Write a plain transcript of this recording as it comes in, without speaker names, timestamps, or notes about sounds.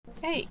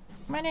Hey,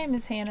 my name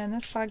is Hannah, and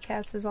this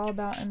podcast is all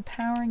about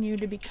empowering you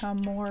to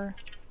become more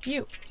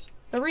you,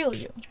 the real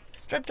you,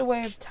 stripped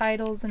away of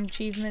titles and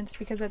achievements,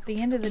 because at the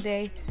end of the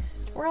day,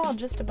 we're all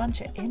just a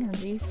bunch of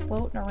energy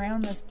floating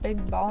around this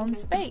big ball in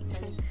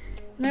space.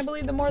 And I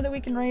believe the more that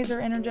we can raise our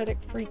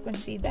energetic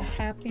frequency, the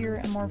happier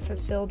and more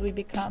fulfilled we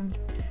become.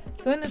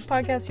 So in this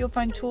podcast, you'll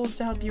find tools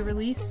to help you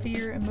release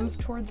fear and move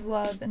towards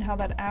love, and how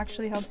that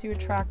actually helps you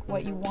attract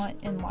what you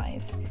want in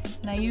life.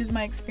 And I use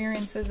my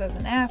experiences as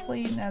an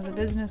athlete and as a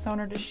business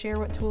owner to share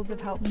what tools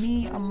have helped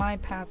me on my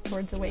path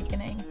towards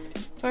awakening.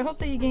 So I hope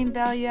that you gain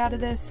value out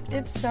of this.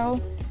 If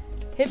so,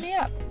 hit me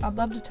up. I'd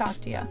love to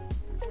talk to you.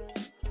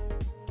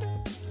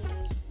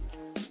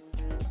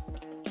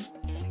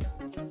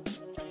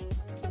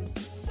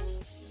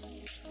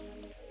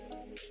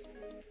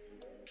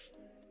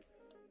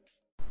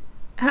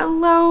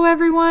 Hello,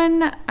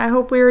 everyone. I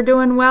hope we are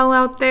doing well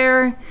out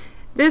there.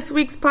 This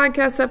week's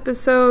podcast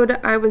episode,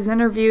 I was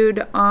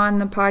interviewed on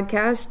the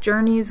podcast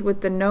Journeys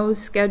with the No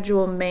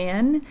Schedule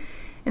Man.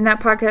 And that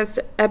podcast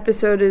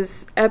episode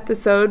is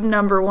episode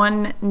number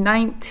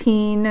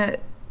 119,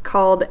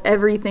 called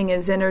Everything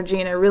is Energy.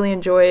 And I really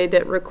enjoyed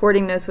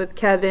recording this with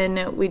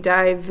Kevin. We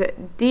dive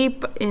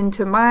deep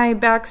into my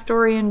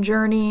backstory and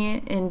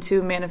journey,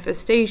 into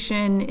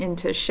manifestation,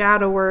 into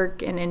shadow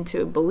work, and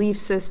into belief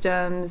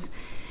systems.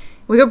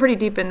 We go pretty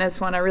deep in this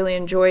one. I really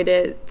enjoyed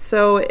it.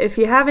 So if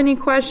you have any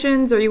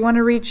questions or you want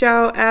to reach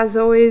out, as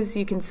always,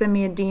 you can send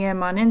me a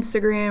DM on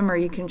Instagram, or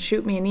you can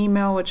shoot me an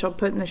email, which I'll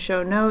put in the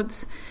show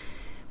notes.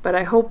 But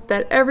I hope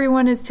that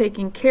everyone is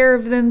taking care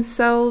of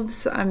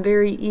themselves. I'm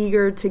very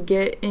eager to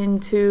get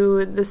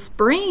into the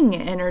spring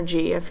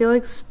energy. I feel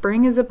like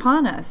spring is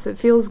upon us. It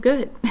feels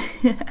good.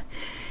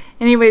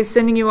 Anyways,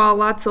 sending you all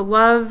lots of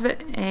love,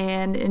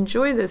 and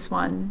enjoy this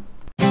one.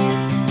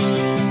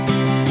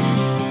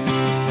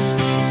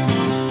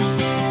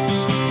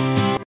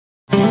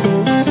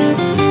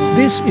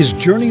 This is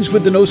Journeys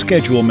with the No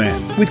Schedule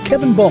Man with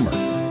Kevin Bulmer,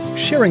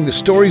 sharing the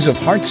stories of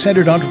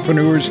heart-centered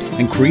entrepreneurs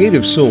and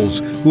creative souls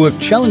who have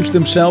challenged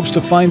themselves to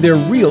find their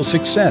real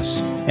success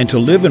and to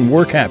live and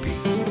work happy.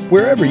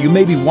 Wherever you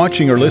may be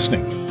watching or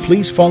listening,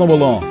 please follow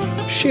along,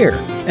 share,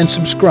 and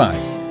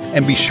subscribe.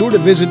 And be sure to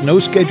visit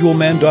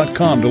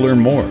noscheduleman.com to learn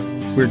more.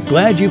 We're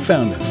glad you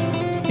found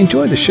us.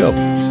 Enjoy the show.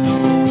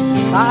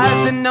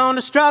 I've been known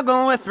to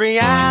struggle with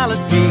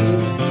reality,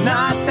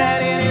 not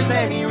that it is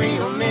any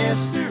real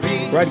mystery.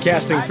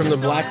 Broadcasting from the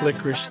Black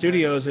Licorice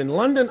Studios in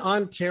London,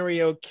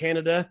 Ontario,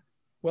 Canada.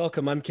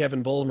 Welcome, I'm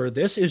Kevin Bulmer.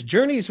 This is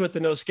Journeys with the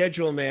No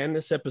Schedule Man.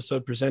 This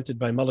episode presented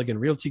by Mulligan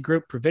Realty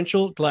Group,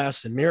 Provincial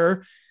Glass and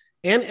Mirror,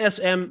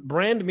 NSM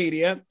Brand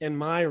Media, and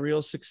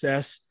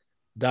MyRealSuccess.ca.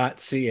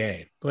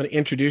 I'm going to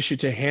introduce you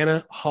to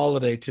Hannah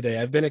Holiday today.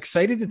 I've been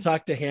excited to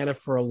talk to Hannah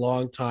for a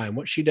long time.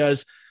 What she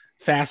does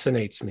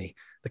fascinates me.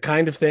 The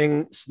kind of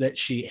things that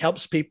she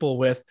helps people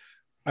with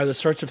are the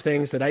sorts of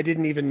things that I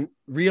didn't even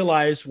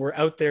realize were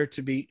out there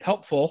to be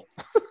helpful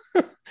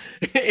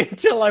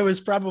until I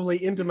was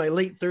probably into my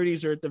late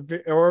 30s,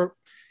 or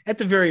at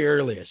the very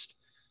earliest,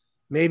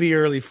 maybe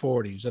early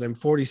 40s. And I'm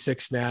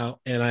 46 now,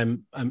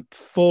 and I'm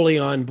fully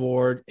on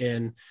board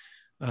and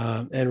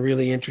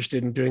really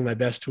interested in doing my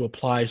best to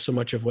apply so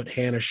much of what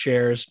Hannah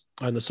shares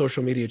on the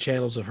social media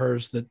channels of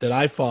hers that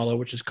I follow,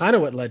 which is kind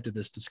of what led to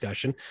this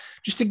discussion.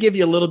 Just to give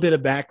you a little bit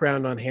of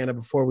background on Hannah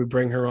before we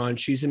bring her on,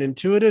 she's an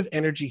intuitive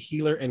energy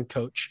healer and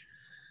coach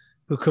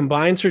who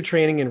combines her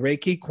training in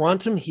Reiki,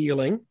 quantum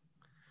healing.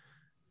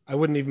 I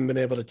wouldn't even been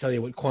able to tell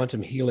you what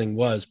quantum healing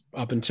was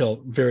up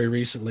until very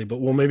recently, but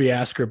we'll maybe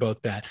ask her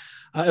about that,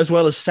 as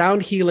well as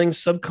sound healing,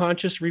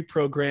 subconscious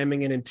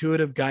reprogramming, and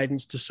intuitive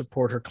guidance to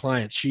support her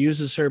clients. She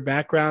uses her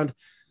background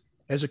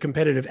as a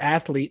competitive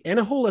athlete and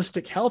a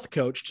holistic health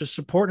coach to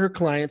support her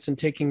clients in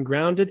taking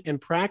grounded and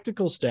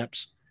practical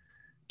steps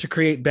to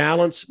create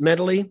balance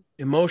mentally,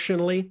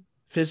 emotionally,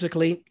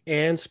 physically,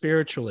 and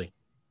spiritually.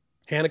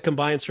 Hannah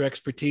combines her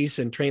expertise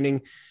and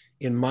training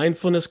in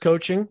mindfulness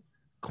coaching,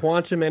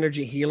 quantum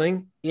energy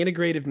healing,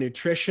 integrative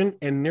nutrition,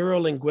 and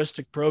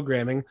neuro-linguistic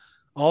programming,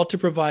 all to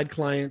provide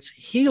clients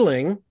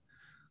healing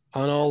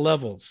on all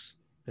levels.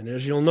 And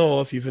as you'll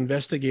know, if you've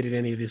investigated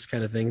any of this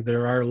kind of thing,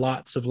 there are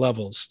lots of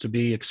levels to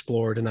be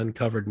explored and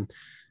uncovered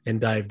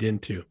and dived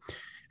into.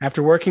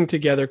 After working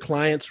together,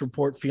 clients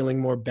report feeling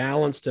more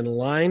balanced and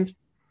aligned,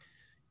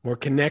 more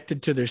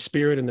connected to their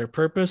spirit and their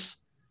purpose,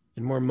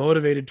 and more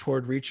motivated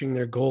toward reaching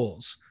their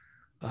goals.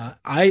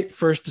 I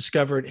first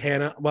discovered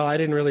Hannah. Well, I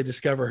didn't really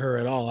discover her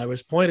at all. I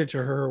was pointed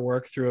to her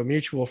work through a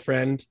mutual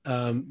friend,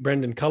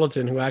 Brendan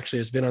Culleton, who actually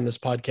has been on this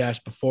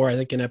podcast before, I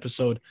think in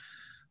episode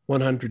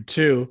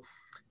 102.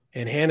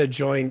 And Hannah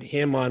joined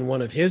him on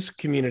one of his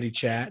community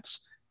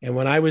chats. And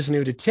when I was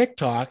new to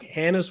TikTok,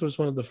 Hannah's was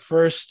one of the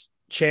first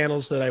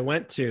channels that I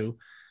went to,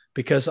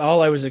 because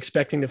all I was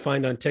expecting to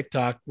find on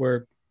TikTok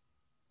were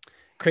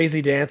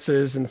crazy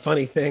dances and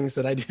funny things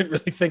that I didn't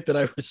really think that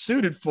I was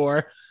suited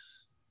for.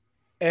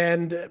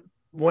 And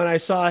when I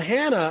saw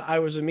Hannah, I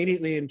was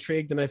immediately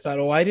intrigued, and I thought,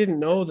 oh, I didn't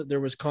know that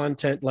there was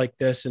content like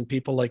this and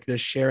people like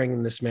this sharing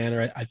in this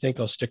manner. I think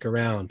I'll stick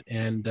around,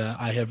 and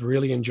I have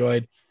really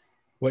enjoyed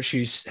what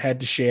she's had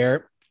to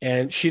share.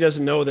 And she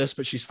doesn't know this,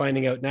 but she's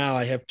finding out now.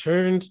 I have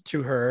turned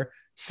to her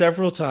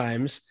several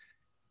times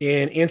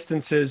in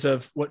instances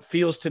of what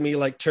feels to me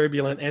like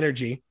turbulent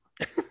energy.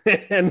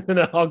 And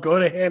then I'll go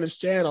to Hannah's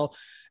channel,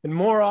 and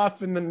more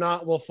often than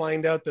not, we'll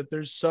find out that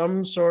there's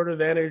some sort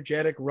of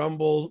energetic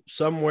rumble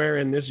somewhere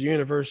in this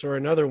universe or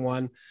another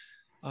one,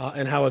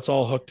 and how it's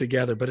all hooked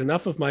together. But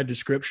enough of my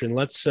description.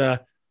 Let's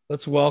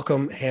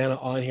welcome Hannah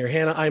on here.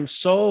 Hannah, I'm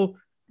so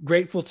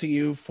grateful to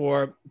you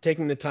for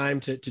taking the time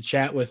to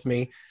chat with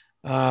me.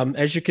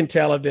 As you can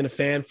tell, I've been a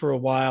fan for a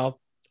while,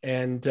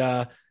 and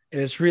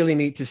it's really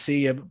neat to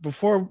see you.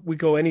 Before we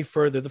go any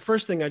further, the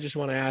first thing I just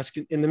want to ask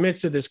in the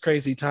midst of this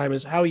crazy time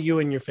is how you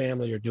and your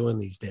family are doing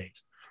these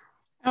days.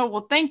 Oh,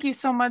 well, thank you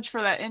so much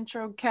for that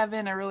intro,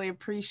 Kevin. I really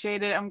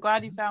appreciate it. I'm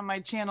glad you found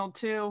my channel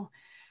too.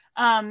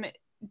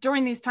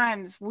 During these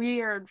times,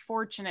 we are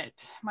fortunate.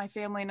 My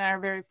family and I are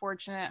very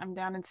fortunate. I'm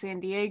down in San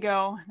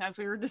Diego. As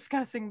we were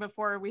discussing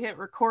before we hit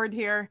record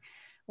here,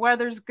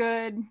 weather's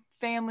good,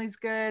 family's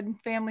good,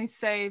 family's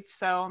safe.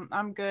 So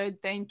I'm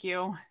good. Thank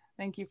you.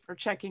 Thank you for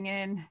checking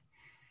in.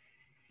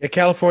 Yeah,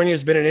 California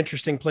has been an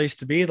interesting place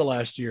to be the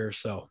last year or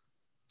so.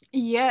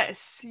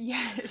 Yes,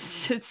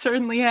 it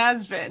certainly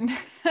has been.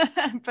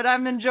 But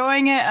I'm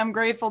enjoying it. I'm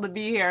grateful to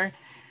be here.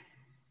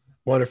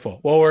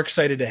 Wonderful. Well, we're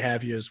excited to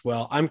have you as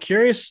well. I'm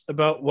curious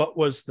about what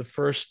was the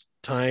first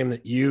time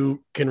that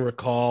you can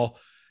recall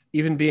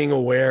even being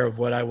aware of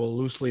what I will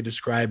loosely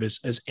describe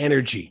as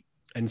energy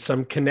and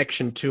some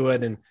connection to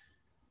it, and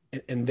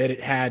that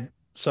it had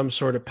some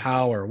sort of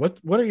power.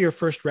 What are your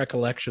first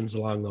recollections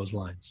along those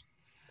lines?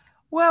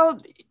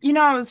 Well,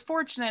 I was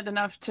fortunate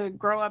enough to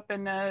grow up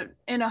in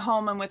a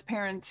home and with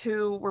parents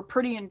who were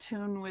pretty in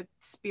tune with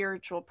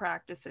spiritual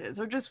practices,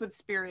 or just with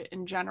spirit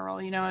in general.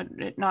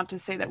 Not to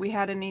say that we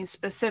had any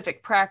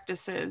specific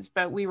practices,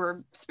 but we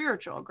were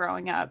spiritual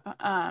growing up.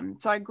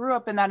 So I grew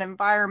up in that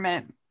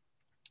environment,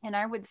 and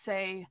I would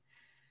say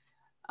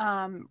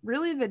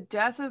really the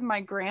death of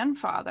my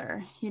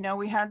grandfather.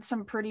 We had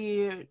some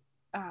pretty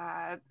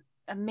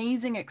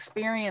amazing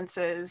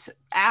experiences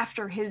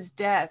after his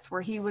death,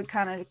 where he would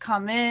kind of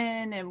come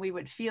in and we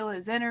would feel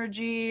his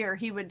energy, or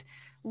he would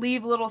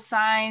leave little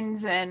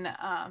signs and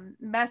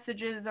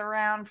messages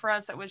around for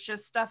us that was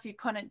just stuff you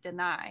couldn't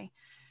deny.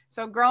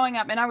 So growing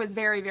up, and I was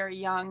very, very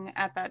young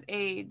at that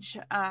age,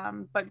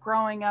 but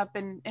growing up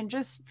and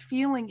just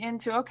feeling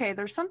into, okay,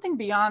 there's something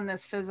beyond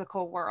this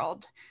physical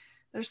world.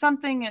 There's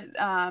something,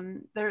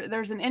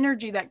 there's an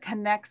energy that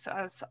connects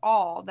us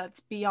all that's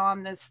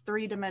beyond this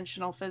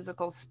three-dimensional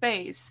physical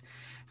space.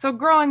 So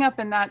growing up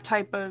in that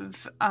type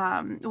of,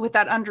 with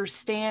that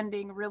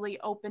understanding, really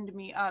opened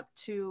me up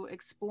to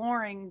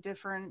exploring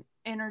different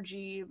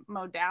energy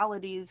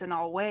modalities in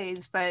all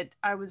ways. But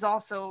I was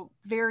also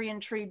very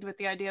intrigued with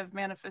the idea of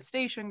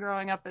manifestation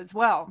growing up as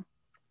well.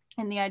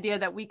 And the idea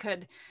that we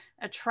could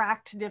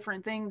attract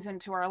different things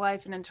into our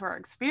life and into our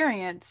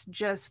experience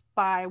just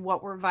by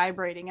what we're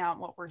vibrating out,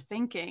 what we're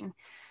thinking.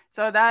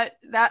 So that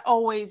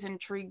always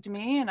intrigued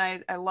me. And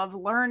I love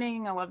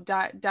learning. I love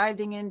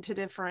diving into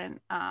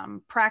different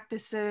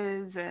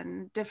practices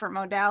and different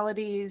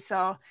modalities.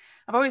 So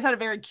I've always had a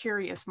very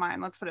curious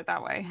mind. Let's put it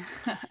that way.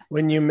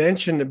 When you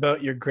mentioned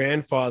about your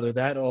grandfather,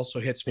 that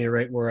also hits me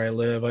right where I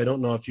live. I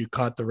don't know if you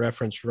caught the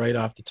reference right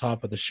off the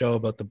top of the show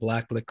about the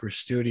Black Licorice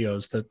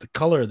Studios, that the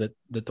color that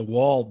the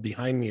wall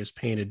behind me is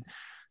painted,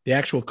 the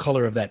actual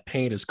color of that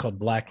paint is called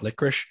black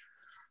licorice.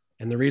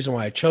 And the reason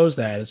why I chose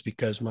that is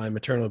because my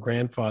maternal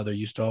grandfather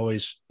used to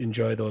always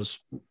enjoy those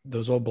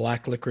old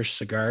black licorice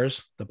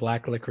cigars, the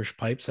black licorice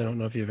pipes. I don't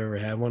know if you've ever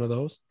had one of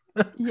those.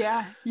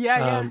 Yeah.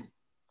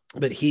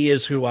 But he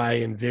is who I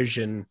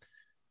envision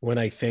when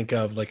I think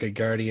of like a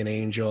guardian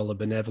angel, a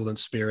benevolent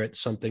spirit,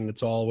 something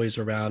that's always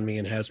around me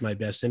and has my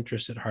best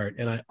interest at heart.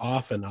 And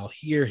I'll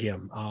hear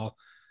him,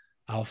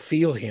 I'll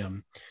feel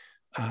him,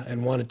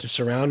 and wanted to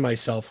surround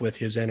myself with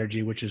his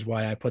energy, which is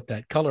why I put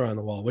that color on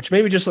the wall, which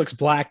maybe just looks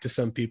black to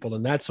some people,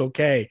 and that's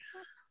okay.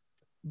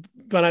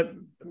 But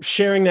I'm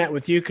sharing that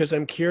with you because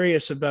I'm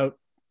curious about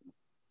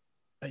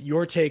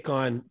your take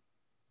on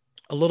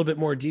a little bit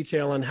more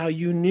detail on how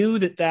you knew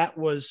that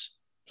was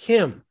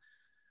him,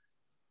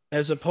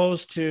 as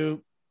opposed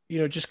to,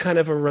 just kind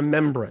of a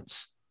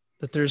remembrance,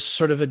 that there's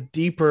sort of a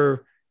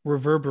deeper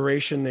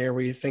reverberation there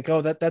where you think,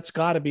 oh, that's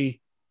gotta be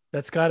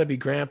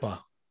grandpa.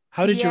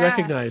 How did you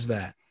recognize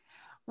that?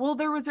 Well,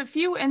 there was a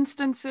few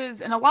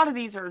instances, and a lot of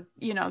these are,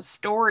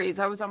 stories.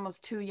 I was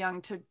almost too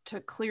young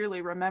to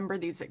clearly remember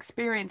these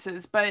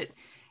experiences, but,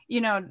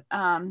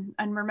 and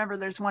remember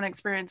there's one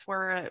experience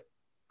where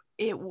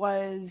it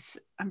was,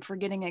 I'm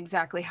forgetting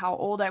exactly how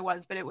old I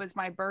was, but it was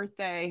my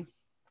birthday.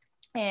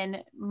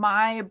 And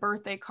my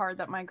birthday card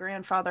that my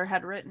grandfather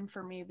had written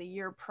for me the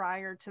year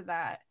prior to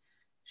that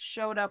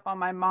showed up on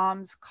my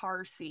mom's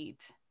car seat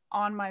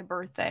on my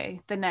birthday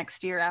the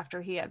next year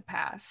after he had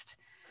passed.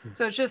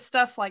 So it's just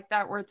stuff like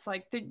that where it's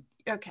like,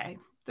 okay,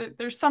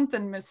 there's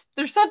something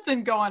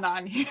going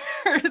on here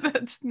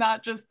that's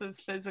not just this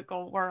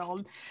physical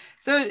world.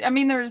 So, I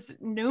mean, there's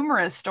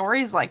numerous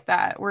stories like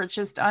that where it's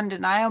just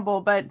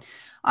undeniable, but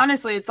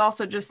honestly, it's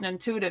also just an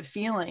intuitive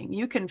feeling.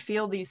 You can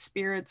feel these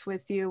spirits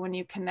with you when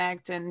you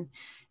connect. And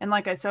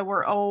like I said,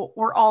 we're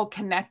all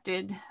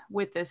connected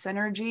with this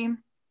energy.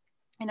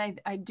 And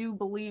I do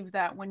believe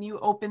that when you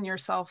open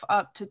yourself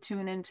up to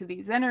tune into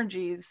these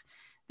energies,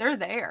 they're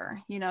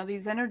there. You know,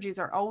 these energies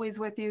are always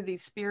with you.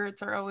 These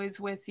spirits are always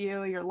with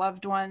you, your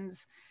loved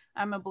ones.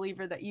 I'm a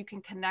believer that you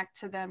can connect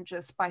to them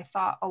just by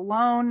thought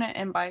alone,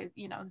 and by,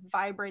 you know,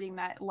 vibrating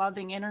that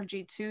loving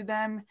energy to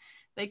them.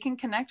 They can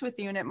connect with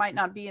you, and it might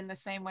not be in the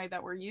same way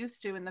that we're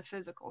used to in the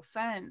physical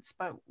sense,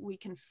 but we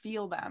can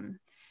feel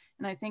them.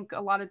 And I think a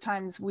lot of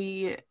times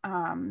we're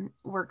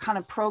kind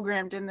of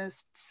programmed in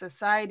this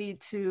society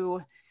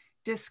to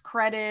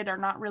discredit or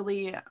not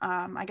really,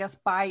 I guess,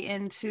 buy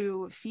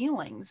into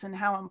feelings and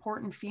how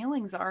important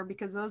feelings are,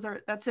 because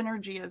that's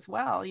energy as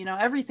well. You know,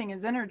 everything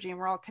is energy, and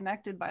we're all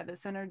connected by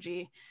this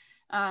energy.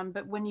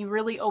 But when you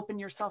really open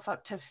yourself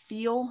up to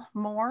feel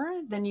more,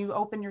 then you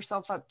open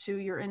yourself up to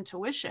your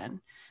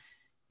intuition.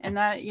 And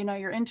that, you know,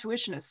 your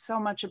intuition is so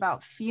much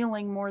about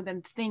feeling more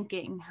than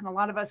thinking. And a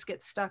lot of us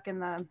get stuck in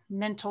the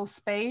mental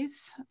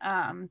space.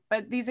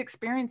 But these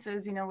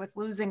experiences, you know, with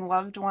losing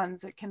loved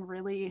ones, it can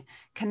really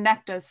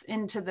connect us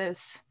into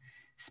this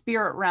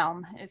spirit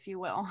realm, if you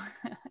will.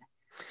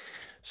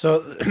 So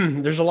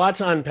there's a lot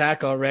to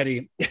unpack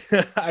already.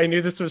 I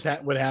knew this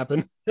would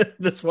happen.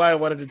 That's why I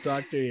wanted to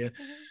talk to you.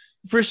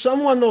 For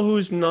someone, though,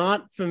 who's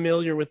not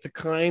familiar with the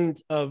kind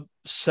of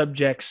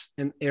subjects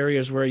and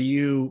areas where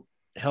you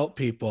help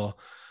people,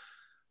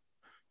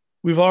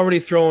 we've already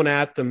thrown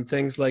at them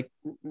things like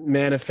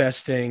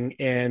manifesting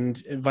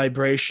and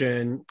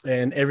vibration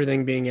and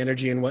everything being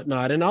energy and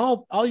whatnot. And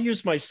I'll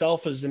use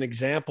myself as an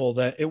example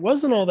that it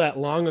wasn't all that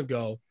long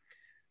ago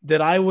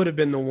that I would have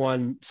been the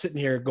one sitting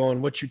here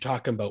going, "What you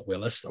talking about,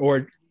 Willis?"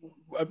 Or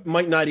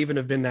might not even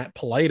have been that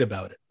polite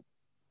about it.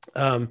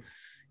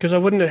 Because I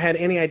wouldn't have had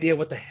any idea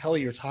what the hell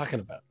you're talking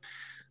about.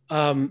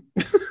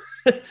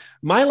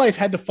 My life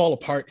had to fall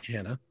apart,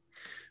 Hannah,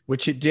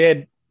 which it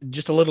did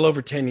just a little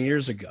over 10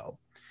 years ago.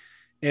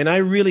 And I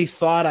really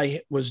thought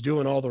I was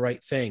doing all the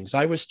right things.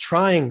 I was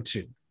trying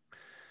to,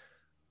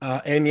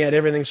 and yet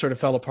everything sort of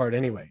fell apart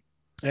anyway.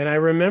 And I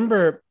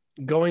remember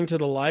going to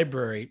the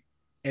library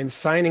and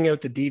signing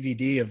out the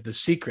DVD of The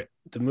Secret,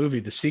 the movie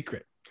The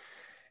Secret.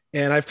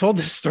 And I've told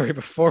this story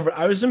before, but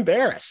I was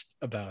embarrassed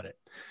about it.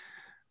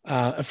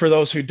 For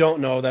those who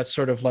don't know, that's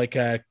sort of like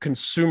a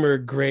consumer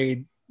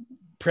grade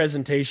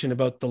presentation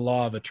about the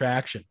law of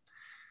attraction.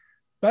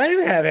 But I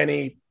didn't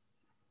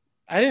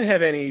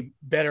have any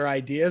better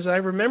ideas. I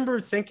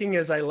remember thinking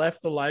as I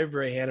left the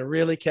library, Hannah,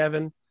 really,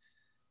 Kevin,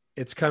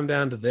 it's come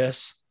down to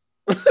this.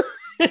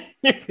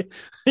 I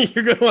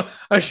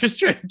was just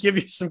trying to give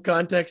you some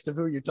context of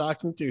who you're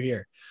talking to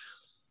here.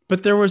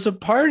 But there was a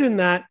part in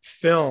that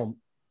film,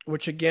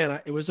 which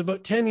again, it was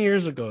about 10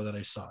 years ago that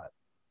I saw it,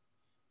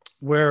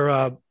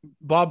 where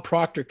Bob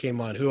Proctor came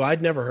on, who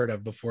I'd never heard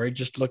of before. He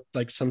just looked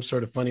like some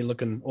sort of funny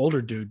looking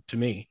older dude to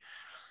me.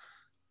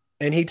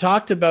 And he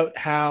talked about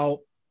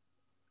how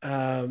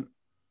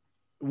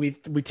we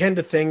tend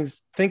to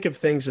think of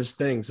things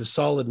as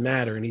solid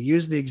matter. And he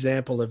used the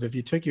example of if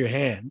you took your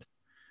hand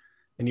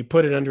and you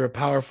put it under a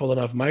powerful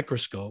enough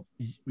microscope,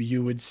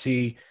 you would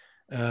see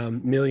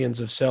millions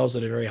of cells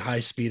at a very high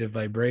speed of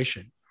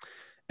vibration.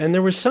 And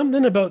there was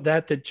something about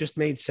that just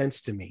made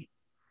sense to me.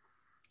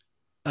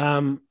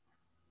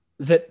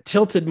 That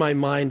tilted my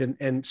mind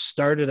and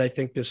started, I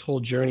think, this whole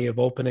journey of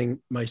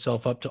opening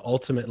myself up to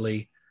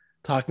ultimately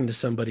talking to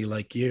somebody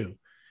like you.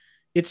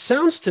 It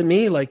sounds to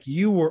me like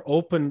you were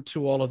open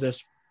to all of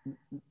this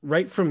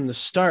right from the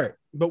start.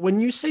 But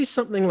when you say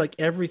something like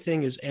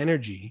everything is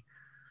energy,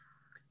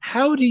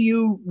 how do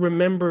you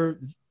remember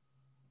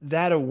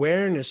that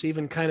awareness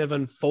even kind of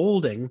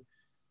unfolding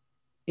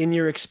in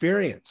your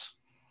experience?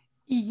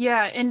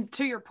 Yeah. And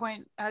to your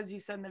point, as you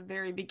said in the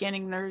very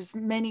beginning, there's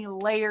many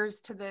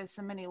layers to this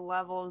and many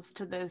levels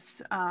to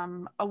this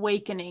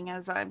awakening,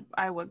 as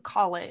I would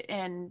call it.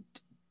 And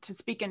to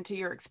speak into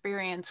your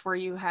experience where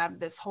you have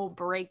this whole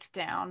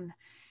breakdown,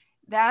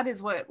 that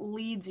is what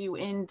leads you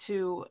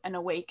into an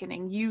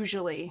awakening,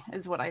 usually,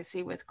 is what I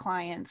see with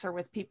clients or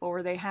with people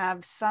where they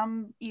have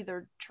some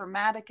either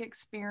traumatic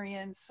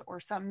experience or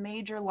some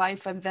major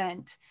life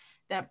event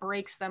that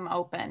breaks them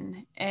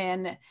open.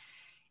 And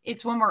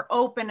it's when we're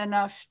open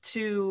enough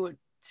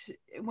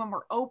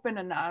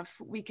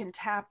we can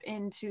tap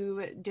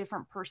into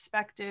different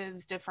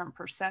perspectives, different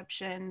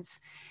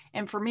perceptions.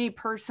 And for me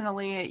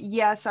personally,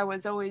 yes, I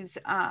was always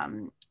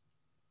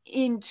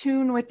in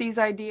tune with these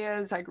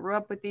ideas. I grew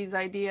up with these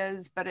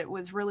ideas, but it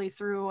was really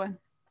through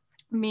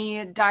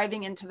me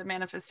diving into the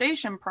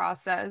manifestation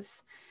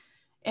process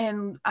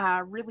and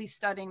really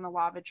studying the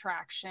law of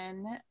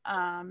attraction,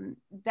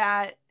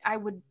 that I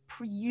would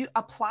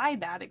apply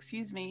that,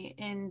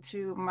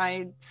 into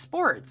my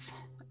sports,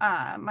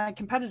 my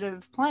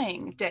competitive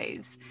playing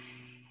days.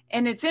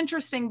 And it's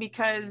interesting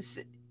because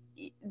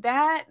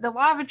that the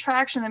law of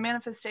attraction, the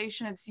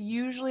manifestation, it's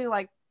usually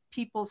like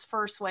people's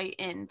first way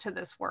into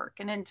this work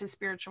and into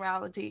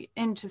spirituality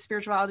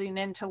and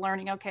into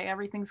learning, okay,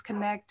 everything's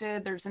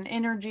connected. There's an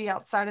energy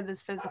outside of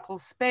this physical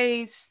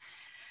space.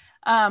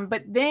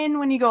 But then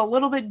when you go a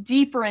little bit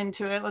deeper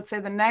into it, let's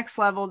say the next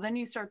level, then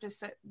you start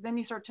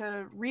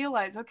to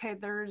realize, okay,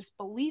 there's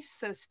belief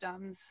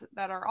systems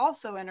that are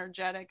also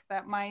energetic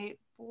that might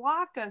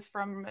block us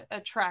from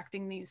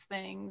attracting these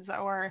things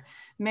or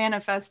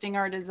manifesting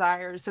our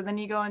desires. So then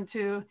you go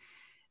into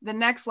the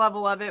next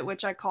level of it,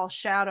 which I call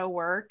shadow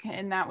work.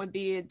 And that would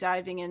be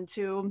diving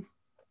into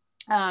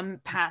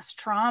past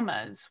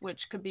traumas,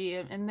 which could be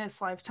in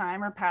this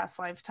lifetime or past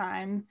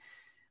lifetimes,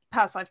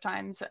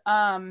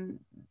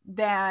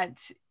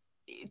 that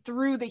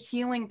through the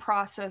healing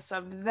process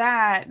of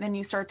that, then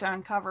you start to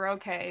uncover,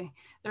 okay,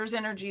 there's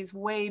energies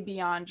way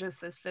beyond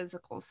just this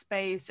physical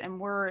space, and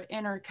we're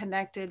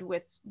interconnected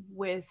with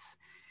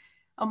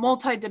a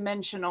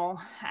multidimensional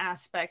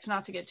aspect.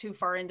 Not to get too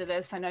far into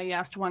this, I know you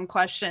asked one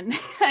question.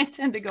 I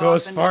tend to go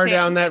as far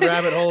down that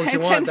rabbit hole as you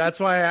want. That's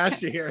why I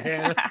asked you here,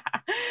 Hannah.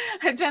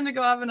 I tend to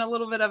go off in a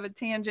little bit of a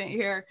tangent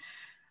here.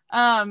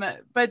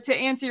 But to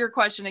answer your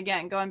question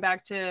again, going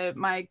back to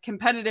my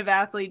competitive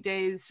athlete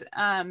days,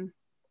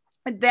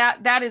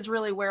 that is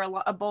really where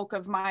a bulk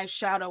of my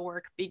shadow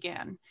work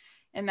began.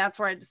 And that's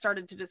where I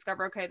started to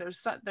discover, okay,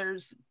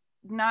 there's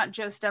not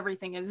just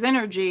everything is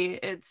energy.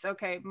 It's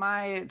okay,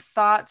 my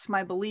thoughts,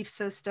 my belief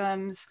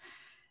systems,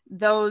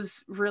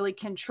 those really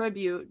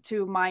contribute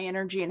to my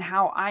energy and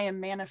how I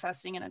am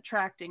manifesting and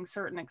attracting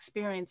certain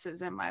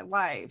experiences in my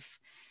life.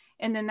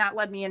 And then that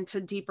led me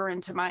deeper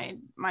into my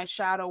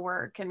shadow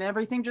work, and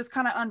everything just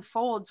kind of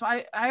unfolds. So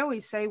I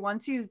always say,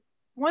 once you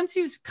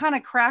kind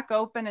of crack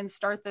open and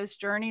start this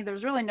journey,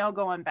 there's really no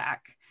going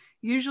back.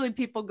 Usually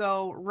people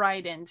go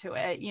right into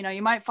it. You know,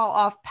 you might fall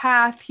off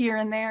path here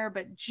and there,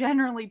 but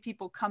generally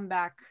people come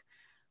back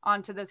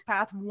onto this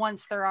path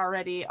once they're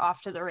already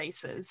off to the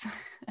races.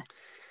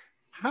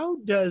 How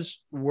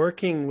does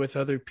working with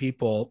other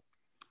people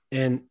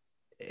and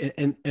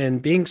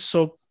being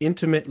so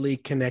intimately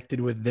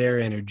connected with their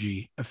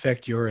energy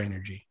affect your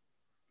energy?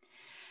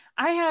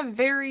 I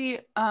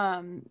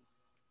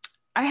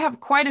have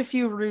quite a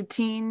few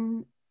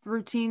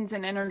routines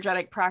and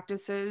energetic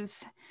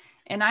practices,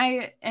 and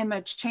I am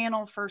a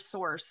channel for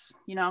source.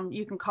 You know,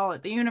 you can call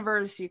it the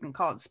universe, you can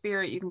call it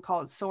spirit, you can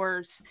call it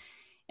source.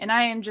 And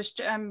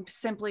I'm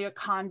simply a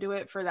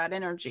conduit for that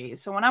energy.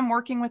 So when I'm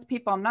working with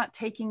people, I'm not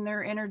taking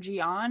their energy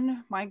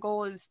on. My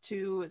goal is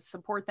to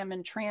support them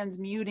in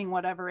transmuting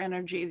whatever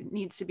energy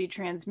needs to be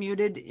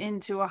transmuted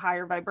into a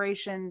higher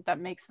vibration that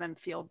makes them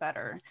feel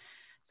better.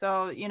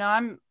 So, you know,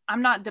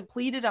 I'm not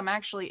depleted. I'm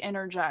actually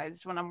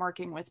energized when I'm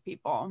working with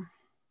people.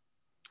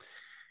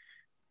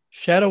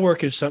 Shadow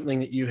work is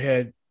something that you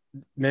had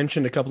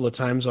mentioned a couple of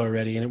times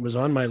already, and it was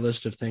on my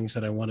list of things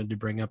that I wanted to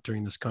bring up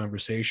during this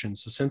conversation.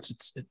 So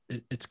since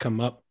it's come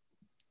up,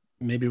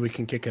 maybe we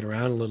can kick it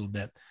around a little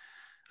bit.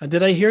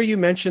 Did I hear you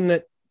mention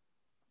that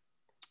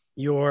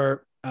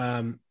your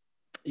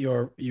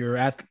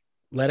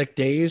athletic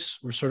days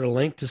were sort of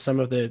linked to some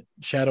of the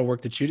shadow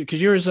work that you did?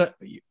 Because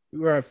you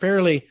were a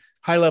fairly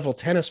high-level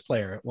tennis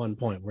player at one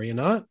point, were you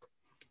not?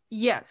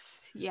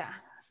 Yes. Yeah.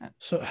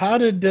 So how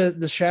did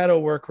the shadow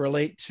work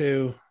relate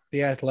to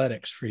the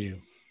athletics for you?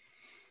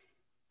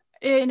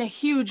 In a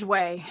huge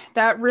way.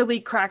 That really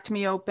cracked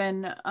me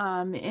open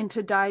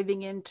into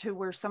diving into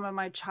where some of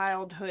my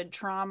childhood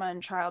trauma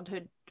and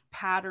childhood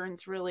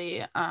patterns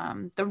really,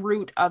 the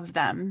root of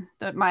them,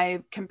 that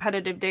my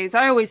competitive days.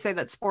 I always say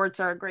that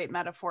sports are a great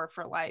metaphor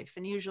for life.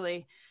 And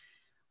usually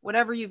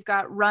whatever you've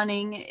got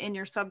running in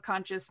your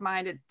subconscious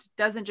mind, it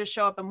doesn't just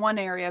show up in one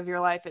area of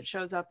your life. It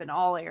shows up in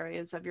all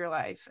areas of your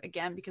life,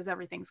 again, because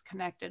everything's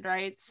connected,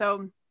 right?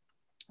 So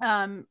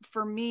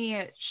for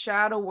me,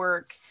 shadow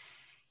work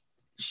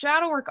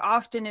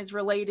often is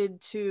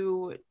related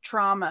to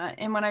trauma.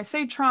 And when I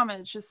say trauma,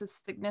 it's just a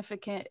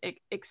significant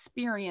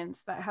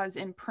experience that has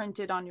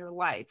imprinted on your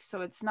life.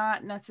 So it's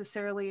not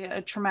necessarily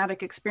a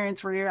traumatic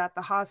experience where you're at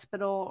the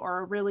hospital,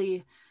 or a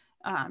really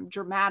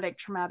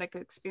traumatic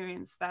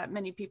experience that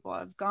many people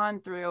have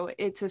gone through.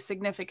 It's a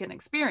significant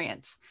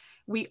experience.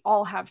 We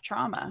all have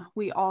trauma.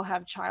 We all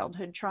have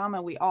childhood trauma.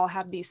 We all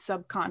have these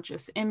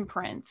subconscious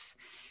imprints.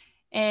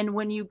 And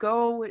when you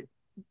go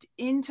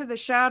into the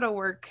shadow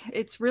work,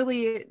 it's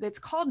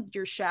called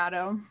your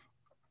shadow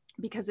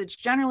because it's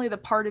generally the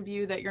part of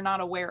you that you're not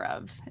aware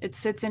of. It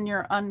sits in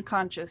your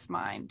unconscious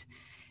mind,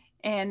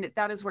 and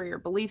that is where your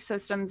belief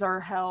systems are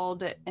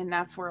held, and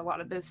that's where a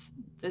lot of this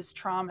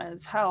trauma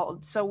is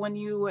held. So when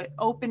you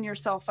open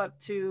yourself up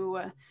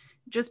to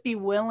just be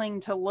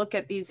willing to look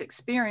at these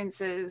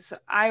experiences,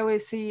 I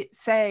always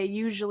say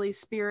usually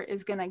spirit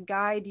is going to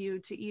guide you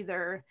to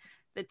either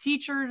the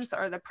teachers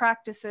or the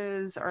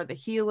practices or the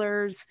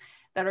healers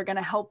that are going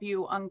to help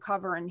you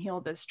uncover and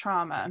heal this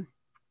trauma.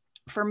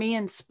 For me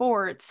in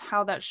sports,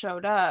 how that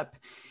showed up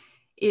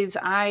is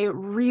I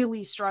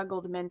really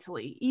struggled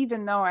mentally,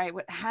 even though I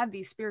had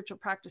these spiritual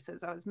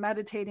practices. I was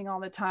meditating all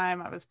the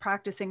time. I was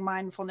practicing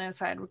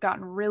mindfulness. I had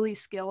gotten really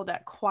skilled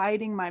at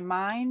quieting my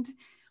mind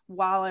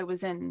while I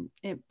was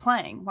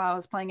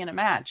playing in a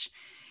match.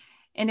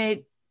 And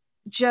I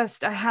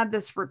had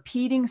this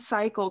repeating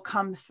cycle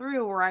come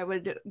through where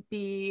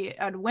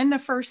I'd win the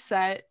first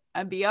set,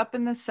 I'd be up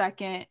in the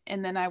second,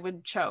 and then I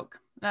would choke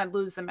and I'd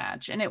lose the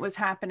match. And it was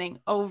happening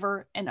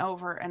over and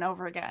over and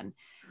over again.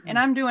 And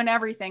I'm doing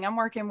everything. I'm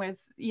working with,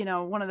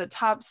 one of the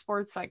top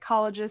sports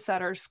psychologists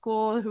at our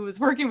school who was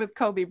working with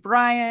Kobe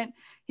Bryant.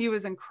 He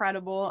was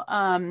incredible.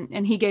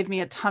 And he gave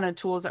me a ton of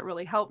tools that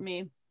really helped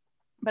me.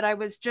 But I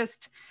was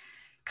just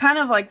kind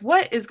of like,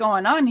 what is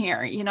going on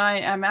here?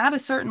 I'm at a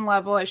certain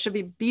level. I should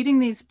be beating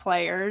these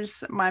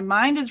players. My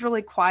mind is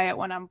really quiet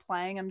when I'm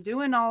playing. I'm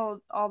doing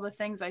all the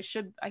things I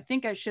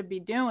think I should be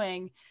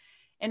doing.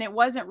 And it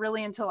wasn't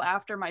really until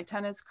after my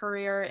tennis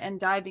career and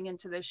diving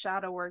into this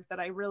shadow work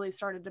that I really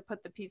started to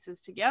put the pieces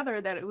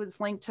together, that it was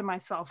linked to my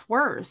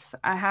self-worth.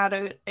 I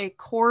had a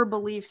core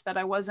belief that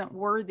I wasn't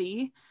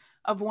worthy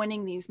of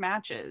winning these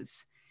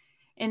matches.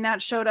 And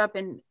that showed up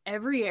in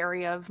every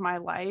area of my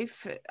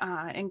life,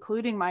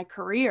 including my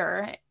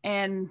career.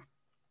 And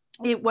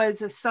it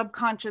was a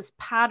subconscious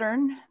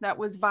pattern that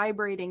was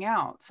vibrating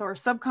out. So our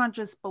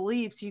subconscious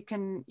beliefs, you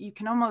can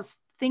almost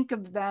think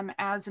of them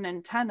as an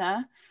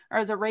antenna or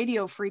as a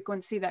radio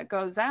frequency that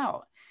goes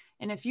out.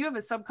 And if you have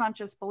a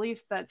subconscious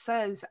belief that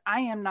says, I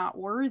am not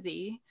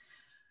worthy,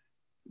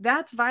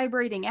 that's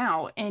vibrating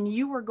out. And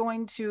you are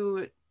going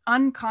to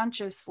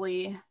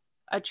unconsciously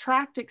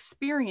attract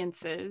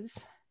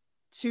experiences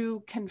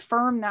to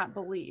confirm that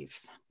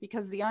belief,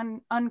 because the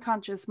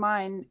unconscious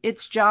mind,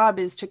 its job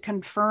is to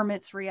confirm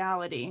its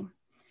reality.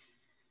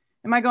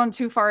 Am I going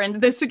too far into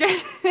this again?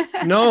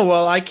 No,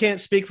 well, I can't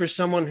speak for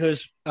someone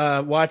who's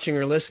watching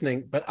or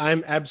listening, but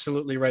I'm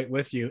absolutely right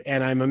with you.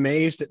 And I'm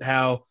amazed at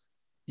how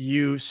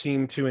you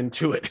seem to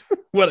intuit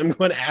what I'm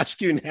going to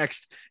ask you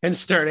next and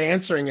start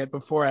answering it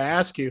before I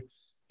ask you,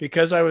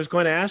 because I was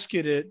going to ask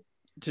you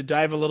to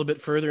dive a little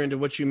bit further into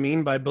what you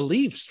mean by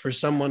beliefs for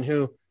someone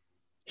who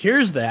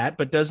hears that,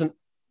 but doesn't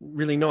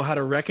really know how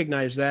to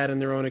recognize that in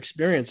their own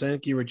experience. I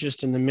think you were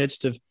just in the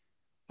midst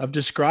of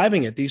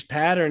describing it. These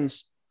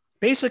patterns,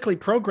 basically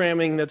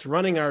programming that's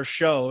running our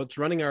show, it's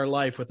running our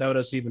life without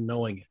us even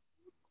knowing it,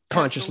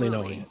 consciously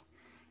knowing it.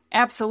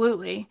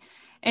 Absolutely.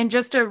 And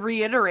just to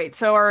reiterate,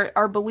 so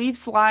our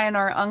beliefs lie in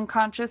our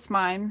unconscious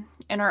mind,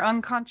 and our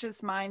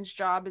unconscious mind's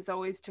job is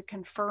always to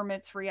confirm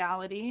its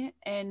reality.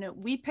 And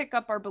we pick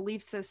up our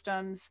belief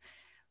systems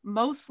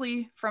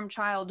mostly from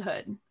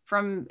childhood.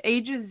 From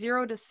ages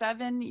 0 to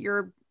 7,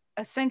 you're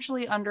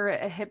essentially under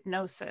a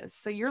hypnosis.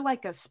 So you're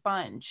like a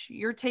sponge.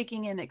 You're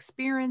taking in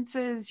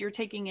experiences, you're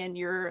taking in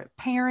your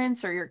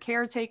parents or your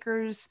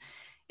caretakers'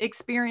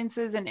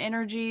 experiences and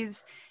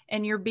energies,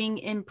 and you're being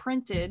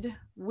imprinted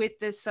with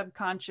this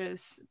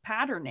subconscious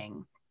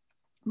patterning.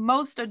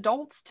 Most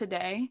adults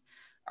today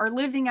are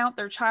living out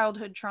their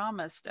childhood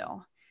trauma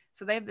still.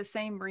 So they have the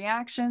same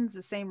reactions,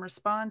 the same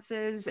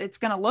responses. It's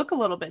going to look a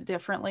little bit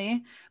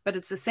differently, but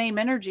it's the same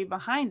energy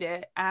behind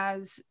it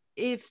as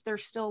if they're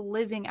still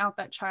living out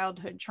that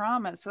childhood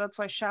trauma. So that's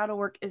why shadow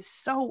work is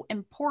so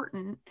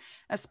important,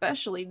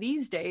 especially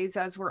these days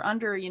as we're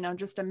under,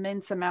 just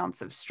immense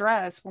amounts of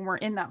stress. When we're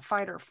in that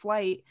fight or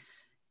flight,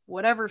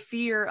 whatever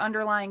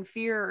underlying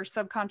fear or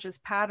subconscious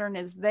pattern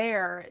is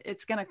there,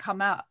 it's going to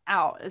come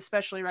out,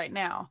 especially right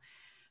now.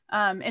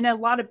 And a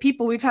lot of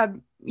people, we've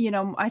had,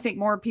 I think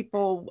more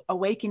people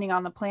awakening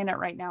on the planet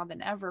right now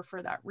than ever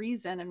for that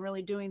reason, and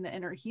really doing the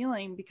inner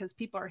healing, because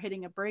people are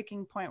hitting a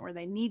breaking point where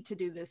they need to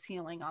do this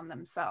healing on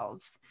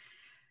themselves.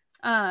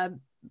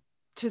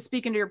 To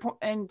speak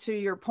into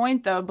your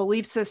point though,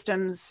 belief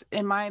systems,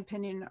 in my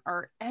opinion,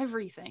 are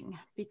everything,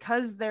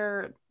 because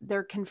they're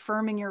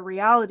confirming your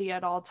reality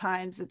at all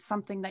times. It's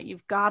something that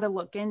you've got to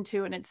look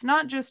into. And it's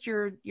not just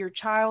your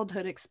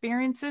childhood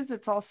experiences.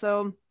 It's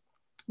also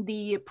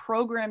the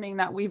programming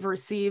that we've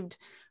received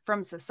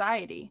from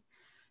society.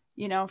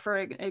 For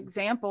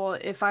example,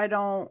 if I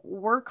don't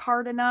work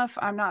hard enough,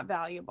 I'm not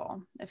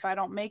valuable. If I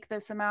don't make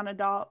this amount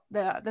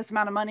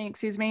of money,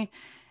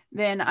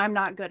 then I'm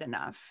not good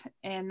enough.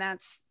 And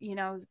that's,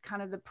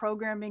 kind of the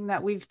programming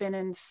that we've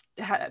been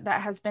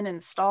that has been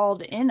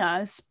installed in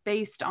us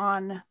based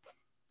on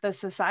the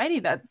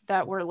society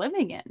that we're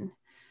living in.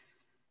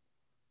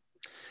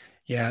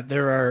 Yeah,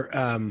 there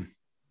are,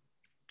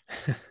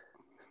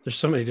 there's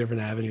so many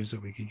different avenues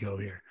that we could go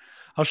here.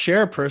 I'll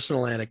share a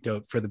personal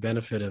anecdote for the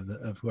benefit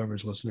of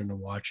whoever's listening and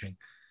watching,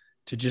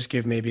 to just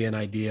give maybe an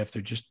idea if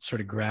they're just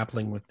sort of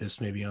grappling with this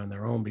maybe on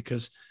their own.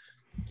 Because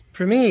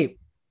for me,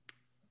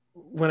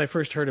 when I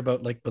first heard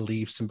about like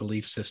beliefs and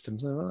belief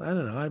systems, I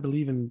don't know, I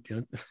believe in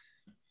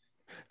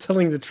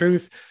telling the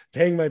truth,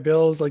 paying my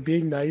bills, like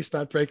being nice,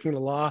 not breaking the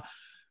law.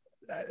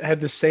 I had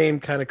the same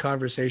kind of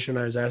conversation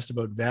when I was asked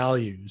about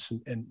values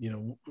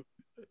and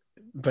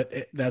but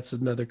that's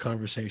another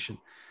conversation.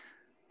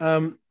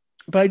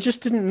 But I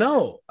just didn't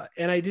know.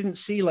 And I didn't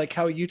see like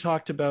how you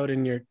talked about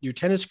in your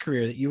tennis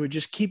career, that you would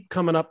just keep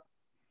coming up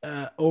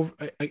over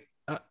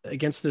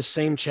against this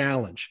same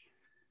challenge.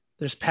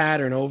 There's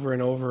pattern over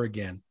and over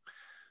again.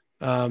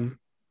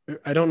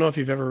 I don't know if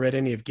you've ever read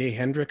any of Gay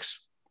Hendricks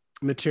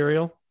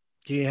material.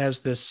 He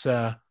has this.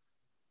 No,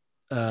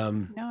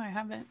 I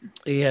haven't.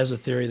 He has a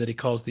theory that he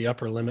calls the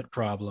upper limit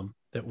problem,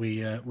 that we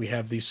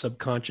have these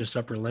subconscious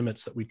upper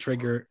limits that we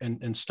trigger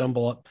and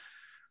stumble up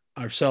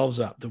ourselves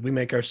up, that we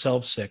make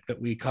ourselves sick,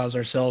 that we cause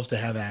ourselves to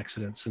have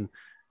accidents. And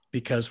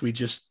because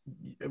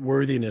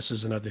worthiness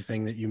is another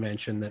thing that you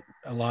mentioned, that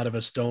a lot of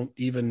us don't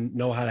even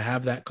know how to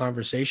have that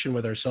conversation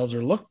with ourselves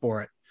or look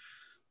for it,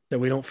 that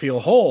we don't feel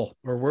whole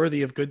or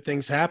worthy of good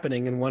things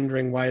happening and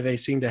wondering why they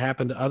seem to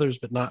happen to others,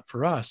 but not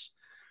for us.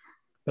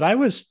 But it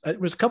was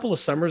a couple of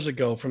summers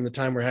ago from the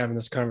time we're having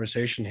this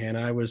conversation,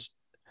 Hannah, I was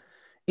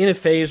in a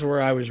phase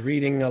where I was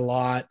reading a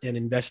lot and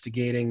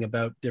investigating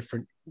about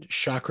different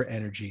chakra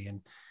energy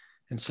and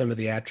some of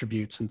the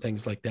attributes and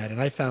things like that.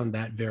 And I found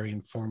that very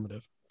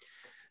informative.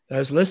 I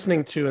was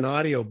listening to an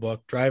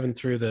audiobook driving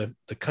through the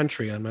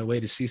country on my way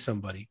to see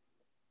somebody.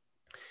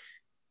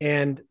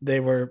 And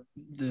the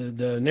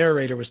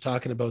narrator was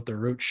talking about the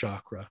root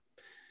chakra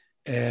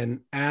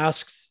and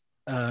asks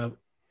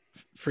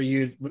for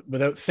you,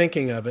 without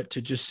thinking of it,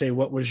 to just say,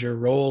 what was your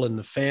role in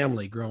the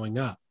family growing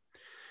up?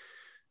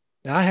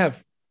 Now, I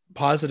have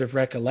positive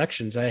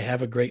recollections. I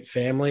have a great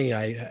family.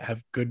 I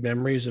have good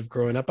memories of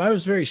growing up. I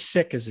was very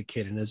sick as a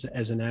kid, and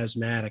as an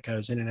asthmatic, I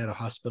was in and out of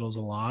hospitals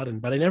a lot,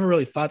 but I never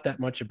really thought that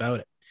much about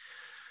it.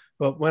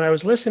 But when I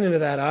was listening to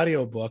that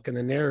audiobook and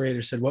the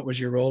narrator said, what was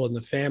your role in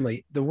the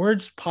family? The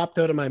words popped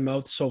out of my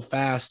mouth so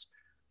fast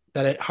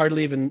that I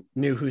hardly even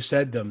knew who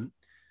said them,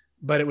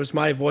 but it was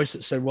my voice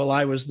that said, well,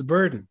 I was the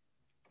burden.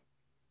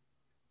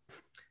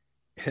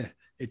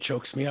 It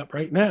chokes me up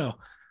right now.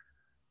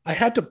 I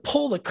had to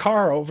pull the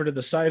car over to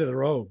the side of the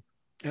road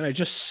and I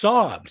just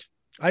sobbed.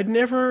 I'd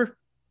never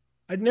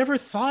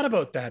thought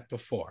about that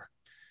before.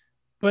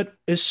 But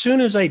as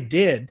soon as I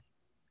did,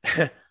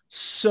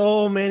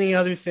 so many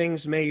other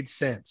things made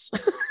sense.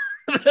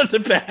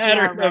 The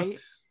pattern of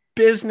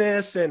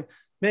business and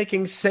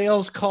making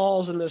sales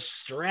calls and the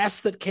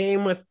stress that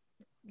came with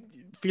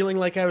feeling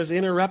like I was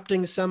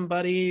interrupting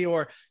somebody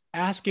or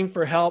asking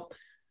for help.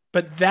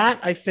 But that,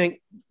 I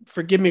think,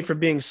 forgive me for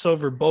being so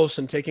verbose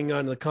and taking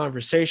on the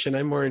conversation.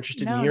 I'm more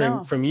interested in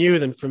hearing from you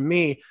than from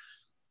me.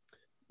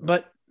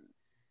 But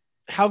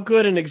how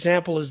good an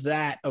example is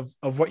that of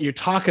what you're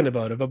talking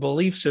about, of a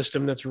belief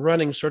system that's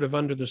running sort of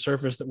under the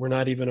surface that we're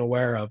not even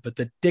aware of, but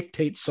that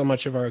dictates so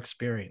much of our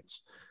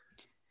experience?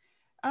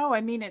 Oh,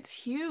 I mean, it's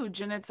huge.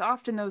 And it's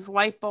often those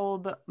light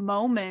bulb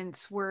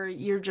moments where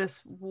you're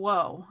just,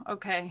 whoa,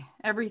 okay,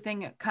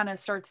 everything kind of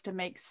starts to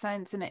make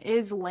sense. And it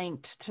is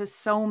linked to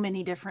so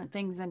many different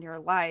things in your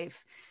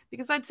life,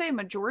 because I'd say a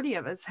majority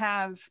of us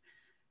have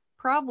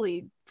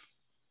probably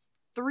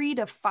 3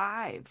 to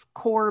 5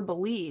 core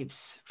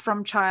beliefs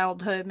from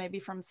childhood,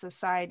 maybe from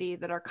society,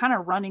 that are kind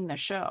of running the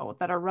show,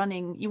 that are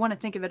running. You want to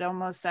think of it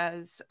almost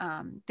as,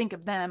 think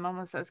of them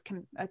almost as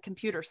a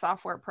computer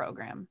software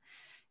program.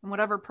 And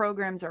whatever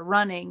programs are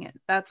running,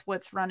 that's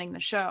what's running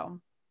the show.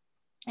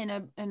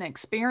 And an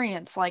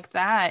experience like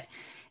that,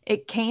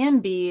 it can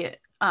be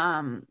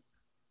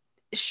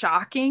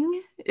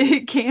shocking.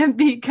 It can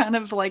be kind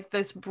of like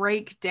this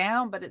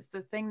breakdown, but it's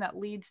the thing that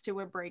leads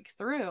to a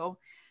breakthrough,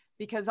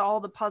 because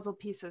all the puzzle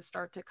pieces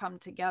start to come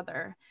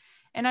together.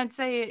 And I'd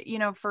say,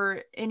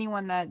 for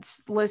anyone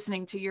that's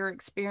listening to your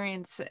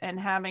experience and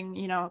having,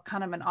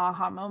 kind of an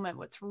aha moment,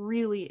 what's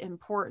really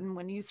important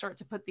when you start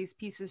to put these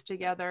pieces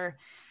together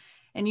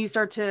and you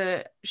start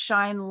to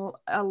shine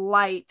a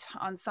light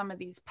on some of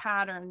these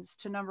patterns,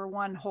 to number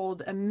one,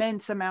 hold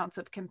immense amounts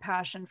of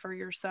compassion for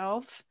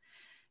yourself,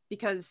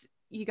 because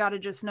you got to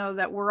just know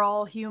that we're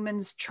all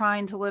humans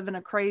trying to live in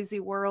a crazy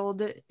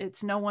world.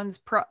 It's no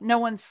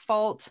one's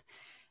fault.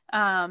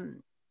 In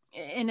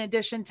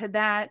addition to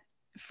that,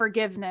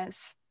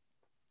 forgiveness,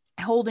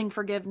 holding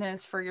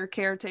forgiveness for your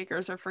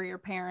caretakers or for your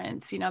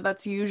parents.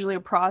 That's usually a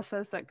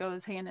process that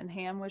goes hand in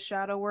hand with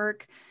shadow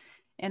work.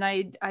 And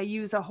I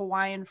use a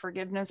Hawaiian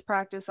forgiveness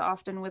practice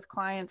often with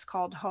clients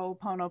called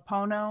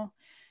Ho'oponopono.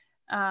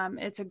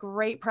 It's a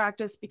great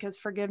practice because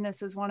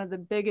forgiveness is one of the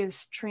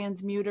biggest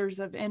transmuters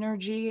of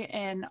energy.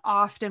 And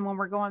often when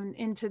we're going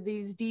into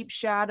these deep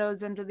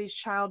shadows, into these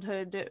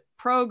childhood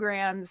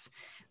programs,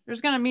 there's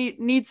going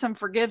to need some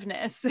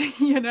forgiveness,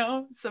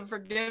 some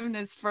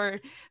forgiveness for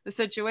the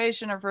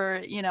situation or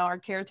for, our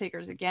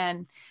caretakers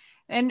again.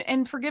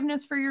 And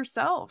forgiveness for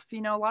yourself. A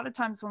lot of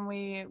times when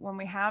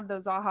we have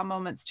those aha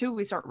moments too,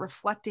 we start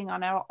reflecting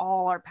on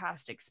all our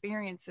past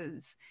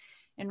experiences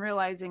and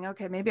realizing,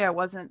 okay, maybe I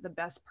wasn't the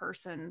best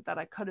person that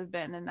I could have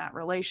been in that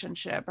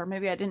relationship, or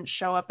maybe I didn't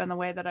show up in the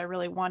way that I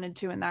really wanted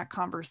to in that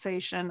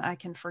conversation. I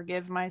can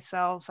forgive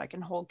myself. I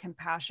can hold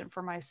compassion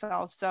for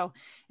myself. So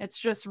it's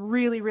just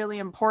really, really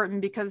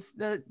important, because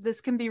this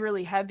can be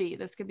really heavy.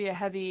 This could be a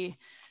heavy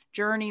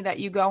journey that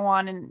you go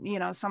on,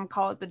 and, some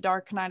call it the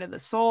dark night of the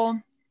soul.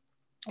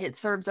 It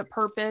serves a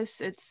purpose.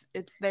 It's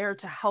there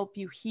to help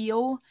you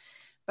heal,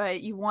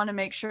 but you want to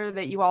make sure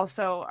that you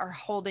also are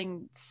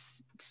holding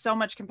so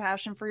much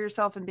compassion for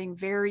yourself and being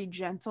very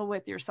gentle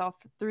with yourself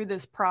through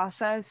this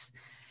process,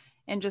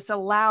 and just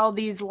allow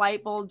these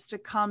light bulbs to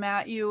come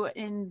at you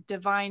in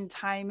divine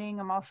timing.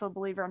 I'm also a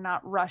believer I'm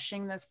not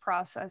rushing this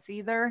process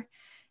either.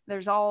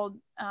 It's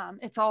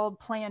all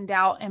planned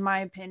out, in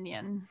my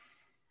opinion.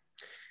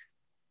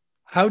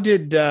 How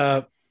did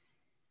that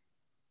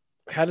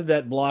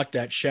block,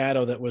 that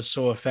shadow that was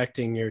so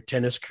affecting your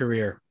tennis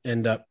career,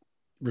 end up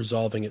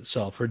resolving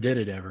itself, or did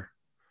it ever?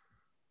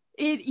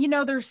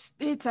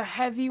 It's a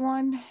heavy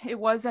one. It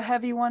was a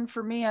heavy one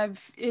for me.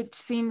 It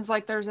seems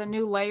like there's a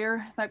new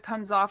layer that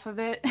comes off of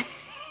it,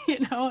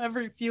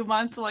 every few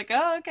months, like,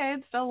 oh, okay,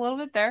 it's still a little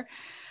bit there.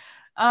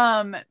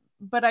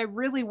 But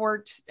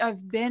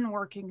I've been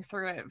working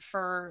through it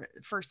for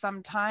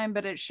some time,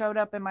 but it showed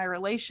up in my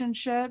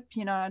relationship.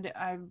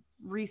 I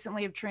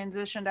recently have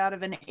transitioned out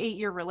of an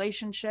 8-year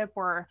relationship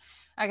where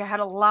I had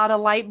a lot of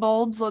light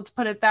bulbs, let's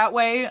put it that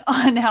way,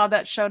 on how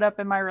that showed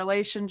up in my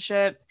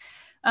relationship.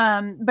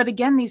 But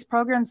again, these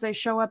programs, they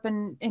show up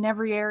in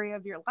every area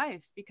of your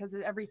life because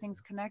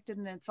everything's connected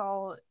and it's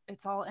all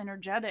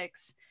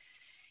energetics.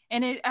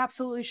 And it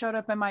absolutely showed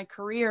up in my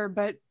career.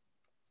 But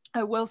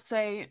I will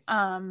say,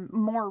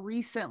 more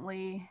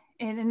recently,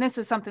 and this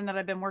is something that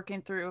I've been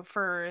working through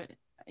for,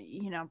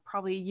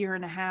 probably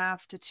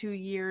 1.5 to 2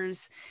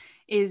 years,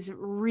 is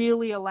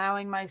really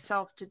allowing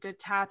myself to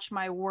detach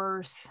my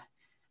worth,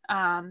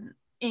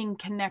 in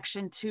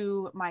connection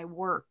to my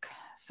work.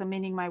 So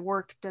meaning my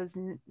worth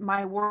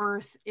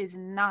is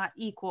not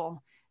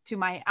equal to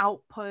my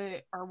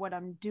output or what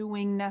I'm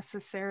doing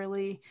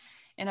necessarily.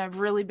 And I've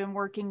really been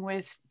working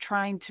with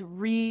trying to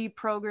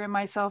reprogram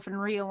myself and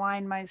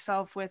realign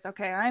myself with,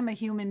 okay, I'm a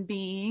human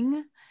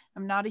being.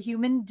 I'm not a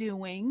human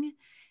doing.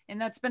 And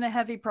that's been a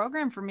heavy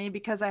program for me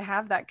because I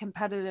have that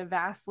competitive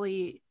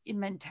athlete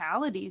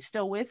mentality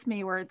still with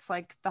me, where it's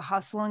like the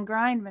hustle and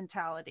grind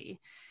mentality.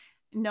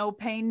 No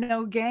pain,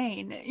 no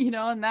gain,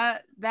 and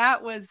that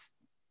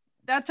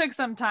took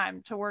some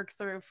time to work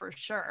through for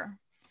sure.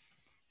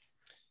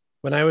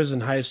 When I was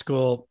in high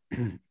school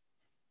and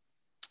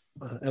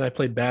I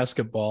played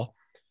basketball,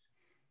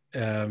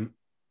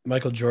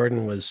 Michael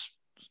Jordan was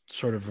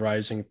sort of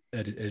rising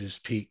at his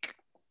peak.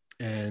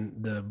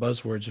 And the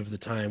buzzwords of the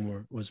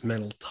time was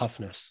mental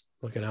toughness.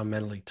 Look at how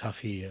mentally tough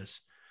he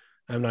is.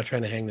 I'm not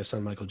trying to hang this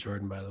on Michael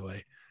Jordan, by the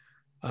way.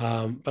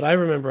 But I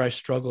remember I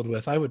struggled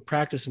with, I would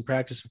practice,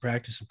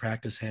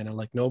 Hannah,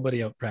 like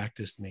nobody out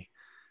practiced me.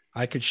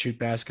 I could shoot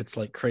baskets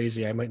like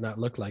crazy. I might not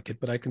look like it,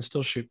 but I can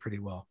still shoot pretty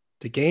well.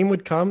 The game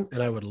would come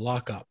and I would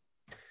lock up.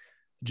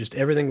 Just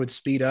everything would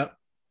speed up.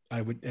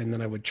 And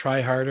then I would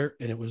try harder.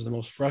 And it was the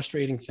most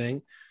frustrating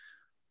thing.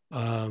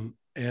 And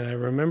I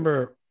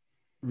remember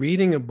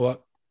reading a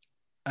book.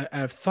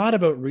 I've thought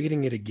about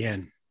reading it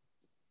again,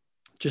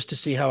 just to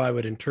see how I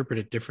would interpret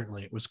it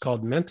differently. It was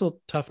called Mental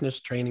Toughness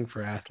Training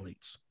for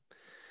Athletes.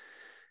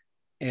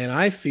 And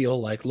I feel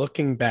like,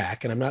 looking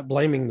back, and I'm not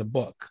blaming the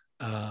book,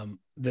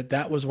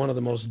 that was one of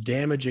the most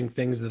damaging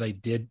things that I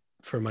did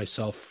for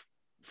myself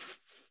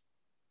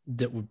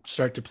that would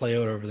start to play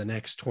out over the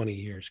next 20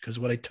 years. Because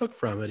what I took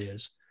from it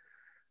is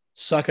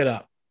suck it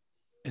up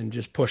and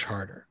just push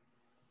harder.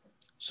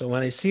 So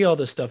when I see all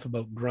this stuff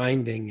about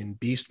grinding and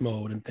beast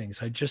mode and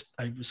things, I just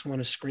want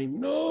to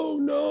scream, no,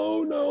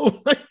 no,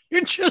 no.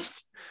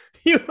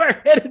 You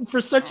are headed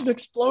for such an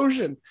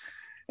explosion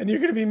and you're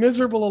going to be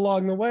miserable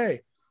along the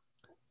way.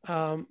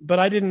 But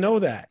I didn't know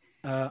that.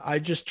 I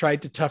just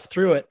tried to tough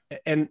through it.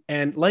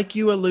 And like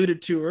you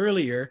alluded to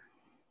earlier,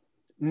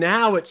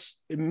 now it's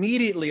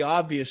immediately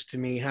obvious to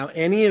me how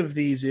any of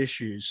these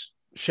issues,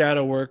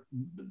 shadow work,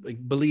 like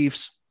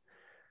beliefs,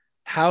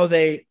 how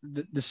the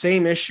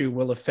same issue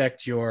will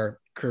affect your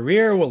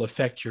career, will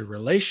affect your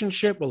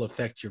relationship, will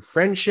affect your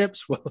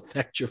friendships, will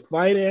affect your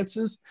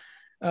finances.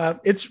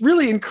 It's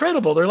really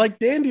incredible. They're like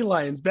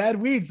dandelions,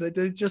 bad weeds that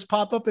they just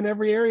pop up in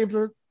every area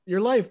of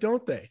your life,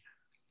 don't they?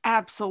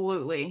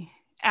 Absolutely.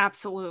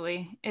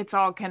 Absolutely. It's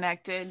all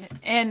connected.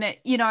 And,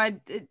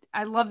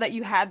 I love that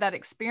you had that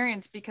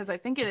experience, because I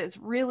think it is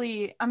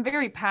really, I'm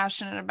very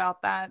passionate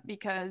about that,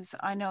 because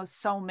I know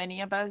so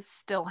many of us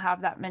still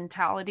have that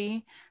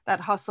mentality,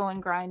 that hustle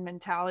and grind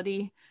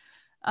mentality.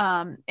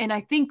 And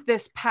I think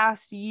this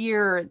past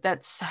year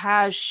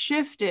has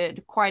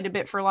shifted quite a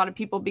bit for a lot of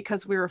people,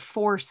 because we were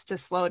forced to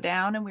slow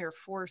down and we were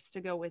forced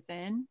to go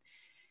within.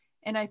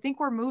 And I think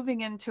we're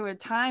moving into a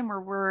time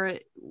where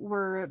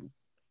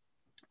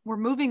we're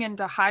moving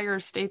into higher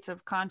states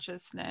of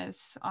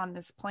consciousness on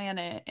this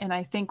planet. And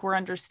I think we're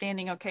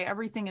understanding, okay,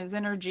 everything is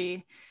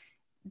energy.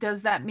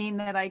 Does that mean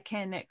that I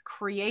can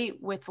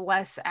create with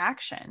less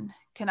action?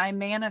 Can I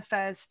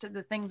manifest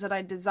the things that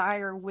I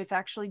desire with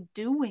actually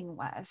doing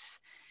less?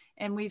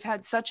 And we've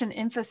had such an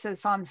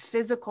emphasis on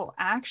physical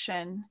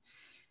action,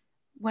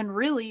 when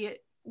really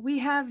we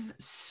have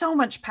so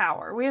much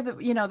power. We have,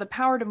 the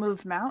power to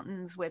move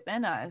mountains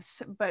within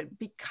us, but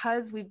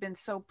because we've been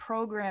so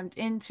programmed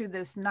into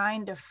this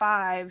 9 to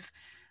 5,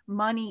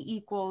 money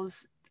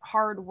equals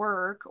hard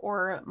work,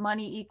 or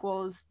money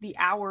equals the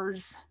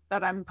hours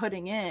that I'm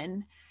putting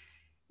in,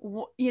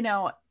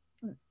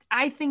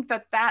 I think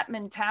that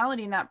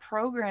mentality and that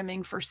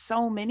programming for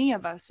so many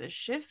of us is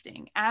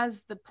shifting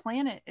as the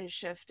planet is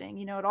shifting.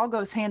 It all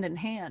goes hand in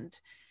hand.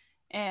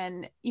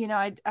 And,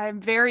 I'm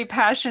very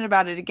passionate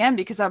about it again,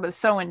 because I was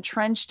so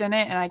entrenched in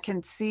it. And I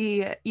can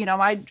see,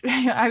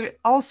 I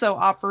also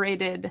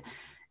operated,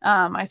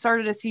 I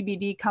started a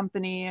CBD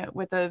company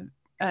with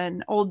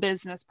an old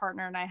business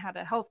partner, and I had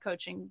a health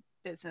coaching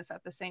business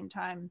at the same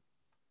time.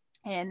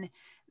 And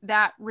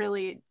that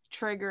really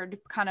triggered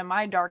kind of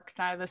my dark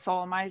night of the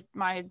soul. My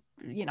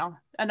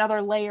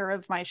another layer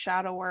of my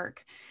shadow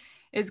work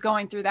is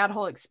going through that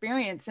whole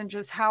experience, and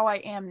just how I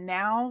am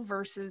now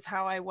versus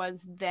how I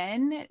was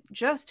then.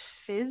 Just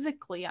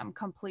physically, I'm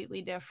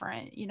completely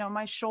different.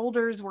 My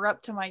shoulders were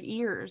up to my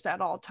ears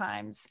at all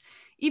times,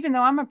 even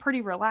though I'm a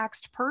pretty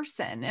relaxed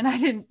person. And I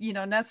didn't,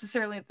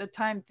 necessarily at the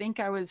time think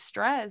I was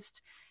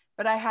stressed,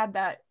 but I had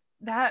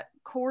that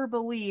core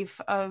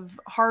belief of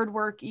hard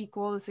work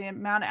equals the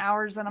amount of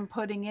hours that I'm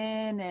putting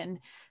in, and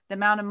the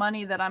amount of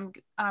money that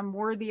I'm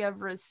worthy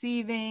of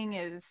receiving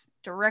is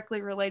directly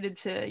related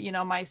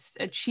to, my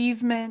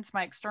achievements,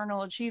 my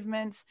external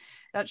achievements.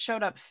 That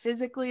showed up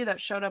physically,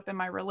 that showed up in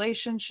my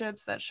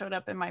relationships, that showed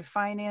up in my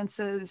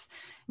finances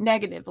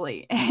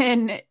negatively.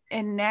 And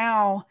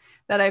now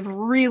that I've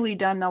really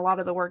done a lot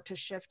of the work to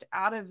shift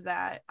out of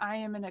that, I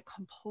am in a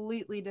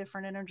completely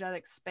different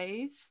energetic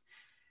space,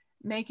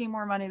 making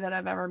more money than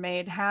I've ever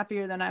made,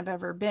 happier than I've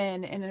ever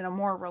been, and in a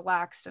more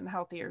relaxed and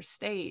healthier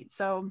state.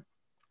 So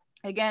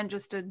again,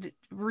 just to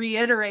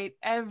reiterate,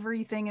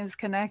 everything is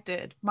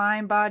connected: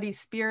 mind, body,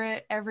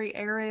 spirit, every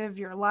area of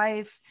your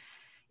life.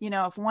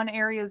 If one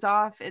area is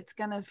off, it's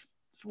going to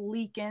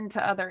leak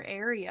into other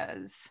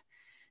areas.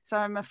 So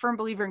I'm a firm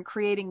believer in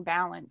creating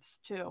balance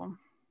too.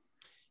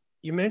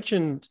 You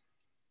mentioned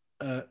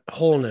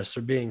wholeness,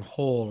 or being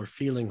whole, or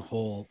feeling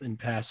whole, in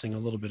passing a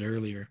little bit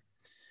earlier.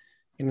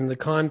 And in the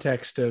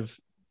context of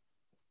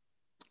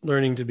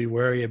learning to be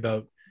wary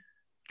about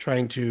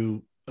trying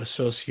to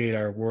associate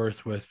our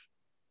worth with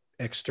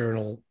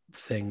external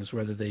things,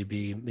 whether they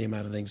be the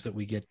amount of things that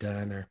we get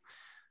done, or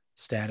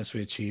status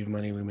we achieve,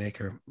 money we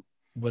make, or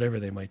whatever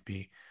they might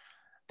be.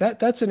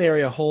 That's an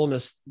area of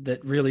wholeness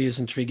that really is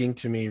intriguing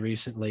to me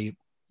recently,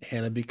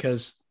 Hannah,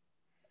 because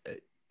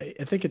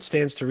I think it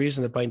stands to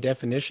reason that by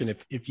definition,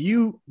 if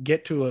you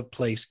get to a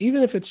place,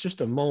 even if it's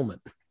just a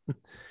moment,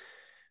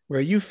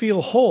 where you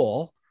feel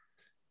whole,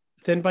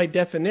 then by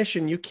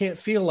definition, you can't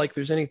feel like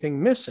there's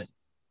anything missing.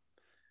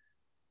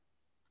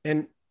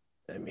 And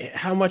I mean,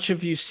 how much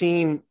have you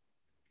seen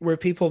where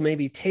people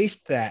maybe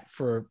taste that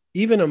for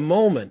even a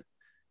moment?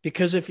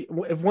 Because if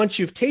once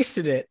you've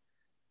tasted it,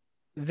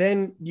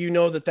 then you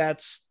know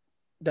that's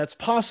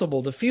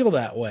possible to feel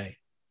that way.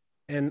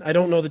 And I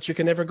don't know that you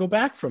can ever go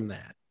back from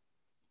that.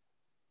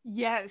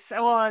 Yes.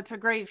 Well, it's a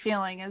great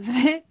feeling, isn't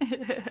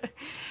it?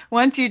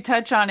 Once you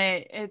touch on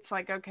it, it's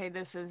like, okay,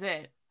 this is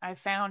it. I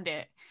found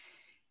it.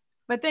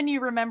 But then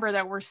you remember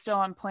that we're still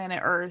on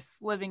planet Earth,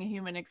 living a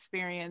human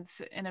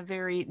experience in a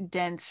very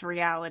dense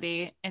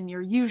reality. And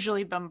you're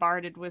usually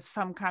bombarded with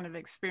some kind of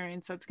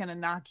experience that's going to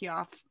knock you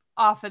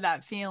off of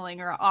that feeling,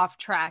 or off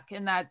track.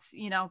 And that's,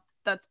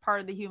 that's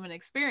part of the human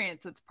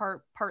experience. It's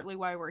partly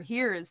why we're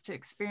here, is to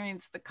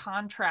experience the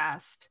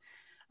contrast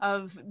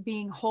of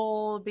being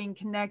whole, being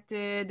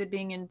connected,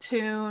 being in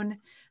tune,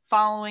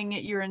 following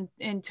your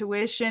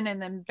intuition, and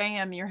then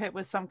bam, you're hit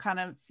with some kind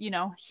of,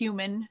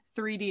 human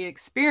 3D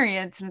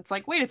experience. And it's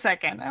like, wait a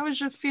second, I was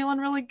just feeling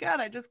really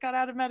good. I just got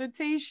out of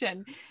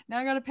meditation. Now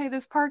I got to pay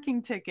this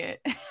parking ticket.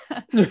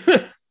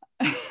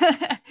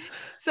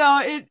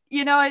 So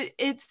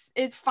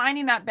it's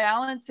finding that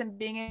balance and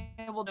being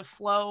able to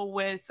flow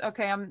with,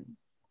 okay,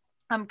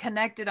 I'm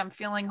connected, I'm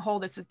feeling whole,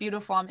 this is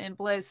beautiful, I'm in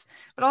bliss,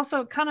 but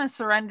also kind of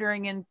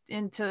surrendering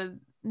into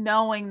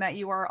knowing that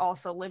you are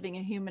also living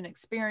a human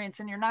experience,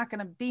 and you're not going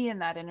to be in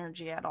that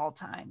energy at all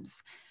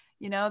times.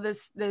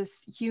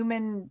 This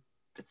human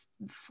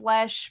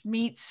flesh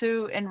meat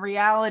suit and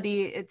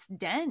reality, it's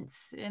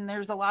dense, and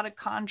there's a lot of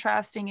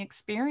contrasting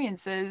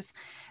experiences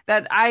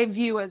that I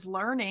view as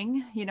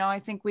learning. I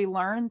think we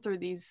learn through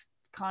these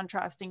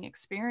contrasting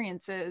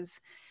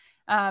experiences.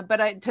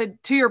 But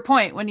to your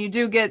point, when you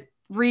do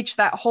reach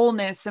that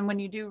wholeness, and when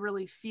you do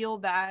really feel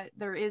that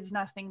there is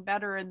nothing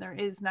better, and there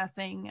is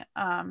nothing,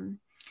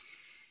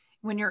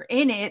 when you're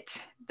in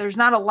it, there's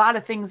not a lot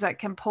of things that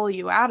can pull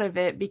you out of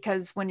it,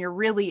 because when you're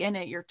really in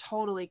it, you're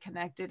totally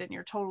connected and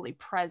you're totally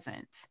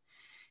present.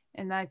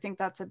 And I think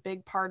that's a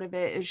big part of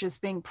it, is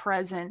just being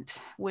present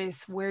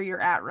with where you're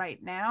at right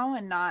now,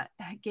 and not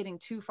getting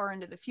too far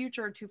into the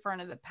future or too far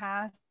into the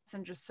past,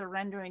 and just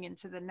surrendering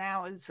into the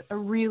now is a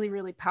really,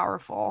 really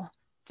powerful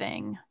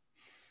thing.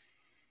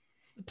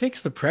 It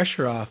takes the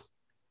pressure off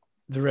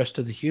the rest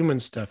of the human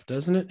stuff,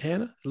 doesn't it,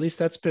 Hannah? At least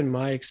that's been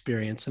my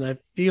experience. And I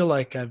feel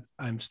like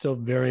I'm still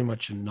very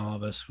much a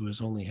novice who has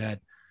only had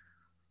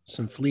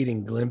some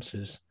fleeting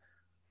glimpses,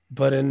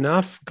 but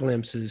enough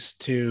glimpses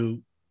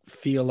to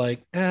feel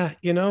like,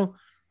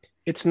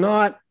 it's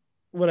not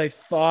what I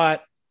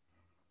thought.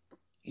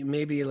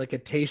 Maybe like a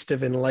taste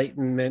of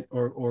enlightenment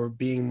or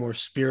being more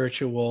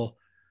spiritual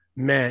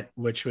meant,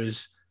 which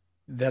was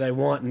that I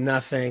want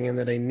nothing and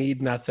that I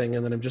need nothing,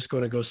 and that I'm just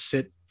going to go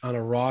sit on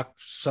a rock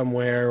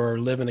somewhere or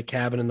live in a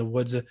cabin in the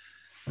woods. And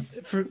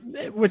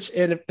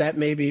if that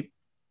may be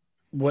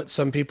what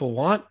some people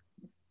want,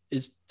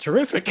 is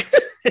terrific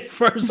as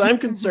far as I'm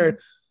concerned.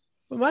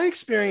 But my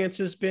experience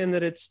has been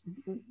that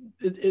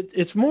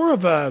it's more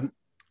of a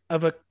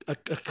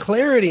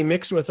clarity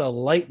mixed with a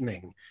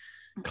lightening.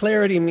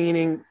 Clarity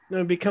meaning,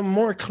 become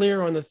more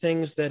clear on the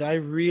things that I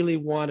really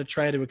want to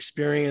try to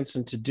experience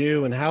and to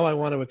do, and how I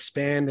want to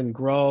expand and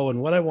grow,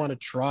 and what I want to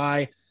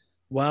try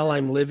while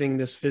I'm living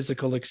this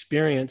physical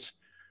experience.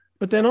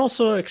 But then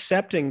also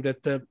accepting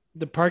that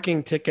the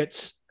parking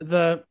tickets,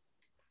 the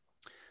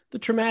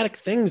traumatic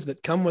things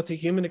that come with the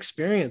human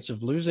experience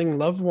of losing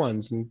loved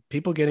ones and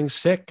people getting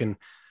sick and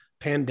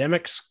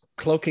pandemics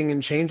cloaking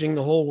and changing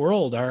the whole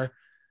world are,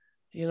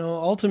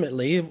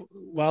 ultimately,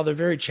 while they're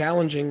very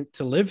challenging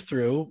to live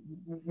through,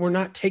 we're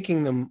not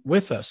taking them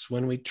with us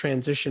when we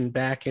transition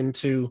back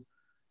into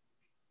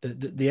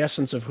the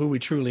essence of who we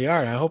truly are.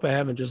 And I hope I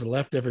haven't just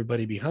left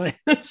everybody behind,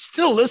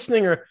 still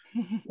listening or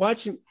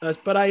watching us.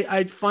 But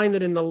I find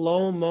that in the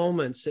low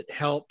moments, it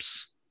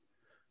helps.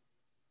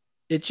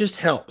 It just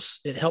helps.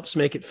 It helps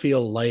make it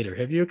feel lighter.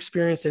 Have you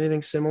experienced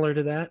anything similar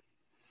to that?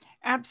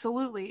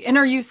 Absolutely. And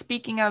are you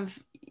speaking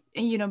of,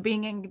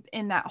 being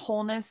in that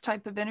wholeness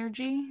type of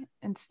energy?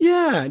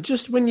 Yeah,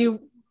 just when you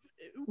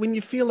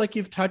feel like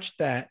you've touched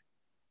that,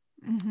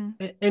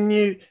 and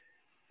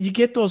you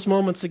get those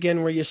moments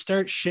again where you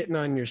start shitting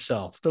on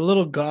yourself. The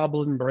little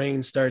goblin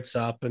brain starts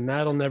up, and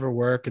that'll never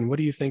work. And what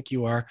do you think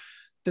you are?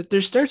 That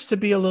there starts to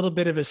be a little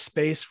bit of a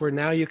space where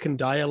now you can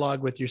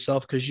dialogue with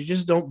yourself because you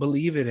just don't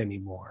believe it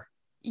anymore.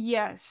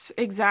 Yes,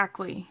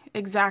 exactly.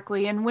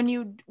 And when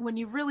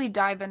you really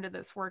dive into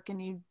this work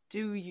and you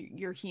do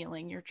your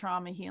healing, your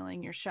trauma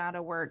healing, your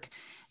shadow work,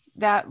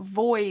 that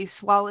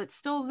voice, while it's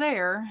still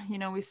there,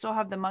 we still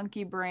have the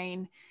monkey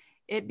brain,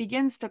 it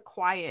begins to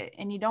quiet,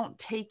 and you don't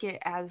take it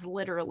as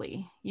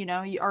literally,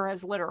 or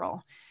as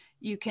literal.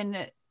 You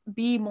can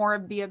be more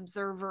of the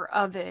observer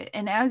of it.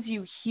 And as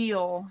you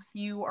heal,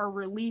 you are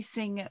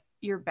releasing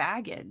your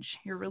baggage,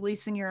 you're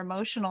releasing your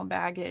emotional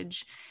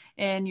baggage,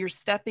 and you're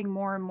stepping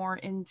more and more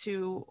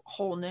into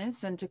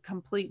wholeness and to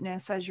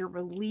completeness as you're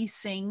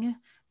releasing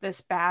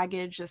this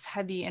baggage, this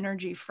heavy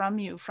energy from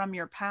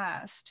your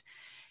past.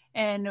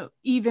 And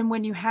even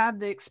when you have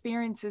the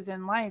experiences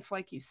in life,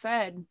 like you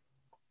said,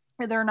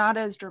 they're not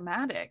as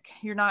dramatic.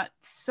 You're not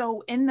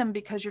so in them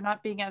because you're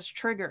not being as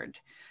triggered.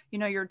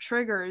 Your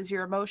triggers,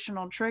 your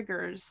emotional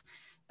triggers,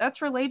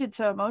 that's related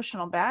to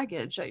emotional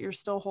baggage that you're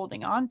still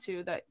holding on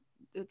to, that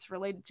it's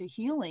related to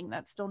healing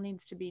that still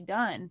needs to be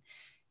done.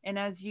 And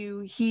as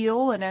you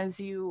heal and as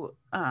you,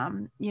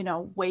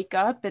 wake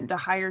up into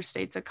higher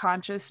states of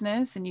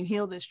consciousness and you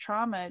heal this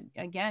trauma,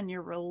 again,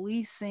 you're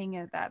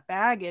releasing that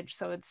baggage.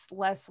 So it's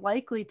less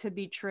likely to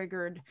be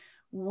triggered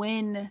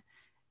when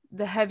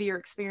the heavier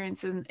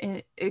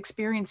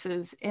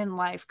experiences in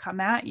life come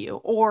at you,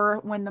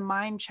 or when the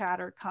mind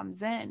chatter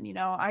comes in.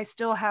 I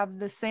still have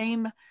the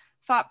same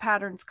thought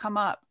patterns come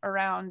up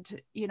around,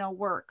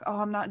 work. Oh,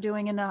 I'm not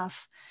doing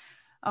enough.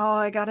 Oh,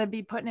 I got to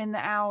be putting in the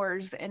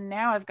hours. And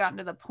now I've gotten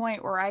to the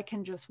point where I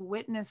can just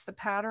witness the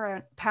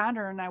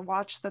pattern. I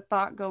watch the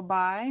thought go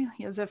by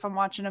as if I'm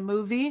watching a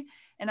movie,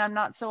 and I'm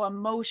not so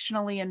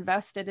emotionally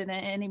invested in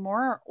it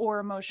anymore or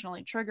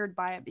emotionally triggered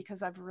by it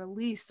because I've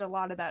released a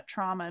lot of that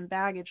trauma and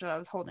baggage that I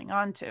was holding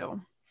on to.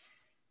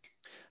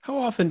 How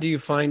often do you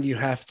find you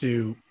have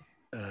to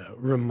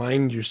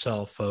remind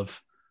yourself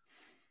of,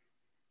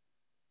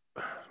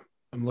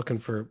 I'm looking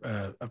for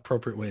an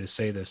appropriate way to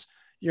say this,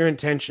 your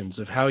intentions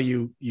of how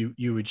you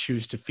would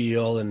choose to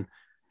feel and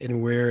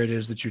where it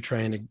is that you're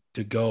trying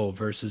to go,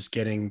 versus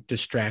getting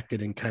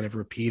distracted and kind of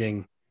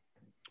repeating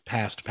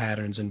past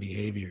patterns and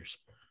behaviors?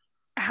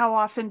 How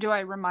often do I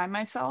remind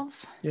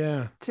myself?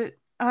 Yeah.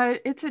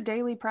 It's a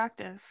daily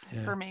practice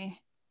for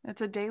me.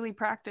 It's a daily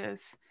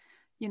practice.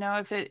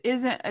 If it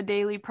isn't a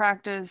daily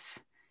practice,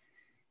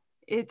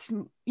 it's,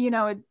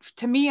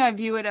 to me, I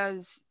view it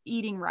as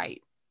eating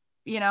right.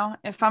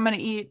 If I'm going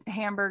to eat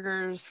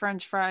hamburgers,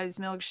 French fries,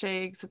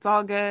 milkshakes, it's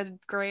all good,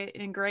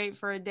 great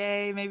for a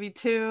day, maybe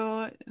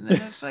two. And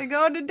then if I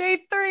go to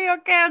day 3,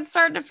 okay, I'm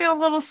starting to feel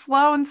a little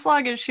slow and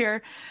sluggish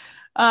here.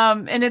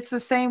 And it's the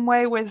same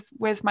way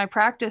with my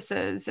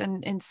practices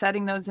and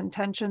setting those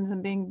intentions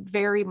and being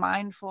very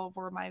mindful of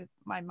where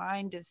my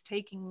mind is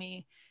taking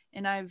me.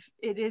 And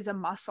it is a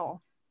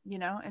muscle,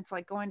 it's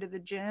like going to the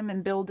gym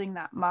and building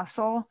that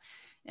muscle.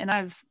 And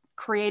I've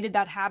created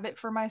that habit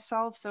for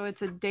myself. So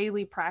it's a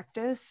daily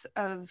practice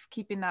of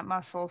keeping that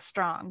muscle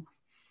strong.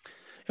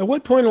 At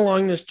what point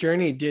along this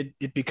journey did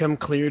it become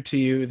clear to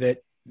you that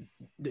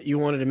you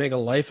wanted to make a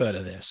life out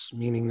of this,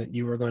 meaning that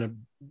you were going to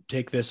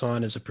take this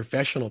on as a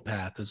professional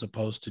path as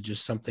opposed to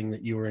just something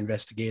that you were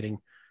investigating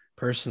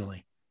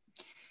personally?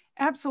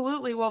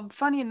 Absolutely. Well,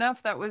 funny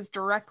enough, that was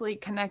directly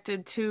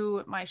connected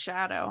to my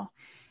shadow.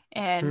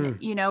 And,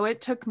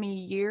 it took me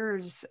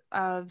years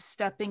of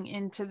stepping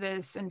into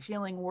this and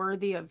feeling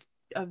worthy of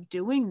of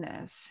doing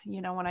this.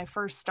 You know, when I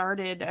first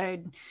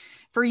started,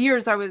 for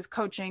years I was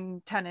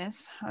coaching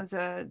tennis. I was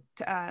a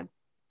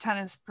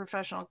tennis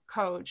professional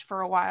coach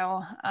for a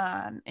while,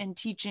 and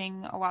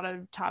teaching a lot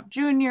of top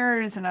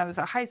juniors. And I was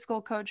a high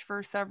school coach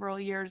for several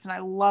years, and I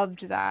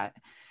loved that.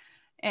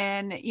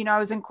 And, you know, I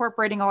was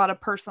incorporating a lot of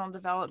personal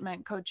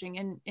development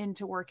coaching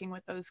into working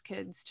with those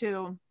kids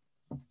too.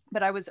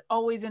 But I was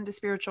always into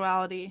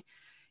spirituality.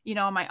 You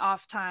know, my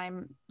off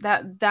time,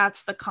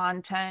 that's the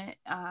content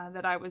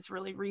that I was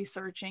really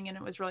researching. And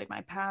it was really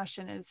my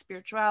passion is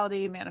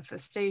spirituality,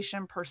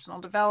 manifestation,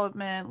 personal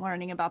development,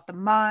 learning about the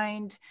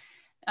mind,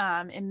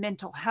 and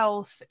mental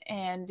health.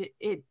 And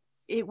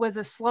it was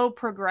a slow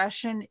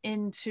progression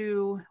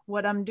into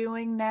what I'm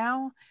doing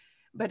now,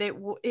 but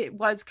it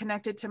was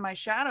connected to my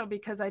shadow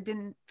because I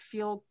didn't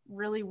feel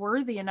really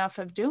worthy enough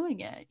of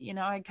doing it. You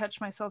know, I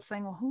catch myself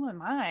saying, well, who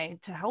am I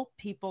to help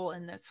people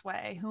in this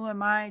way? Who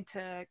am I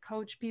to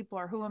coach people,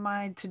 or who am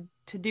I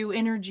to do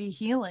energy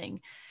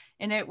healing?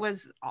 And it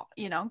was,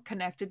 you know,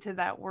 connected to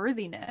that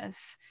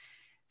worthiness.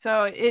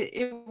 So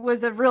it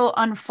was a real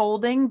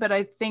unfolding, but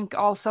I think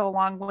also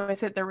along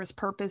with it, there was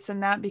purpose in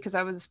that because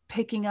I was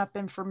picking up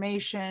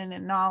information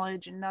and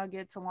knowledge and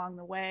nuggets along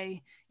the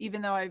way,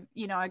 even though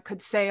I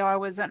could say, oh, I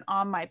wasn't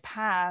on my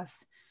path,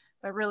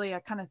 but really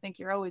I kind of think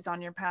you're always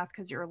on your path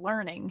because you're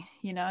learning,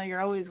 you know,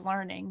 you're always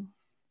learning.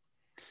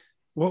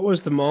 What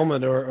was the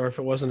moment, or if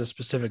it wasn't a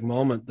specific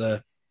moment,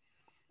 the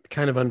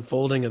kind of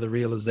unfolding of the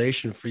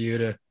realization for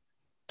you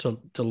to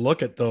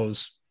look at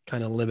those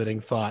kind of limiting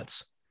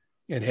thoughts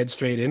and head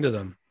straight into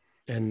them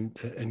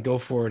and go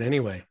for it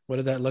anyway? What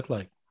did that look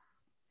like?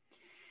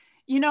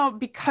 You know,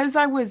 because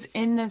I was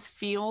in this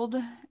field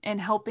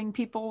and helping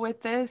people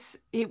with this,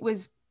 it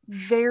was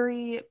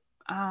very,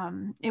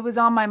 it was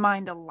on my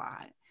mind a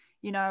lot.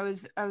 You know,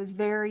 I was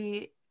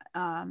very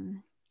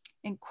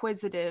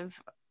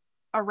inquisitive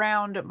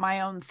around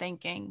my own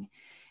thinking.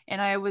 And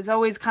I was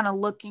always kind of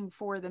looking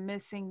for the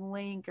missing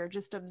link or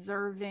just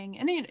observing.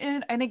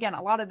 And again,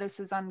 a lot of this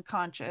is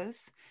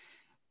unconscious.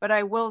 But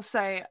I will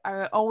say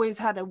I always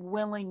had a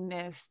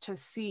willingness to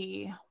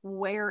see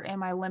where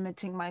am I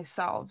limiting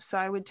myself. So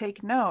I would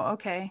take note,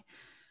 okay,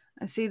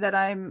 I see that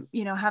I'm,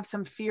 you know, have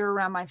some fear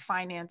around my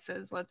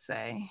finances, let's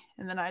say.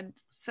 And then I'd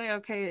say,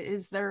 okay,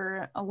 is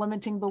there a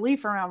limiting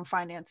belief around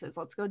finances?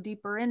 Let's go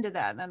deeper into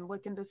that and then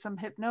look into some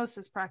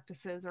hypnosis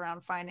practices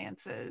around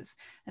finances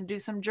and do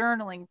some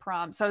journaling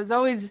prompts. So I was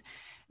always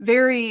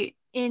very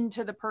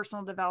into the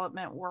personal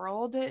development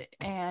world.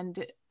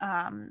 And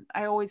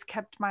I always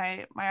kept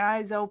my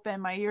eyes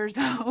open, my ears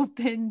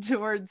open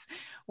towards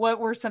what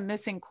were some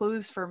missing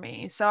clues for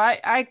me. So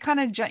I kind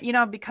of, you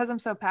know, because I'm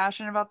so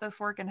passionate about this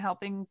work and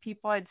helping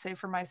people, I'd say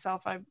for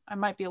myself, I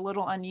might be a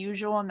little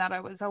unusual in that I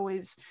was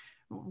always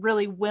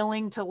really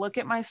willing to look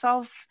at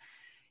myself.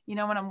 You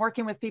know, when I'm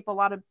working with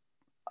people,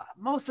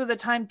 most of the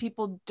time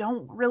people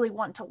don't really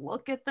want to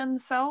look at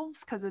themselves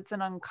because it's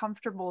an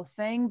uncomfortable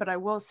thing. But I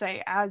will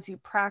say, as you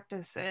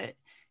practice it,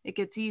 it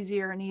gets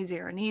easier and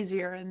easier and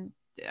easier. And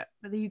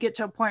you get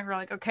to a point where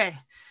like, okay,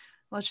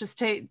 let's just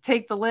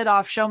take the lid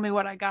off. Show me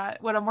what I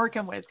got, what I'm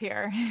working with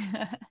here.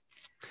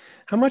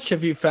 How much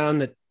have you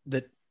found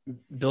that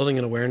building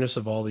an awareness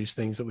of all these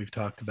things that we've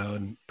talked about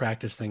and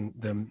practicing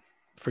them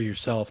for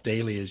yourself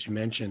daily, as you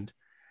mentioned,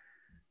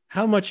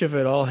 how much of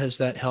it all has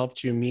that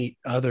helped you meet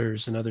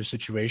others in other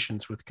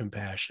situations with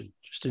compassion,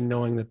 just in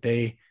knowing that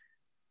they,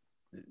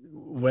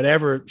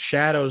 whatever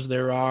shadows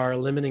there are,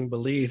 limiting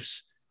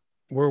beliefs,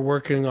 we're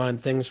working on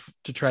things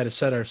to try to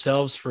set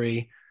ourselves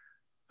free.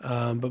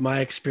 But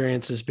my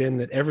experience has been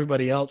that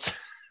everybody else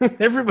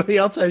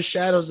has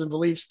shadows and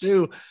beliefs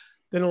too,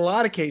 in a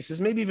lot of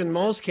cases, maybe even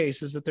most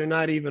cases, that they're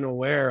not even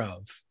aware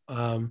of.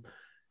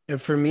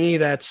 And for me,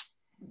 that's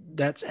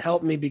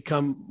helped me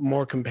become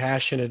more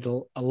compassionate,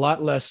 a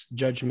lot less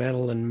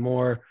judgmental, and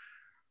more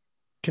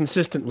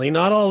consistently,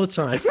 not all the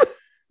time,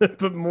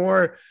 but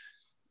more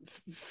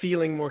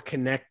feeling more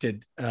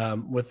connected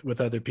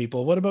with other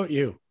people. What about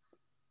you?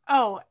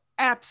 Oh,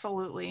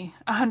 absolutely.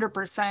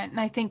 100%. And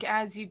I think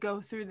as you go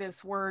through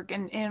this work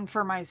and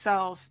for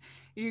myself,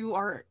 you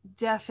are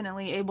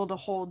definitely able to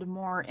hold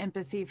more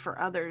empathy for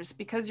others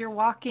because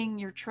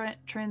you're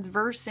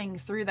transversing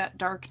through that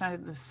dark night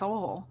of the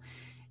soul.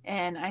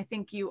 And I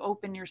think you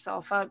open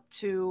yourself up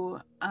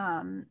to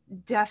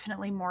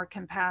definitely more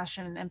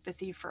compassion and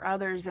empathy for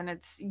others. And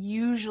it's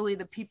usually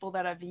the people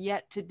that have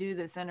yet to do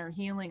this inner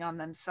healing on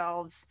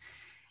themselves,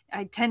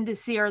 I tend to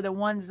see, are the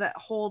ones that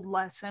hold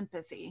less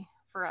empathy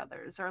for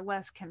others or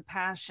less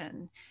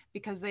compassion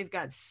because they've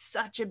got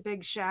such a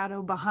big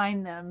shadow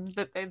behind them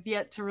that they've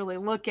yet to really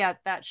look at.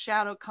 That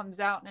shadow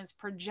comes out and is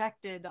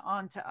projected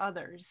onto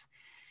others.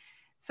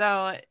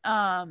 So,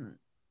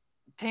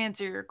 to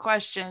answer your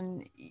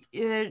question,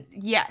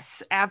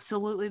 yes,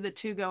 absolutely. The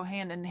two go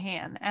hand in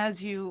hand.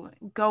 As you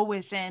go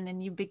within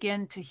and you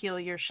begin to heal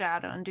your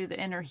shadow and do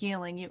the inner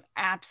healing, you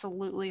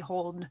absolutely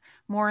hold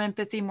more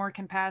empathy, more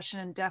compassion,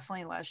 and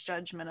definitely less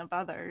judgment of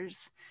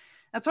others.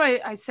 That's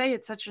why I say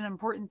it's such an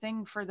important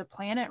thing for the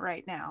planet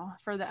right now,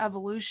 for the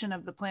evolution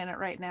of the planet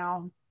right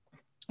now,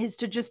 is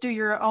to just do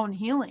your own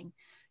healing.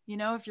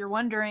 If you're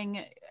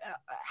wondering,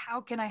 how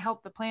can I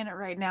help the planet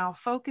right now?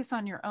 Focus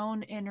on your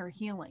own inner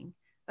healing.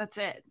 That's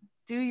it.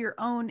 Do your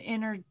own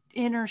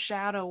inner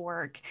shadow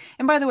work.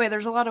 And by the way,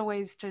 there's a lot of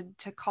ways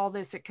to call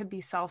this. It could be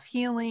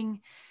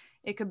self-healing.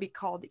 It could be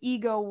called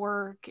ego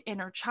work,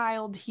 inner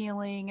child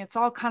healing. It's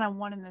all kind of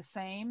one and the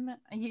same.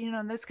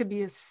 And this could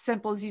be as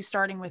simple as you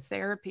starting with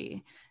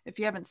therapy. If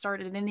you haven't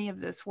started any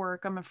of this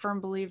work, I'm a firm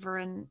believer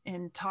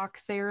in talk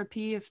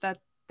therapy. If that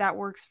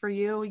works for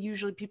you,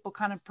 usually people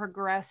kind of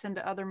progress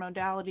into other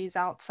modalities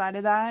outside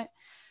of that.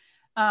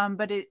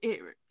 But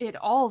it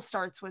all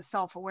starts with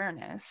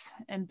self-awareness,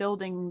 and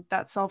building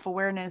that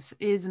self-awareness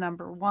is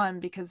number one,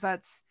 because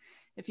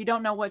if you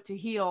don't know what to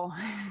heal,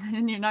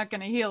 then you're not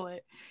going to heal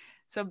it.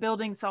 So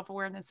building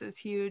self-awareness is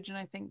huge. And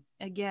I think,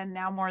 again,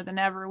 now more than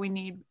ever, we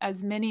need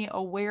as many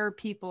aware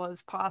people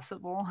as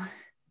possible.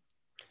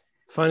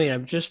 Funny,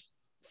 I'm just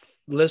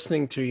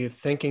listening to you,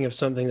 thinking of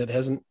something that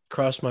hasn't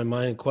crossed my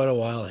mind in quite a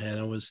while,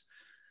 Hannah.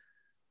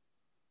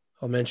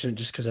 I'll mention it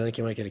just because I think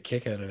you might get a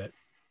kick out of it.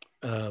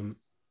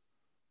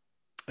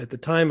 At the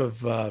time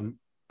of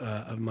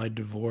my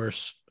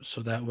divorce, so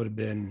that would have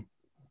been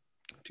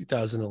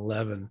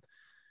 2011,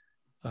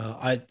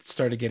 I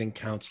started getting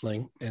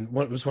counseling, and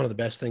it was one of the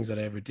best things that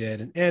I ever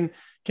did, and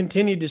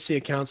continued to see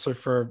a counselor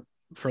for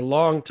a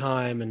long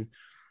time, and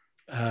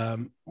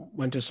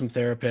went to some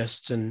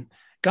therapists, and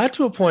got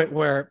to a point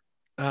where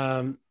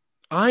I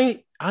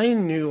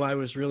knew I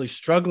was really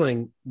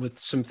struggling with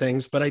some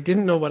things, but I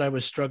didn't know what I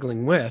was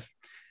struggling with.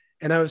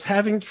 And I was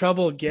having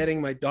trouble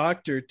getting my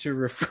doctor to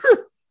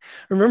refer.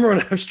 Remember when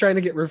I was trying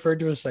to get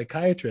referred to a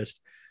psychiatrist,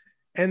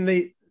 and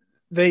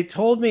they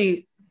told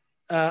me,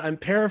 I'm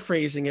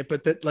paraphrasing it,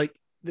 but that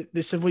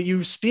they said, well,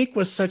 you speak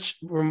with such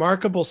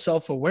remarkable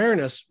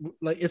self-awareness.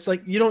 Like, it's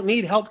like, you don't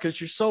need help because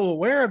you're so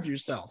aware of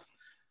yourself.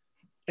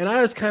 And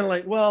I was kind of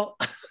like, well,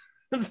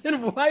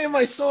 then why am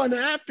I so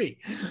unhappy?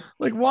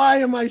 Like, why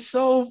am I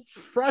so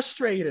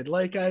frustrated?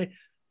 Like, I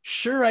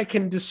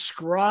can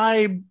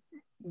describe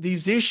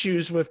these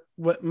issues with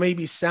what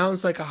maybe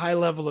sounds like a high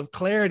level of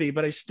clarity,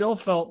 but I still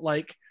felt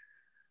like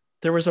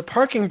there was a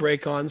parking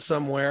brake on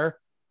somewhere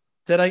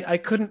that I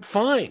couldn't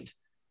find.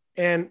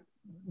 And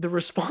the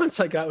response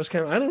I got was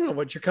kind of, I don't know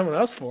what you're coming to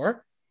us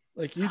for.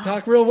 Like, you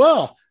talk real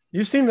well.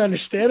 You seem to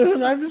understand it.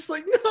 And I'm just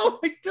like, no,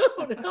 I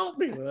don't. Help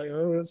me.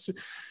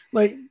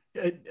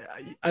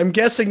 I'm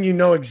guessing you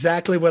know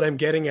exactly what I'm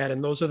getting at.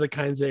 And those are the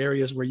kinds of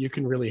areas where you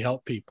can really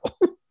help people.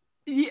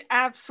 Yeah,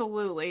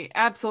 absolutely.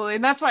 Absolutely.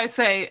 And that's why I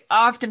say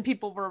often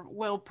people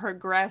will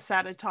progress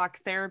out of talk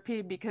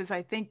therapy, because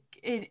I think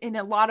in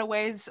a lot of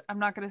ways, I'm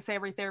not going to say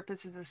every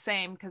therapist is the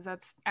same, because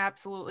that's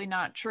absolutely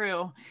not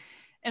true.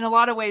 In a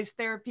lot of ways,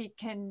 therapy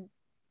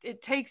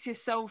it takes you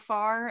so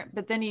far,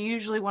 but then you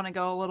usually want to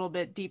go a little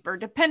bit deeper,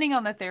 depending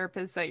on the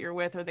therapist that you're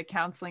with or the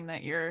counseling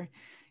that you're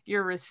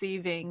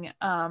receiving.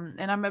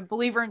 And I'm a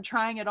believer in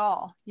trying it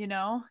all,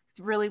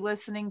 really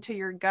listening to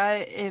your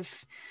gut.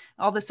 If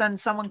all of a sudden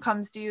someone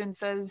comes to you and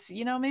says,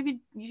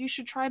 maybe you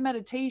should try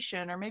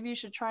meditation, or maybe you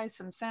should try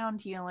some sound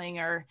healing,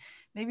 or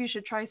maybe you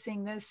should try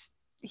seeing this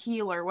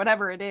healer,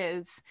 whatever it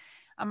is.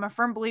 I'm a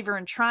firm believer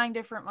in trying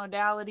different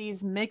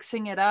modalities,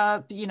 mixing it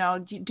up,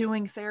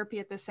 doing therapy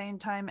at the same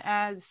time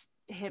as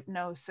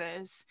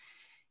hypnosis.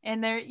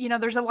 And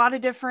there's a lot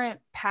of different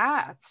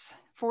paths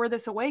for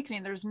this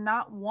awakening. There's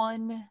not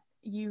one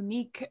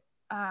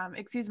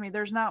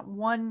there's not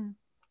one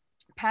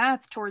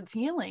path towards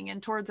healing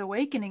and towards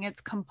awakening.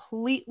 It's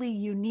completely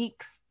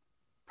unique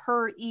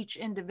per each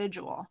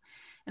individual.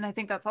 And I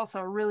think that's also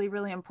a really,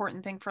 really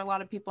important thing for a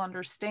lot of people to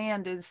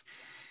understand is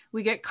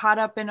we get caught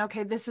up in,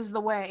 okay, this is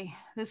the way,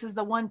 this is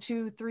the 1,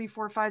 2, 3,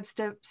 4, 5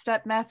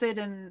 step method.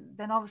 And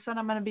then all of a sudden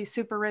I'm going to be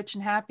super rich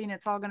and happy and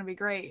it's all going to be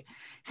great.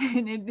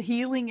 And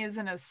healing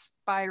isn't a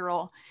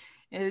spiral.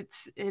 It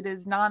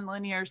is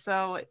nonlinear.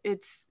 So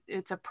it's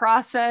a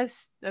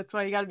process. That's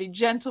why you got to be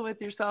gentle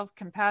with yourself,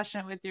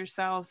 compassionate with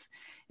yourself,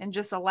 and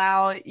just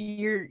allow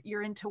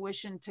your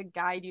intuition to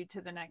guide you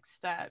to the next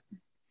step.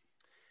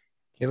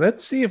 Okay,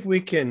 let's see if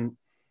we can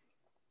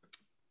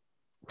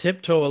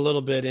tiptoe a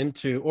little bit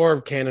into,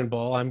 or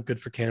cannonball, I'm good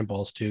for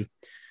cannonballs too,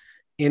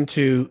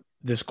 into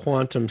this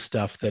quantum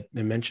stuff that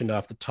I mentioned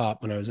off the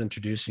top when I was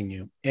introducing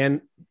you.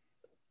 And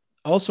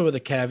also with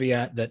a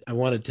caveat that I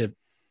wanted to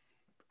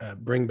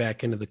bring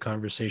back into the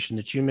conversation,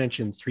 that you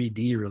mentioned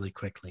 3D really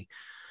quickly.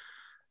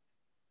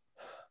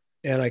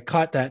 And I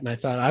caught that and I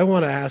thought, I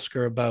want to ask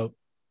her about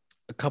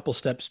a couple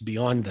steps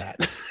beyond that,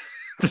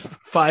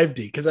 5D,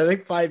 because I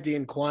think 5D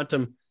and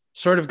quantum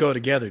sort of go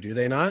together, do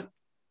they not?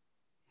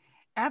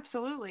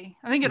 Absolutely.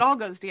 I think it all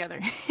goes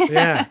together.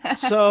 Yeah.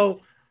 So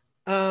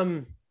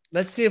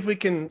let's see if we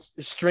can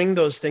string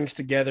those things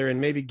together and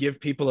maybe give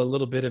people a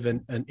little bit of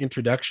an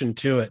introduction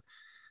to it.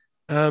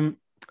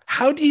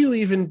 How do you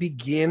even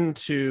begin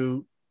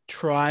to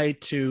try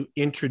to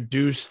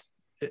introduce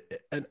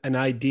an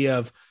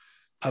idea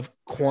of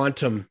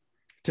quantum?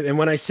 And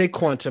when I say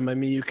quantum, I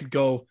mean, you could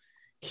go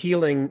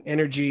healing,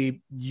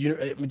 energy,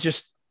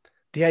 just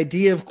the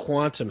idea of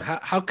quantum,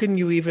 how can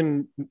you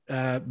even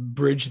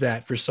bridge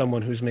that for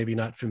someone who's maybe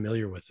not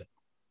familiar with it?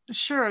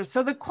 Sure.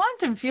 So the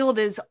quantum field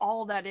is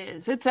all that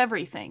is. It's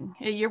everything.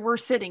 We're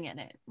sitting in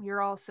it.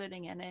 You're all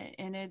sitting in it.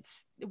 And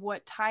it's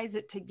what ties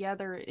it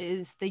together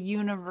is the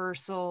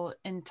universal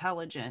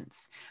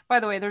intelligence. By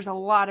the way, there's a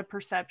lot of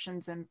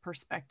perceptions and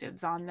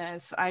perspectives on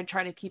this. I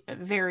try to keep it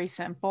very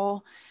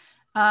simple.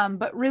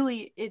 But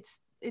really, it's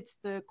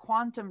the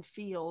quantum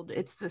field.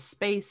 It's the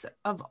space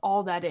of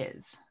all that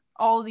is,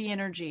 all the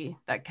energy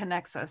that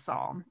connects us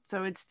all.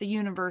 So it's the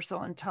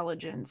universal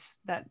intelligence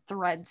that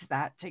threads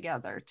that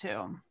together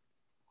too.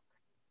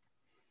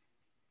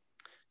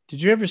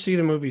 Did you ever see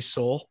the movie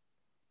Soul?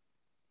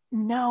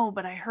 No,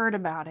 but I heard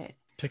about it.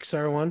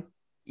 Pixar one?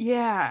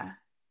 Yeah.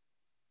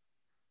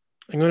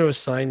 I'm going to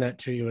assign that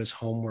to you as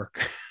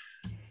homework.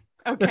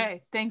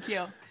 Okay, thank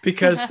you.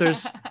 Because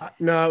it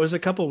was a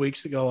couple of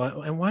weeks ago.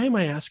 And why am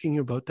I asking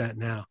you about that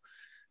now?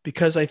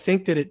 Because I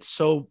think that it's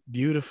so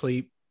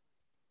beautifully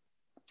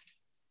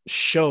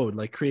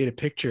create a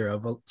picture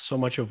of so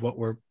much of what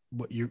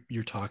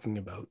you're talking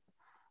about.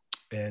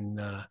 And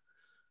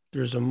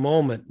there's a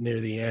moment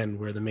near the end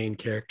where the main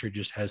character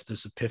just has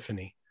this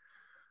epiphany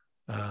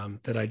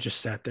that I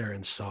just sat there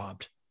and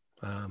sobbed.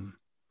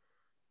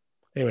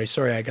 Anyway,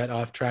 sorry, I got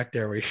off track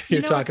there where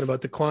you're talking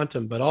about the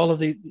quantum, but all of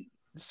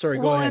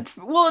go ahead.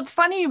 It's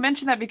funny you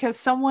mentioned that because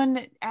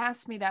someone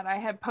asked me that. I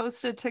had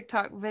posted a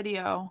TikTok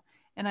video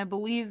and I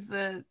believe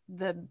the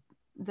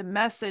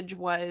message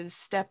was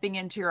stepping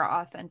into your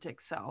authentic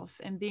self,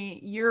 and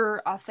being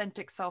your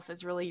authentic self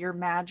is really your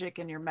magic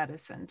and your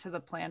medicine to the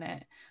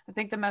planet. I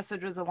think the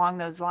message was along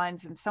those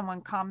lines. And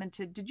someone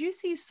commented, "Did you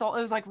see Soul?"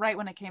 It was like right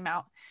when it came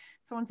out.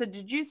 Someone said,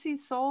 "Did you see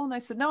Soul?" And I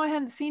said, "No, I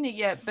hadn't seen it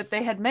yet." But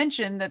they had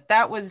mentioned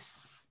that was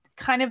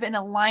kind of in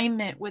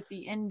alignment with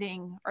the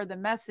ending or the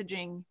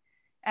messaging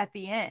at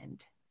the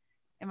end.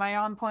 Am I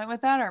on point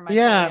with that, or am I?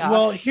 Yeah.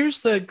 Well, here's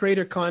the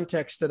greater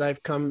context that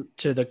I've come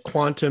to the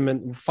quantum,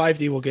 and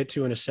 5D we'll get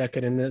to in a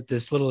second. And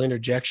this little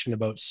interjection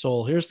about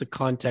soul. Here's the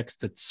context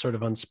that's sort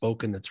of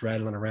unspoken, that's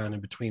rattling around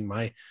in between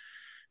my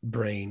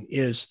brain.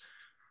 Is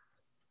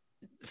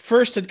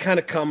first it kind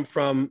of come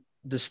from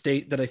the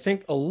state that I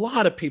think a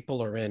lot of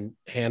people are in,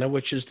 Hannah,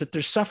 which is that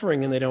they're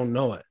suffering and they don't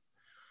know it.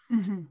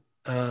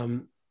 Mm-hmm.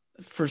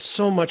 For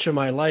so much of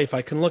my life,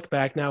 I can look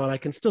back now and I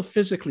can still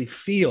physically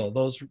feel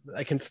those.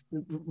 I can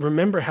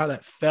remember how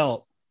that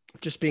felt,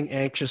 just being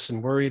anxious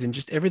and worried, and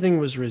just everything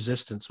was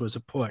resistance, was a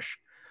push.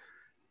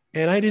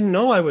 And I didn't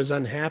know I was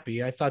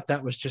unhappy. I thought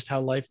that was just how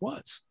life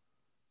was.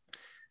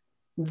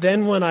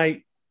 Then when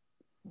I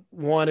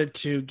wanted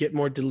to get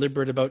more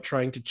deliberate about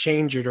trying to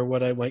change it, or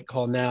what I might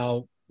call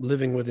now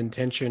living with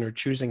intention or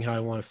choosing how I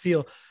want to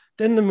feel,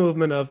 then the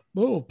movement of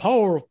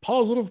power of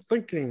positive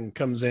thinking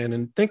comes in,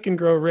 and Think and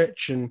Grow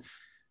Rich, and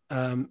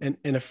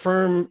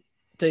affirm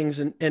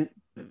things,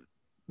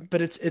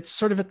 but it's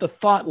sort of at the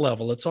thought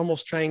level. It's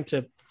almost trying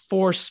to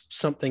force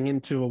something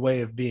into a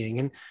way of being,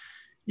 and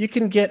you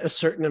can get a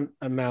certain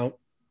amount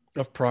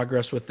of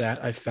progress with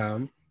that, I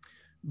found.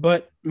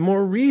 But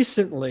more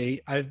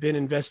recently, I've been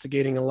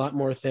investigating a lot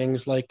more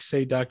things, like,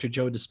 say, Dr.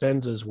 Joe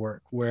Dispenza's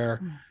work,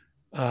 where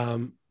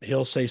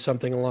he'll say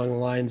something along the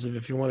lines of,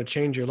 if you want to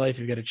change your life,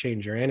 you've got to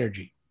change your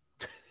energy,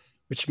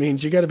 which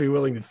means you got to be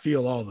willing to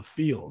feel all the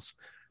feels.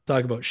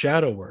 Talk about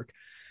shadow work.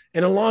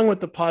 And along with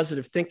the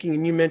positive thinking,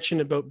 and you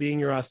mentioned about being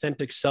your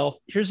authentic self,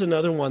 here's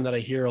another one that I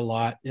hear a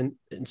lot in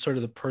sort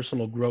of the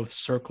personal growth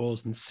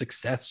circles and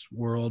success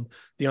world,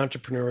 the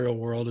entrepreneurial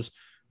world, is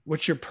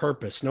what's your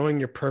purpose, knowing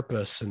your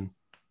purpose. And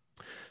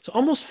so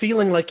almost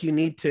feeling like you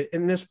need to,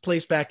 and this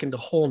plays back into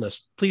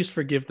wholeness. Please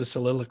forgive the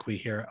soliloquy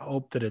here. I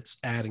hope that it's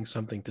adding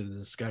something to the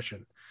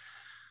discussion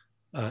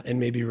and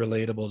maybe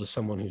relatable to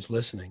someone who's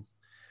listening.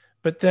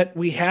 But that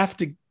we have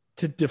to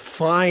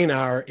define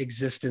our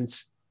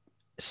existence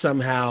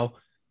somehow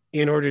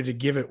in order to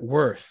give it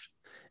worth.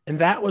 And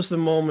that was the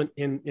moment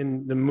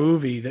in the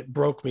movie that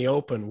broke me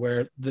open,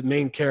 where the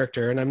main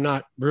character, and I'm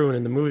not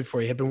ruining the movie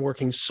for you, had been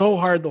working so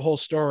hard the whole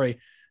story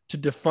to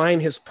define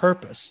his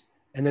purpose.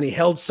 And then he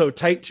held so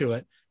tight to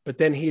it, but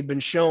then he had been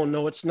shown,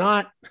 no, it's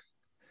not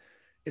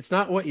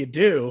what you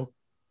do,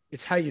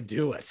 it's how you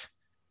do it,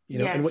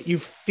 yes. And what you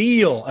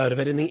feel out of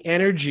it, and the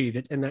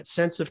energy and that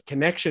sense of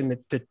connection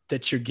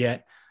that you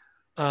get.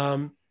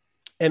 And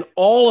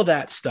all of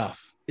that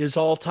stuff is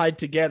all tied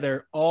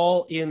together,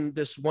 all in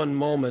this one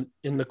moment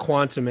in the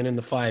quantum and in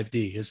the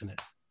 5D, isn't it?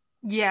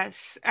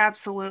 Yes,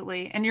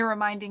 absolutely. And you're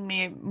reminding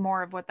me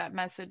more of what that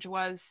message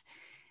was.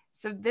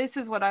 So this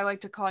is what I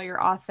like to call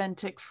your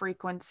authentic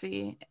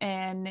frequency.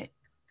 And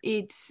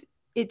it's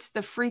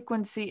the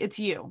frequency, it's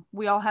you.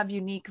 We all have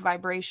unique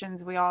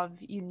vibrations. We all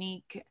have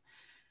unique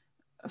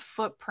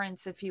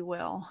footprints, if you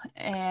will.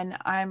 And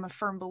I'm a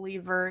firm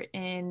believer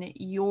in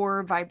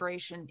your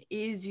vibration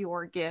is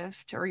your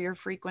gift, or your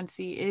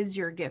frequency is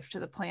your gift to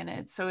the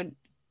planet. So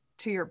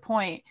to your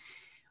point,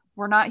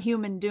 we're not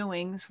human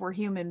doings, we're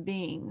human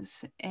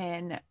beings,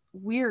 and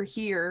we're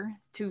here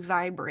to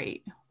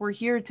vibrate. We're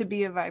here to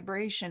be a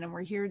vibration, and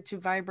we're here to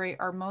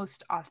vibrate our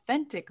most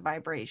authentic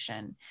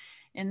vibration.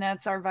 And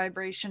that's our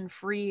vibration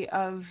free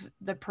of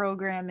the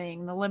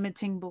programming, the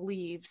limiting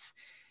beliefs,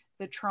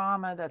 the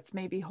trauma that's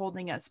maybe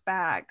holding us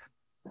back.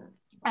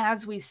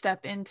 As we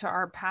step into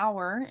our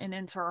power and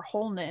into our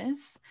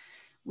wholeness,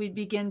 we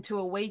begin to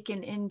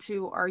awaken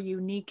into our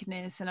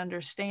uniqueness and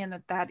understand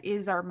that that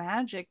is our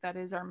magic, that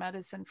is our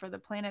medicine for the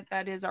planet,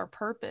 that is our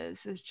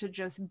purpose, is to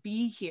just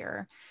be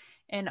here.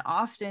 And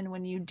often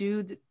when you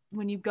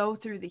go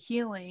through the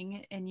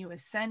healing and you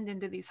ascend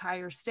into these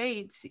higher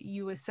states,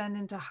 you ascend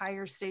into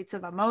higher states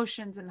of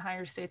emotions and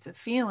higher states of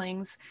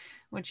feelings,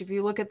 which if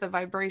you look at the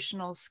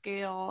vibrational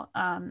scale,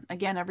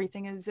 again,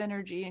 everything is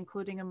energy,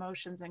 including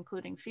emotions,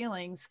 including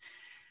feelings.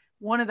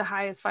 One of the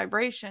highest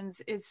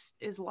vibrations is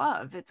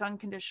love. It's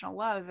unconditional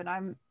love. And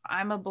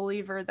I'm a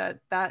believer that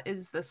that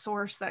is the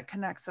source that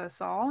connects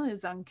us all,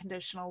 is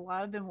unconditional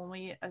love. And when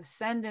we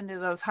ascend into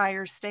those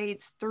higher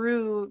states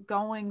through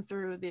going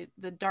through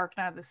the dark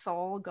night of the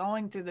soul,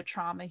 going through the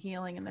trauma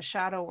healing and the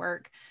shadow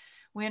work,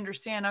 we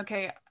understand,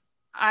 okay,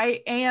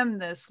 I am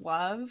this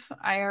love.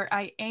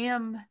 I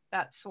am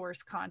that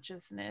source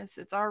consciousness.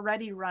 It's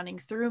already running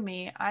through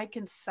me. I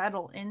can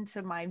settle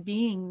into my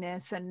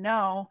beingness and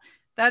know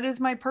that is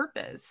my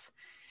purpose.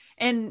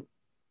 And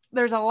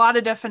there's a lot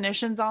of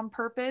definitions on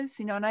purpose,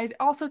 and I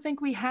also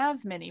think we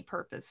have many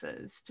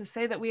purposes. To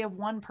say that we have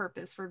one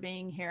purpose for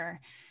being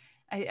here,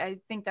 I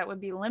think that would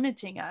be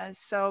limiting us.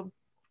 So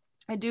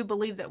I do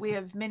believe that we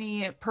have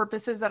many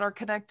purposes that are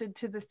connected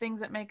to the things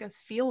that make us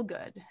feel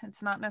good.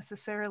 It's not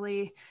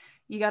necessarily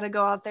you got to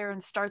go out there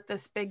and start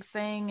this big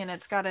thing and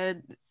it's got to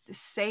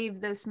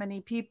save this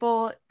many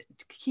people.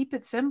 Keep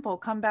it simple.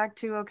 Come back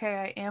to, okay,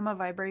 I am a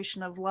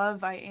vibration of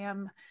love. I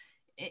am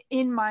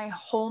in my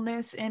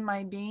wholeness, in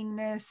my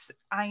beingness.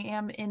 I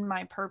am in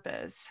my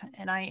purpose,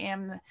 and I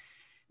am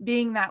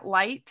being that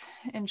light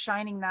and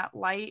shining that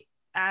light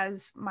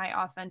as my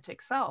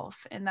authentic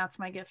self. And that's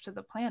my gift to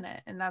the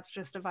planet. And that's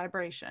just a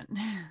vibration.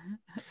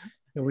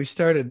 And we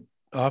started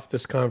off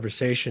this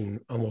conversation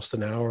almost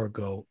an hour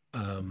ago,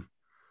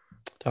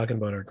 talking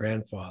about our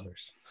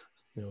grandfathers.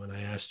 When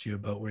I asked you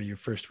about where you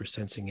first were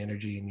sensing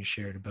energy, and you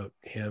shared about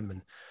him,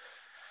 and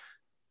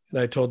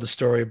I told the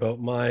story about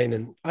mine.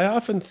 And I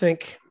often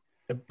think,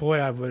 boy,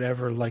 I would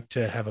ever like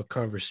to have a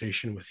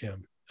conversation with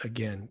him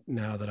again,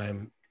 now that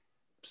I'm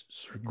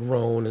sort of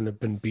grown and have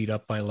been beat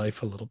up by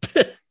life a little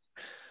bit.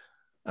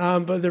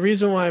 But the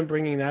reason why I'm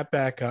bringing that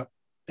back up,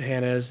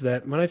 Hannah, is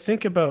that when I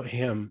think about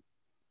him,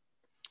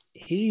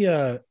 he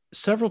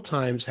several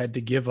times had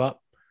to give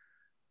up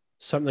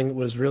something that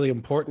was really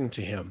important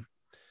to him,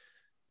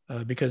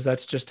 because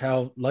that's just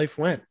how life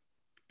went.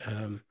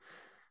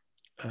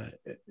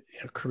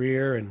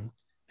 Career and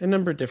a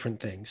number of different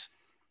things.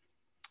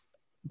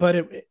 But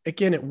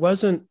it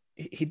wasn't,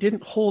 he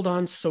didn't hold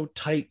on so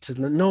tight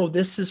to, no,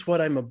 this is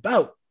what I'm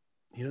about.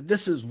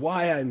 This is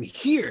why I'm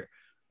here.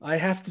 I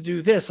have to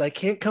do this. I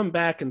can't come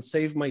back and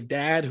save my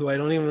dad, who I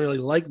don't even really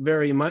like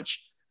very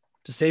much,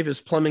 to save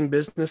his plumbing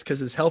business because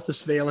his health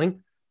is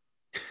failing.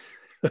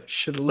 I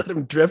should have let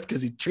him drift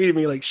because he treated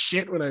me like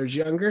shit when I was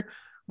younger,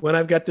 when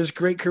I've got this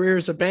great career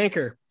as a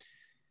banker.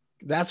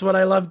 That's what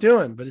I love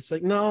doing. But it's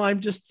like, no,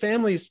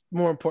 family's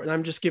more important.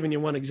 I'm just giving you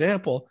one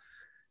example.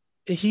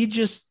 I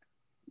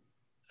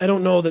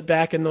don't know that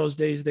back in those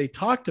days they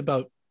talked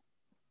about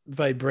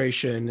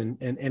vibration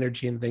and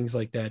energy and things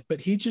like that, but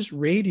he just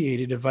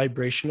radiated a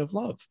vibration of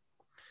love.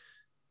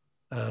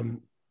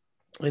 And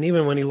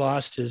even when he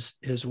lost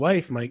his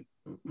wife,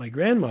 my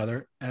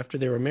grandmother, after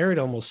they were married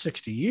almost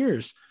 60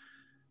 years,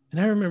 and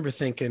I remember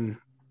thinking,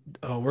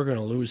 oh, we're going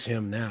to lose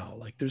him now.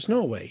 Like, there's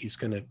no way he's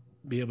going to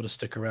be able to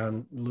stick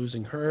around,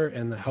 losing her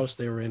and the house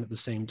they were in at the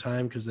same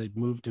time, because they'd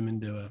moved him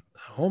into a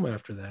home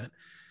after that.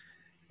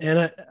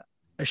 And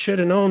I should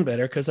have known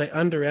better, because I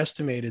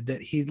underestimated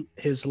that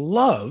his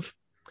love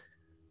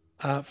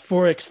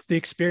for the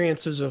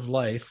experiences of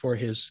life, for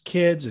his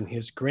kids and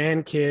his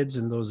grandkids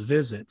and those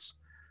visits,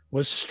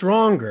 was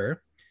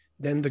stronger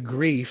than the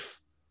grief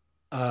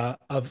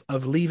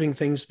of leaving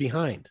things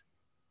behind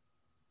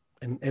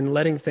and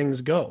letting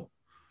things go.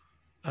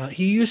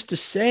 He used to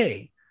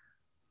say,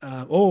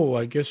 oh,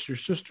 I guess your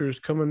sister is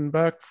coming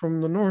back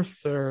from the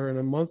north there in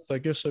a month. I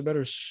guess I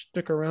better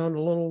stick around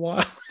a little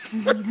while.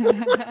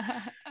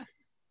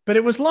 But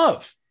it was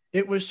love.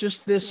 It was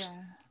just this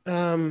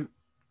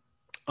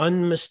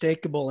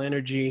unmistakable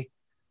energy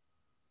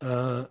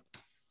of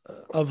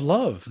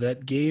love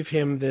that gave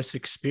him this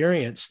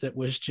experience that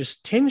was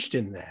just tinged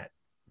in that,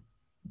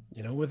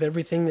 with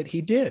everything that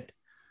he did.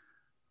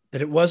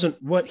 That it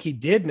wasn't what he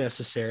did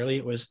necessarily,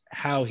 it was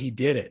how he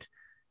did it.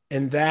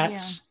 And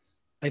that's,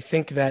 I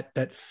think,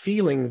 that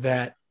feeling,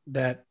 that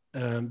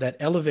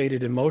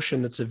elevated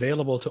emotion that's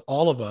available to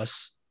all of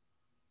us,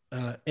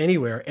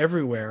 anywhere,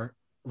 everywhere,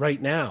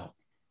 right now,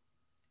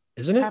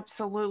 isn't it?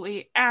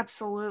 Absolutely.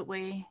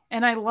 Absolutely.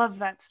 And I love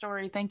that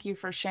story. Thank you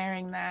for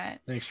sharing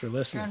that. Thanks for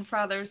listening.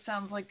 Grandfather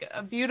sounds like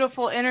a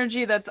beautiful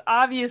energy that's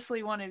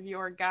obviously one of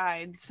your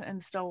guides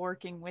and still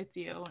working with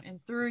you and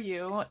through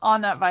you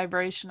on that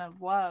vibration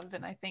of love.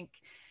 And I think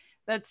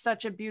that's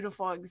such a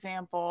beautiful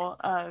example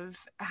of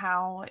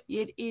how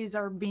it is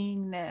our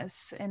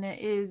beingness, and it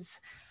is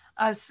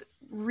us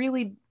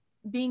really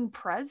being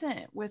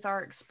present with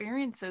our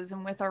experiences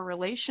and with our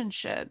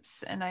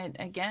relationships. And I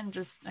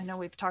know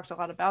we've talked a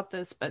lot about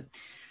this, but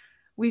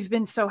we've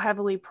been so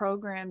heavily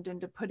programmed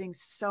into putting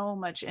so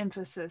much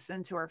emphasis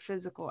into our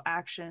physical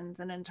actions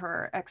and into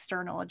our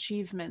external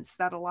achievements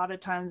that a lot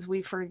of times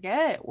we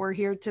forget we're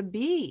here to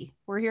be,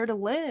 we're here to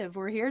live,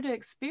 we're here to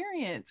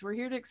experience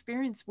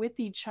with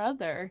each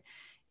other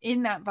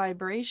in that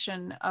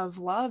vibration of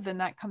love. And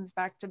that comes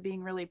back to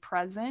being really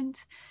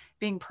present,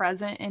 being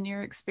present in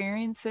your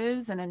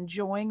experiences and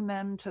enjoying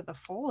them to the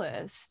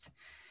fullest.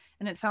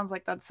 And it sounds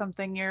like that's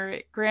something your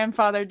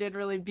grandfather did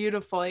really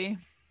beautifully.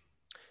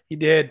 He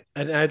did.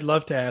 And I'd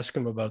love to ask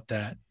him about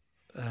that.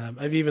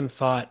 I've even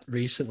thought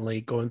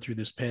recently, going through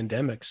this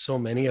pandemic, so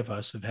many of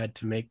us have had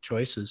to make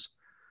choices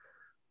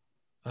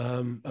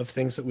of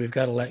things that we've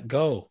got to let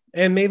go.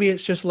 And maybe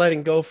it's just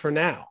letting go for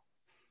now.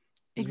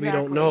 Exactly. We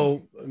don't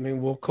know. I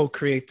mean, we'll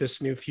co-create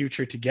this new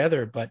future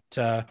together, but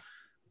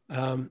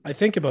I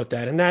think about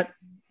that. And that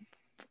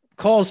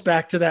calls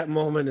back to that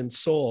moment in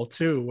Soul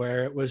too,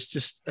 where it was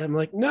just, I'm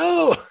like,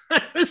 no,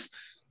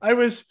 I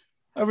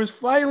was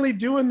finally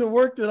doing the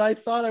work that I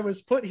thought I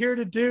was put here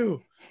to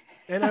do.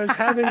 And I was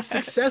having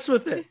success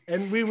with it.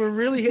 And we were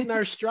really hitting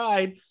our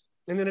stride.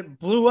 And then it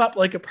blew up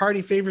like a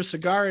party favor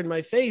cigar in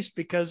my face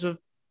because of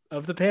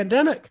the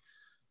pandemic.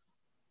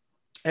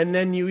 And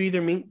then you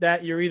either meet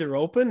that you're either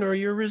open or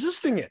you're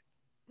resisting it.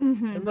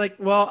 Mm-hmm. I'm like,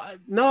 well,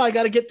 no, I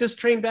got to get this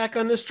train back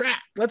on this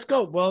track. Let's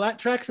go. Well, that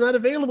track's not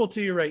available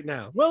to you right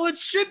now. Well, it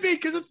should be,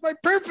 because it's my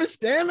purpose,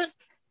 damn it.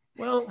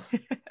 Well,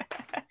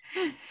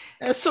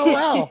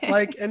 SOL.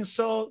 And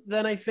so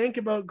then I think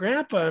about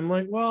Grandpa. I'm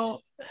like,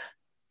 well,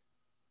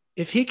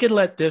 if he could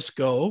let this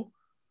go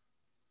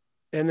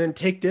and then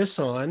take this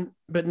on,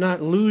 but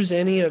not lose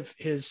any of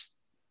his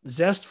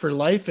zest for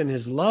life and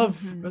his love,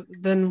 mm-hmm.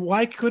 then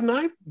why couldn't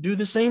I do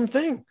the same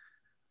thing?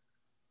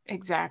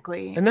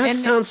 Exactly. And that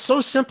sounds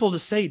so simple to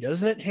say,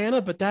 doesn't it,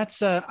 Hannah? But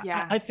that's,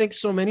 I think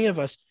so many of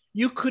us,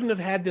 you couldn't have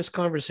had this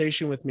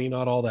conversation with me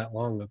not all that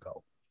long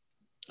ago.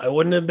 I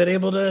wouldn't have been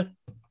able to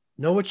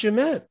know what you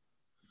meant.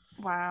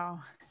 Wow.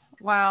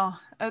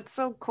 That's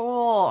so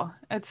cool.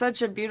 It's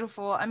such a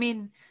beautiful, I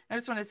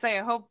just want to say,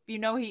 I hope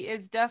he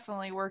is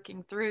definitely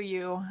working through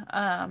you,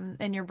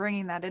 and you're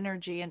bringing that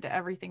energy into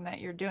everything that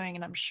you're doing.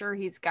 And I'm sure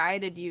he's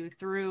guided you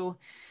through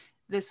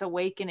this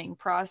awakening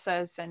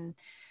process. And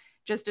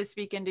just to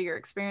speak into your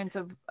experience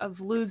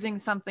of losing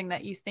something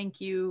that you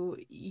think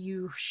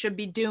you should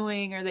be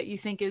doing, or that you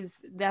think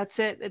that's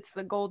it, it's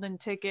the golden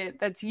ticket.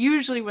 That's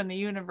usually when the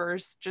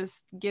universe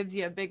just gives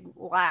you a big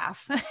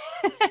laugh.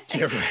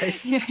 You're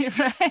right. You're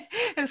right.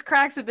 It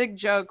cracks a big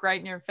joke right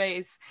in your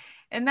face.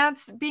 And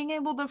that's being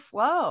able to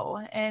flow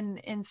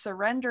and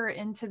surrender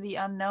into the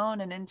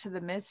unknown and into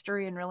the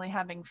mystery, and really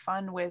having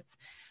fun with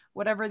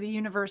whatever the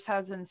universe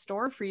has in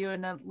store for you.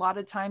 And a lot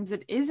of times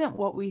it isn't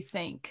what we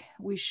think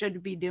we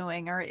should be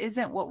doing, or it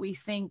isn't what we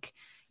think,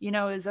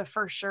 is a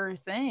for sure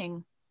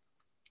thing.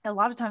 A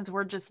lot of times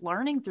we're just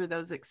learning through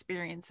those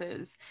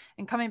experiences.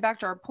 And coming back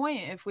to our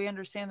point, if we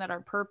understand that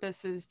our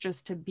purpose is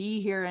just to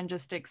be here and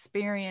just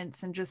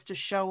experience and just to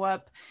show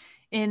up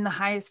in the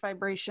highest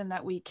vibration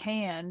that we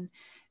can,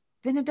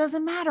 then it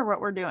doesn't matter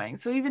what we're doing.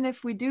 So even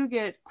if we do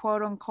get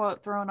quote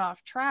unquote thrown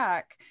off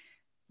track,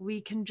 we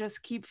can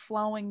just keep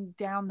flowing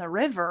down the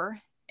river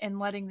and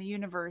letting the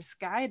universe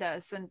guide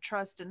us, and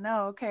trust and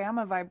know, okay, I'm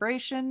a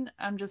vibration.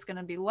 I'm just going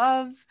to be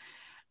love.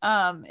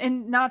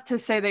 And not to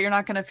say that you're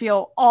not going to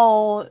feel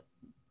all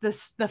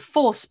the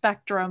full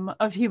spectrum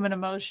of human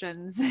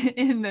emotions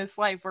in this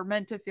life. We're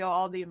meant to feel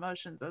all the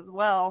emotions as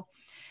well,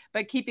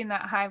 but keeping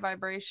that high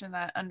vibration,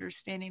 that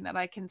understanding that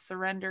I can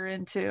surrender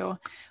into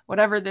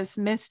whatever this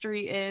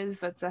mystery is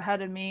that's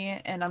ahead of me.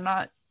 And I'm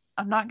not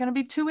going to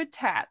be too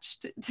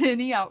attached to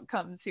any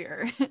outcomes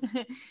here.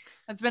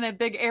 That's been a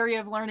big area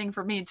of learning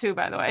for me too,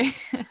 by the way.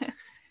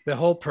 The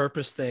whole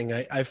purpose thing,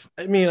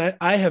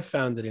 I have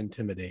found it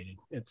intimidating.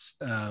 It's,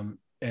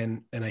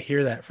 and I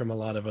hear that from a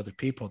lot of other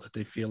people, that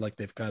they feel like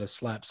they've got to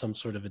slap some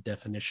sort of a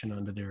definition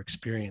onto their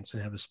experience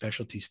and have a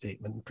specialty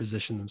statement and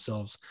position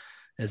themselves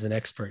as an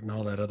expert and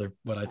all that other,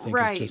 what I think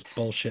is just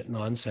bullshit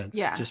nonsense.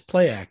 Yeah. It's just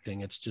play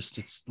acting.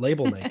 It's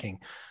label making.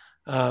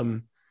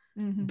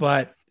 Mm-hmm.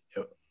 But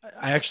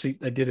I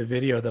did a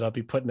video that I'll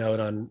be putting out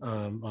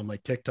on my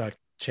TikTok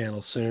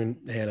channel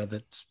soon, Hannah,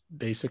 that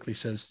basically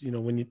says,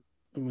 when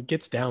it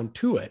gets down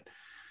to it,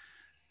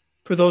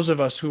 for those of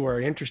us who are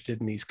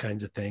interested in these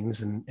kinds of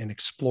things and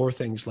explore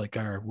things like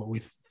what we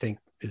think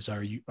is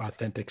our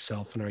authentic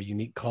self and our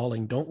unique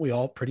calling, don't we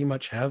all pretty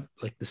much have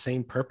like the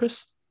same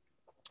purpose,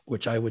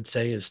 which I would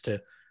say is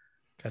to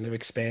kind of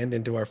expand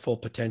into our full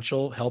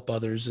potential, help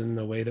others in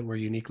the way that we're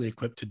uniquely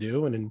equipped to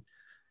do, and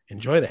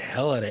enjoy the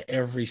hell out of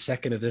every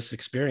second of this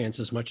experience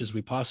as much as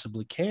we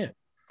possibly can.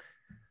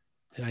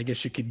 And I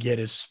guess you could get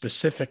as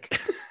specific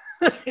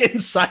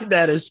inside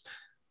that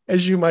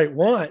as you might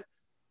want,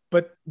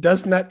 but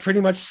doesn't that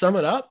pretty much sum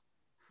it up?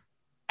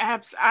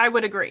 I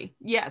would agree.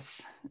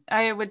 Yes,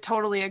 I would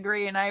totally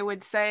agree. And I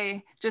would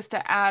say, just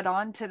to add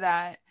on to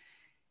that,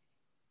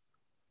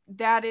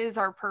 that is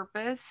our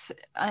purpose,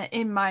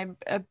 in my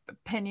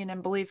opinion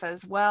and belief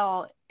as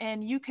well.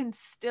 And you can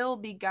still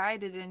be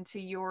guided into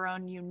your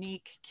own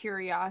unique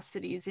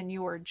curiosities and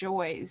your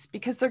joys,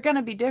 because they're going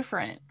to be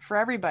different for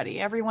everybody.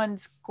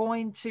 Everyone's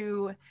going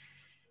to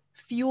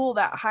fuel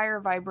that higher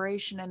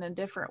vibration in a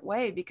different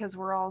way, because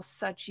we're all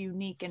such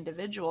unique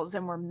individuals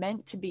and we're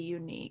meant to be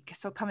unique.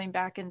 So coming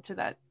back into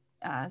that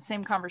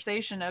same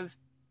conversation of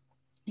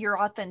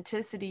your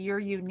authenticity, your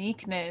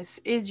uniqueness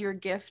is your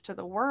gift to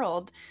the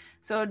world.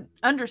 So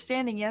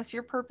understanding, yes,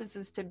 your purpose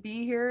is to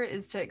be here,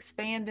 is to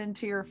expand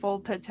into your full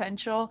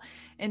potential.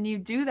 And you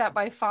do that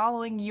by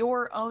following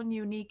your own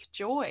unique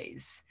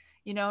joys,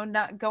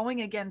 not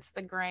going against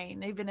the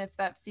grain, even if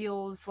that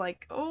feels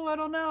like, oh, I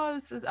don't know,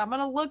 I'm going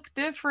to look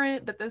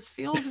different, but this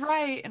feels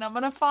right. And I'm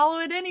going to follow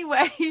it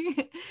anyway.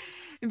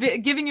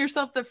 Giving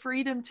yourself the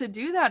freedom to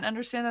do that and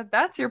understand that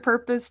that's your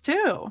purpose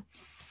too.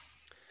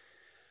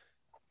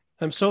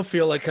 I'm so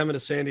feel like coming to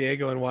San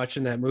Diego and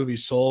watching that movie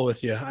Soul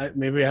with you.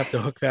 Maybe I have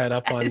to hook that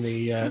up on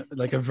the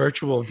like a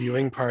virtual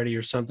viewing party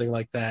or something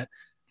like that.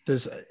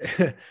 There's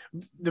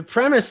the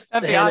premise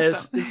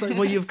is it's like,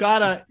 well, you've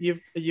got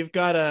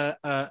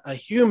a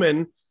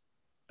human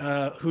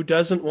who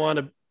doesn't want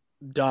to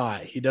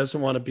die. He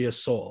doesn't want to be a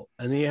soul,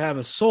 and then you have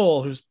a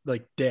soul who's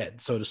like dead,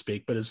 so to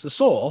speak, but it's the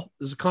soul,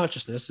 is a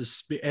consciousness,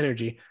 is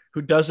energy,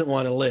 who doesn't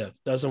want to live,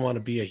 doesn't want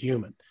to be a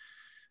human.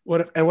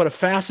 What a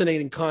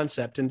fascinating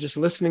concept. And just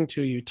listening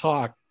to you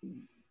talk,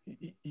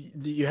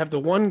 you have the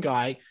one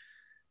guy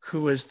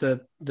who is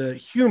the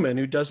human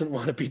who doesn't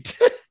want to be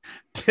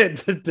dead,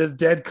 the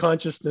dead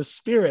consciousness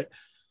spirit,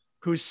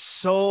 who's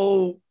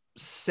so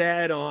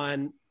set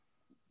on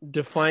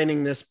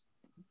defining this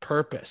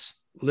purpose,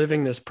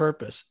 living this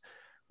purpose,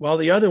 while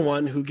the other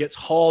one, who gets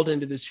hauled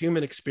into this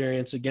human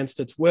experience against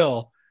its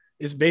will,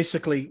 is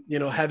basically,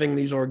 having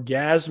these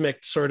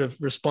orgasmic sort of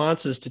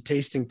responses to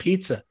tasting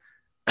pizza.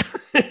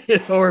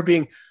 Or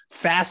being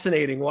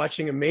fascinating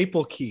watching a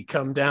maple key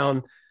come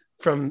down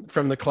from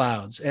the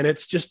clouds. And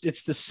it's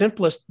the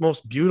simplest,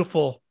 most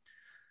beautiful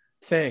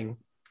thing.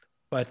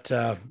 But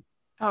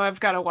I've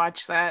got to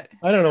watch that.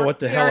 I don't know what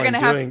the hell I'm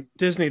doing.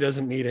 Disney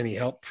doesn't need any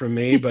help from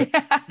me, but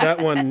that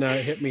one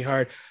hit me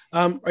hard.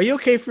 Are you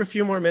okay for a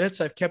few more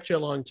minutes? I've kept you a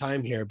long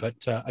time here, but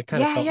I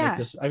kind of felt like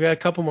this. I've got a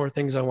couple more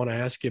things I want to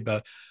ask you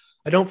about.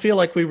 I don't feel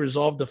like we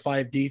resolved the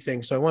 5D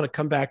thing, so I want to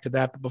come back to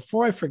that. But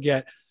before I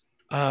forget,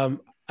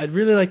 I'd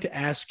really like to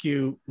ask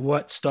you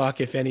what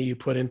stock, if any, you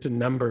put into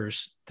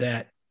numbers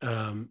that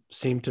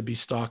seem to be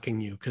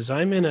stalking you. Because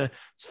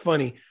it's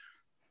funny,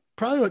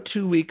 probably about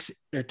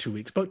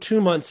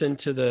 2 months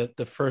into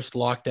the first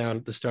lockdown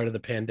at the start of the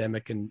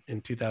pandemic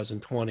in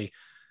 2020,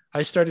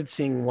 I started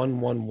seeing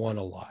 111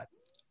 a lot.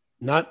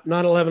 Not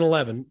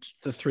 1111,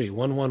 the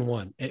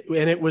 111.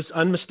 And it was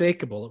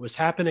unmistakable. It was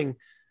happening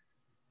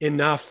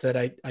enough that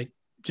I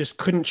just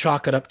couldn't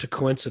chalk it up to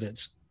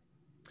coincidence.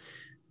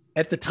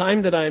 At the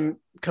time that I'm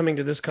coming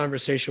to this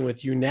conversation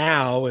with you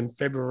now in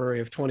February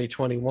of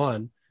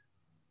 2021,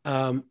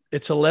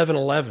 it's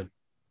 1111.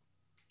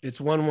 It's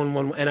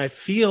 111. And I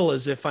feel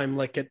as if I'm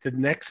like at the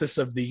nexus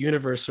of the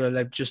universe, or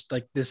that just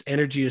like this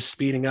energy is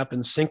speeding up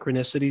and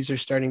synchronicities are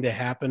starting to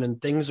happen and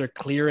things are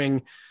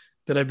clearing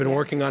that I've been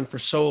working on for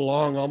so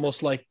long,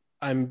 almost like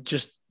I'm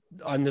just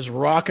on this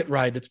rocket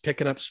ride that's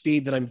picking up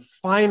speed, that I'm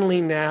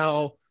finally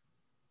now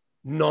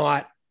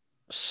not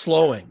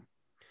slowing.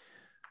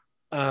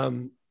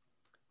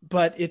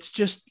 But it's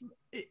just,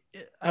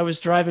 I was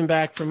driving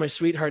back from my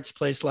sweetheart's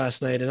place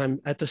last night, and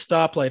I'm at the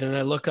stoplight, and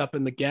I look up,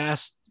 and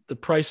the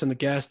price in the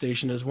gas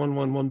station is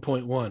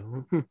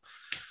 111.1. And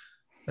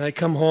I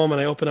come home and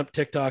I open up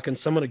TikTok, and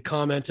someone had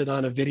commented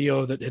on a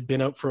video that had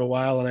been out for a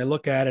while, and I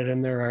look at it,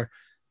 and there are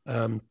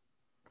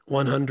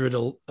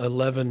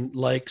 111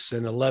 likes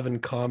and 11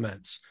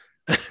 comments.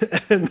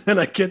 And then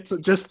I get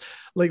just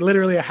like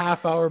literally a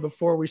half hour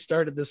before we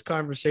started this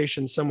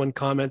conversation, someone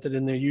commented,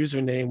 and their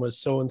username was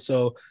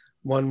so-and-so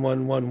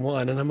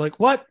 1111. And I'm like,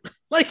 what?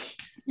 Like,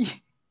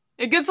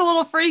 it gets a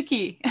little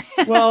freaky.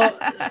 Well,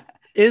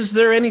 is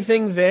there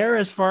anything there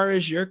as far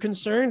as you're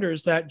concerned, or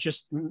is that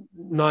just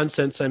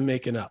nonsense I'm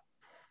making up?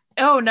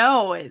 Oh,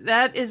 no,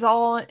 that is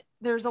all.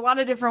 There's a lot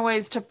of different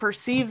ways to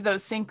perceive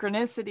those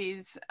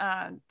synchronicities.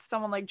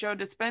 Someone like Joe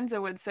Dispenza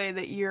would say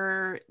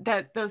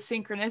that those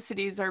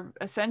synchronicities are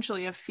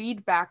essentially a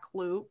feedback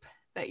loop,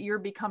 that you're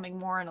becoming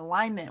more in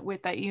alignment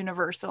with that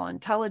universal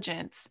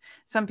intelligence.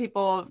 Some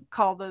people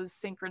call those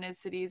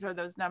synchronicities or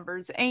those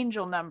numbers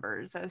angel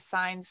numbers, as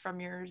signs from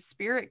your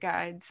spirit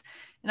guides.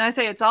 And I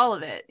say it's all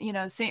of it.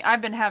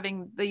 I've been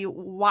having the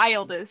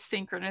wildest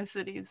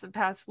synchronicities the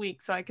past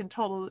week, so I can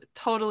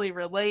totally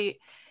relate.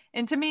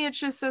 And to me, it's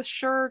just a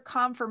sure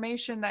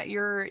confirmation that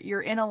you're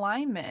in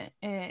alignment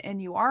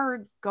and you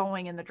are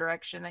going in the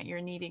direction that you're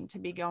needing to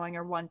be going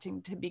or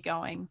wanting to be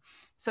going.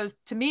 So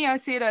to me, I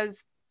see it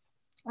as,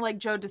 like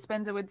Joe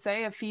Dispenza would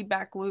say, a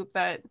feedback loop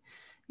that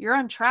you're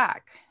on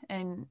track,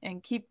 and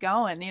keep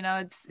going. You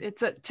know,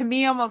 it's to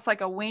me almost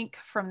like a wink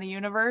from the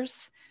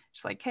universe.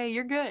 Just like, hey,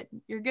 you're good.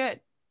 You're good.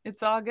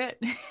 It's all good.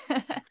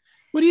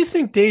 What do you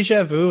think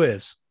deja vu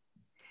is?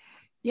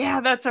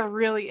 Yeah, that's a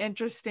really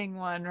interesting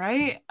one,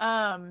 right?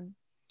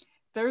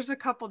 There's a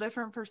couple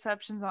different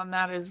perceptions on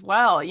that as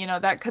well. You know,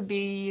 that could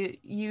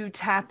be you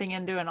tapping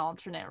into an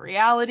alternate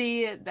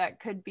reality. That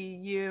could be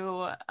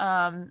you.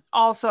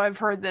 Also, I've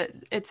heard that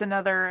it's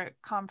another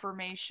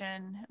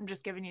confirmation. I'm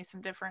just giving you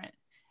some different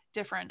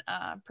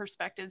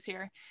perspectives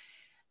here.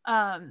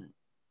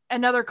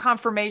 Another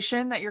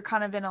confirmation that you're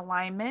kind of in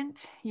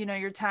alignment. You know,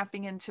 you're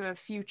tapping into a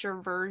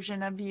future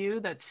version of you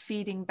that's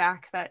feeding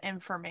back that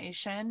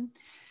information.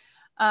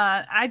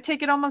 I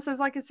take it almost as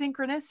like a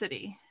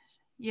synchronicity.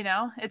 You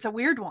know, it's a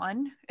weird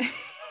one.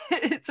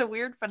 It's a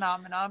weird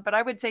phenomenon, but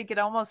I would take it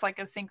almost like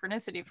a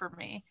synchronicity for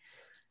me.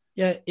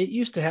 Yeah, it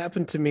used to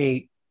happen to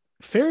me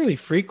fairly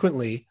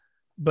frequently,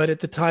 but at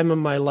the time of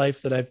my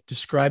life that I've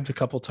described a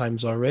couple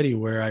times already,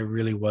 where I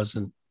really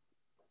wasn't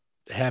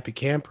a happy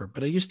camper,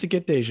 but I used to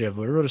get deja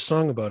vu. I wrote a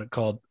song about it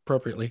called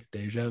appropriately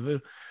Deja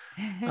Vu.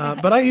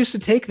 But I used to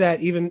take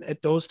that even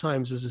at those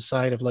times as a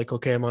sign of like,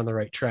 okay, I'm on the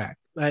right track.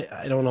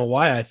 I don't know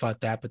why I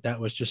thought that, but that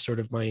was just sort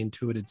of my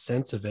intuitive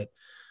sense of it.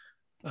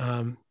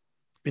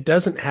 It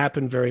doesn't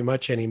happen very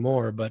much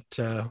anymore, but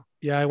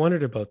yeah, I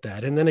wondered about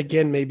that. And then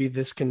again, maybe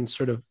this can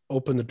sort of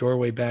open the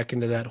doorway back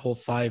into that whole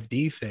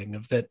 5D thing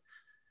of that.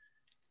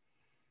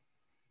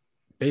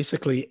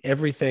 Basically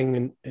everything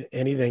and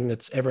anything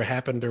that's ever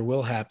happened or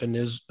will happen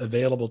is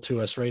available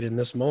to us right in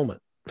this moment.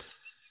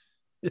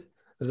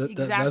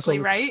 Exactly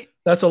right.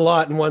 That's a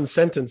lot in one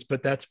sentence,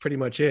 but that's pretty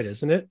much it,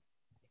 isn't it?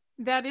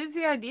 That is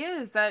the idea,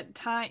 is that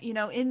time, you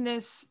know, in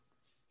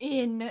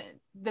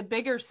the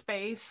bigger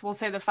space, we'll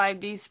say the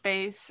 5D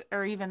space,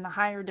 or even the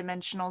higher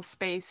dimensional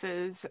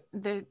spaces,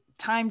 the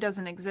time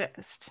doesn't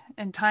exist,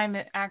 and time,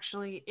 it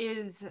actually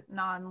is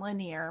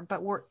non-linear,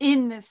 but we're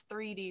in this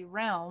 3D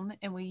realm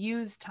and we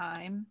use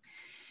time.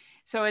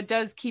 So it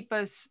does keep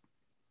us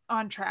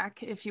on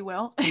track, if you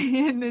will,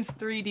 in this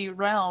 3D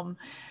realm.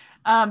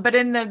 But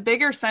in the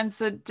bigger sense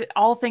that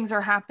all things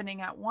are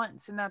happening at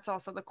once, and that's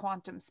also the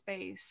quantum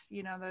space.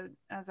 You know,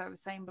 as I was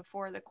saying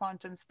before, the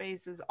quantum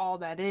space is all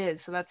that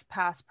is. So that's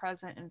past,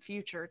 present, and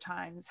future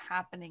times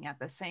happening at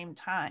the same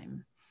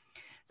time.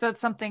 So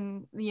it's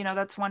something, you know,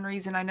 that's one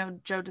reason I know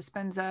Joe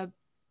Dispenza,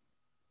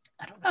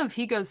 I don't know if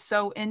he goes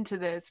so into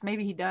this,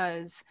 maybe he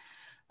does,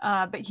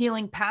 but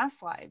healing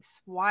past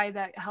lives, why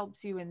that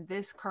helps you in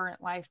this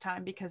current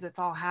lifetime, because it's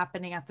all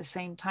happening at the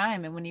same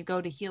time. And when you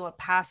go to heal a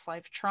past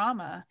life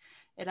trauma,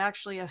 it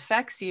actually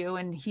affects you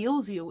and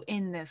heals you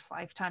in this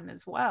lifetime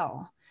as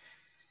well.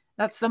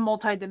 That's the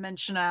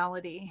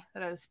multidimensionality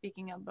that I was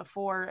speaking of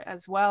before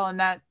as well. And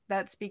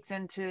that speaks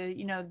into,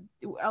 you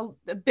know,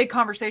 a big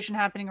conversation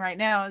happening right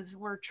now is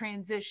we're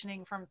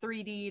transitioning from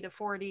 3D to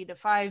 4D to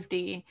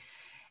 5D.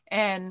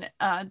 And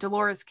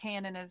Dolores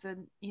Cannon is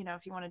you know,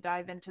 if you want to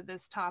dive into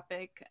this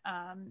topic,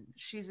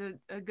 she's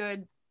a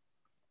good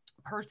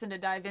person to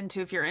dive into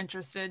if you're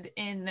interested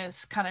in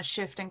this kind of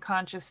shift in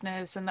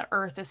consciousness and the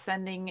earth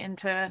ascending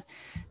into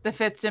the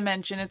fifth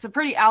dimension. It's a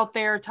pretty out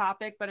there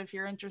topic, but if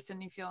you're interested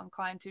and you feel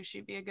inclined to,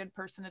 she'd be a good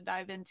person to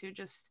dive into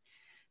just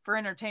for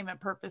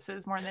entertainment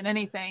purposes more than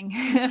anything.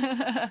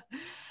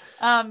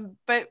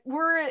 But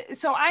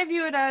so I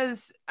view it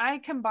as I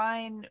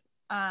combine,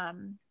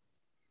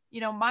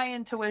 you know, my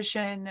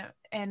intuition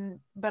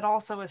but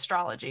also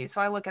astrology.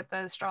 So I look at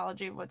the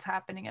astrology of what's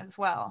happening as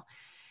well.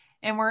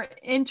 And we're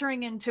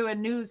entering into a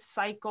new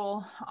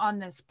cycle on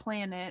this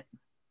planet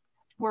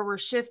where we're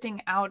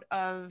shifting out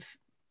of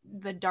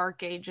the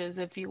dark ages,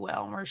 if you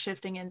will. And we're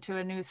shifting into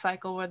a new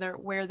cycle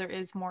where there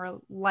is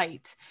more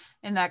light.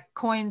 And that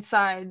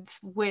coincides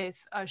with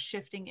us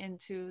shifting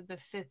into the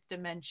fifth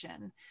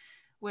dimension,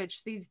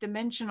 which these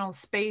dimensional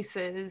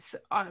spaces,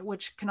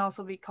 which can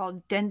also be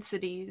called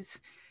densities,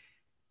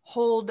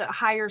 hold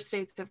higher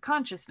states of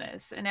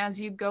consciousness. And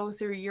as you go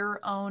through your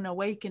own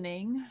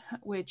awakening,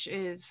 which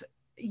is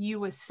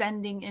you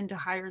ascending into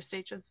higher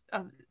states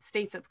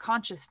of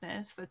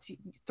consciousness, that's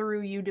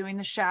through you doing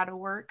the shadow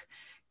work,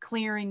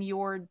 clearing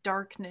your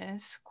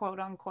darkness, quote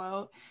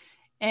unquote,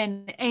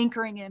 and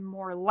anchoring in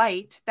more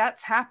light,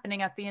 that's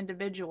happening at the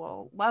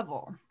individual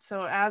level.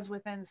 So as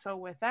within, so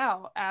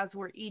without, as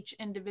we're each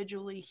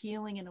individually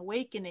healing and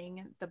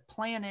awakening, the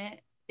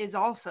planet is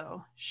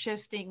also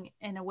shifting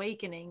and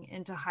awakening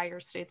into higher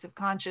states of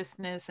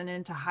consciousness and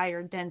into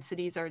higher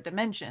densities or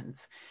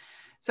dimensions.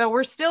 So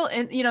we're still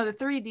in, you know, the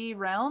 3D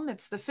realm,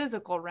 it's the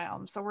physical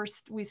realm. So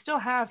we still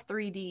have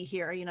 3D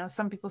here. You know,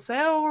 some people say,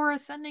 oh, we're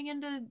ascending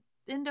into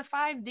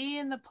 5D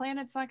and the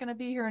planet's not going to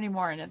be here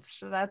anymore. And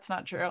that's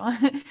not true.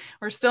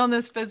 We're still in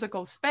this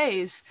physical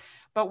space,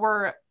 but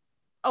we're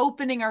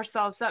opening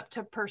ourselves up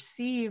to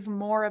perceive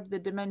more of the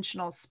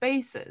dimensional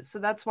spaces. So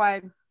that's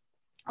why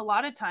a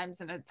lot of times,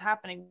 and it's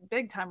happening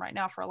big time right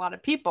now for a lot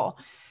of people,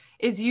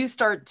 is you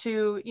start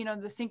to, you know,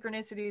 the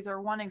synchronicities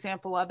are one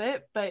example of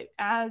it, but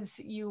as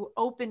you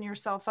open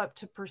yourself up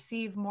to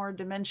perceive more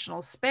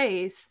dimensional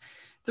space,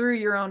 through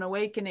your own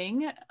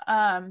awakening,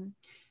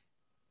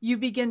 you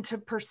begin to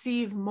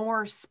perceive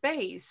more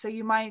space. So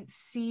you might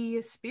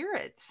see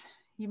spirits,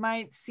 you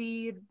might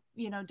see,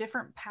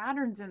 different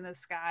patterns in the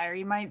sky, or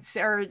you might see,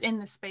 or in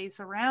the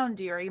space around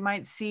you, or you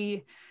might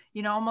see,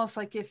 almost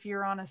like if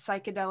you're on a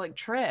psychedelic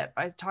trip.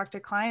 I talk to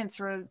clients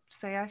who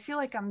say, I feel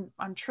like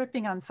I'm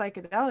tripping on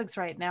psychedelics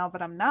right now,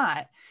 but I'm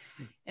not.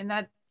 And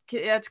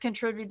that's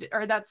contributed,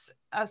 or that's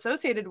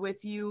associated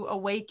with you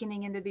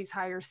awakening into these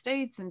higher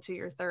states, into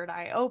your third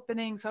eye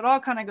opening. So it all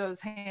kind of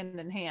goes hand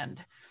in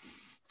hand.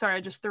 Sorry,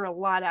 I just threw a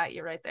lot at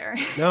you right there.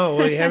 No,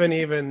 we haven't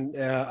even,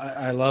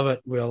 I love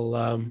it.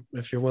 We'll,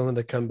 if you're willing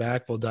to come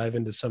back, we'll dive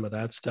into some of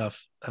that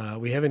stuff.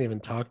 We haven't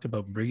even talked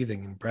about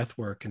breathing and breath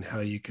work and how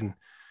you can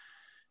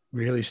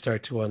really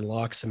start to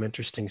unlock some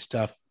interesting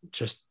stuff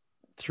just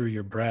through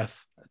your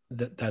breath.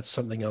 That's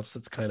something else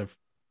that's kind of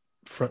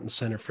front and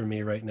center for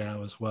me right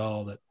now as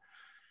well. That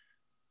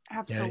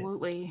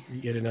absolutely,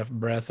 you get enough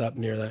breath up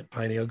near that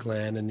pineal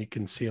gland and you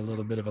can see a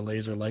little bit of a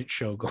laser light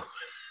show going.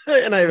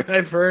 And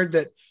I've heard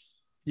that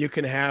you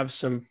can have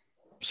some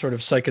sort of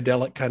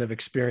psychedelic kind of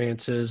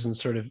experiences and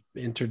sort of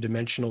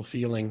interdimensional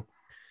feeling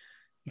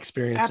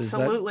experiences.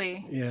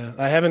 Absolutely.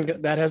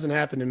 That hasn't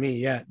happened to me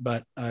yet,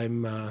 but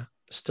I'm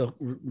still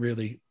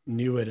really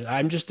new at it.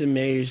 I'm just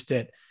amazed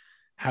at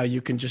how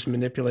you can just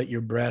manipulate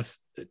your breath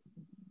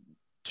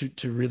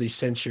to really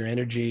sense your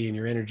energy and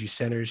your energy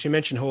centers. You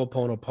mentioned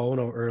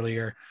Ho'oponopono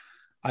earlier.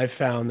 I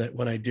found that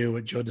when I do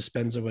what Joe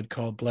Dispenza would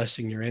call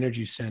blessing your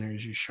energy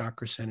centers, your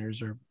chakra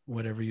centers, or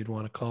whatever you'd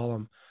want to call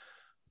them,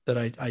 that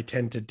I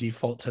tend to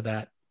default to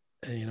that.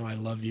 And, I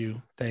love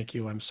you. Thank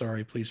you. I'm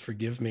sorry. Please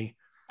forgive me.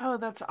 Oh,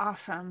 that's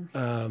awesome.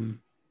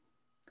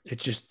 It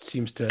just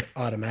seems to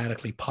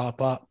automatically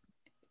pop up.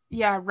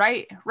 Yeah,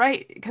 right.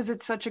 Because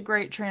it's such a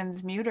great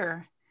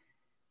transmuter.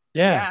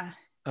 Yeah.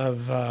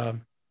 Of,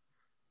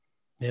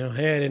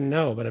 hey, I didn't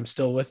know, but I'm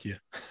still with you.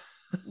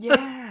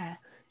 Yeah.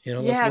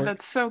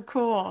 That's so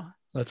cool.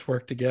 Let's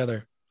work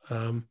together.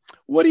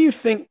 What do you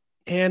think,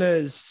 Hannah,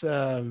 is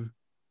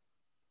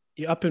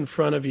up in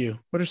front of you?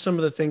 What are some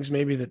of the things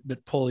maybe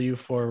that pull you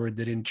forward,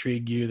 that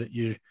intrigue you, that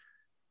you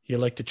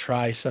like to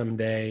try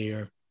someday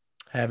or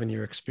have in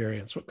your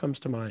experience? What comes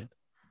to mind?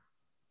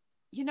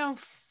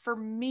 For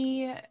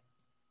me,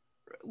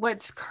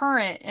 what's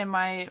current in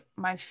my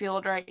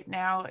field right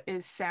now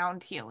is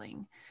sound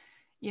healing.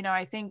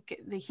 I think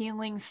the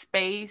healing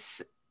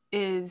space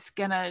is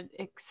gonna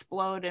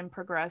explode and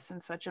progress in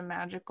such a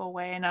magical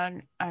way,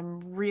 and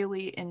I'm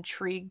really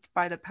intrigued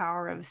by the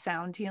power of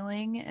sound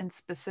healing, and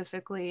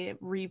specifically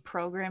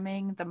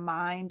reprogramming the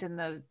mind and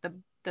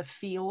the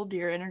field,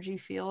 your energy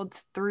field,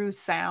 through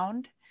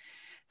sound.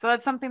 So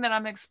that's something that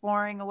I'm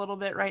exploring a little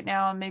bit right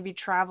now, and maybe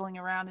traveling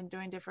around and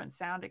doing different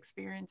sound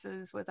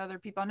experiences with other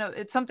people. I know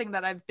it's something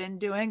that I've been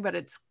doing, but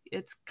it's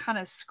kind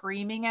of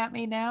screaming at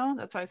me now.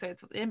 That's why I say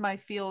it's in my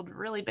field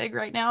really big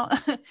right now.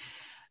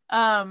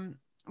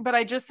 But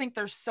I just think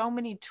there's so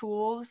many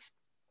tools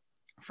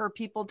for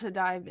people to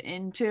dive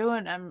into,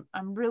 and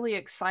I'm really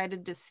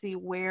excited to see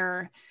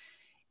where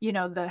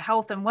the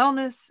health and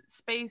wellness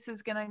space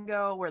is going to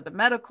go, where the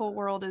medical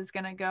world is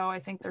going to go. I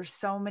think there's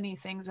so many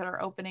things that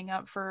are opening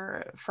up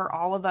for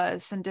all of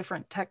us, and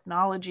different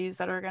technologies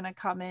that are going to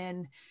come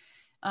in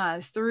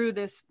through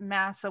this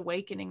mass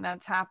awakening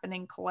that's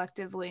happening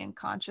collectively and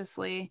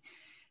consciously.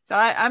 So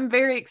I'm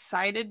very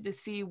excited to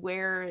see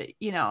where,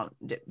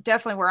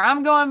 definitely where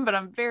I'm going, but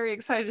I'm very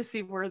excited to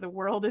see where the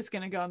world is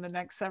going to go in the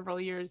next several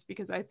years,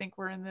 because I think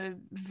we're in the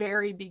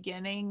very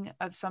beginning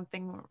of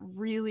something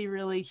really,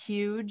 really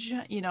huge.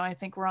 I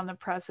think we're on the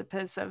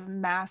precipice of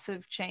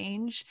massive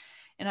change,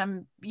 and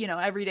I'm,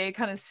 every day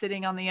kind of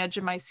sitting on the edge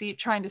of my seat,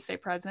 trying to stay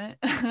present,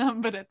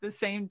 but at the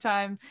same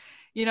time,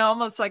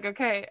 almost like,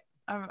 okay,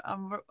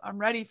 I'm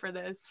ready for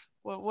this.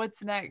 Well,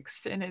 what's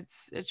next? And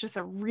it's just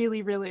a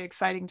really, really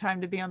exciting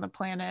time to be on the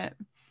planet.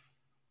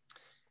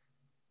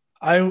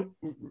 I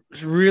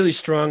really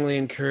strongly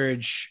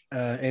encourage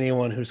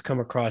anyone who's come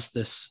across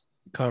this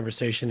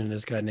conversation and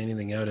has gotten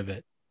anything out of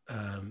it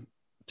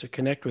to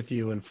connect with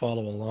you and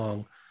follow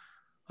along.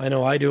 I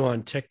know I do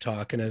on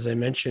TikTok. And as I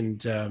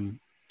mentioned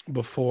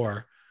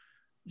before,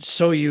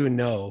 so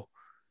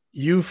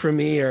you for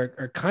me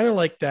are kind of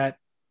like that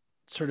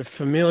sort of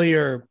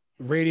familiar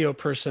radio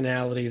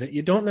personality that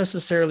you don't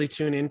necessarily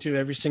tune into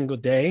every single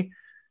day,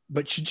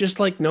 but you just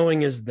like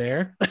knowing is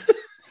there.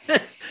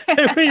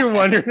 And when you're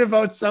wondering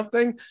about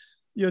something,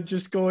 you'll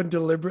just go and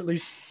deliberately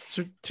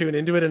tune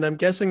into it. And I'm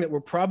guessing that we're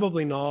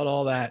probably not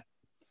all that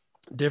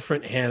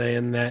different, Hannah,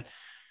 in that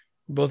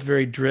we're both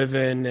very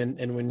driven.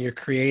 And when you're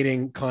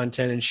creating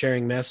content and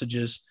sharing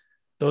messages,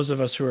 those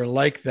of us who are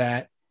like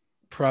that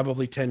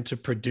probably tend to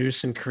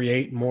produce and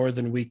create more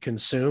than we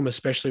consume,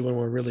 especially when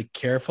we're really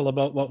careful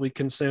about what we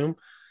consume.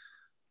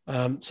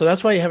 So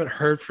that's why you haven't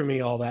heard from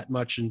me all that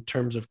much in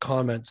terms of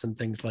comments and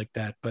things like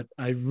that. But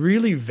I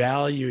really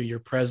value your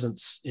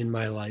presence in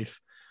my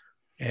life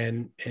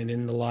and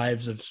in the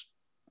lives of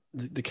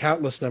the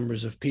countless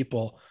numbers of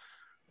people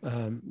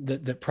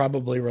that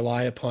probably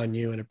rely upon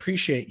you and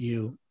appreciate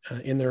you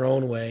in their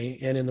own way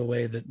and in the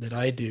way that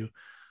I do.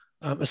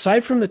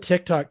 Aside from the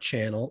TikTok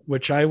channel,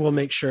 which I will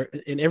make sure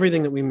in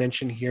everything that we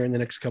mention here in the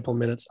next couple of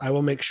minutes, I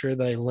will make sure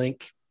that I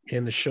link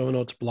in the show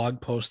notes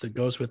blog post that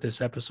goes with this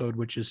episode,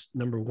 which is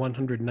number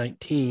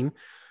 119,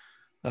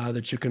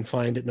 that you can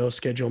find at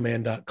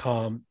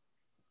noscheduleman.com.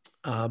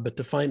 But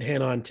to find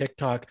Hannah on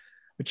TikTok,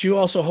 but you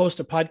also host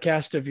a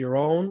podcast of your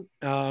own.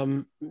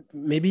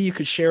 Maybe you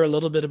could share a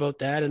little bit about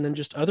that, and then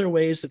just other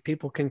ways that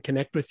people can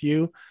connect with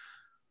you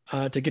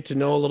to get to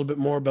know a little bit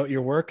more about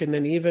your work, and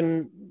then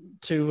even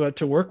to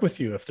work with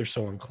you if they're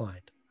so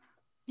inclined.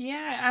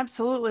 Yeah,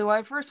 absolutely. Well,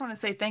 I first want to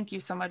say thank you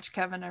so much,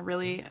 Kevin. I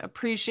really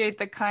appreciate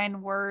the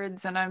kind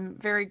words, and I'm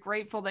very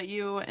grateful that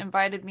you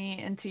invited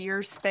me into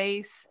your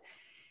space.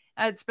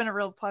 It's been a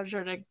real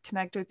pleasure to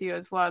connect with you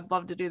as well. I'd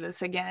love to do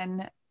this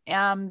again.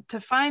 To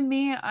find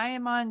me, I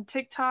am on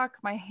TikTok.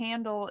 My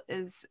handle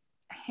is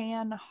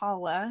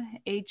Hanholla,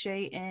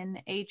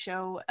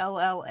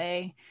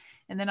 Hanholla.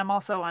 And then I'm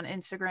also on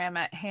Instagram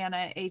at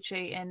Hannah,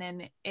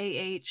 Hannah,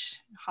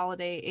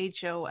 Holiday,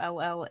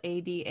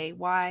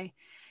 Holladay.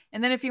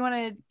 And then if you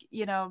want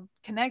to,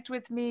 connect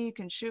with me, you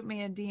can shoot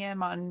me a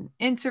DM on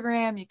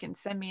Instagram. You can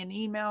send me an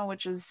email,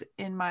 which is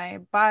in my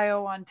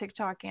bio on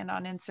TikTok and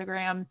on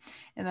Instagram.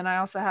 And then I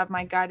also have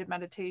my guided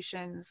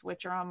meditations,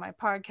 which are on my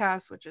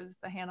podcast, which is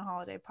the Hannah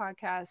Holiday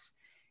Podcast,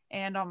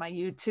 and on my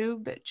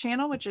YouTube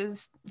channel, which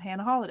is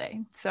Hannah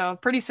Holiday. So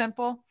pretty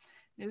simple.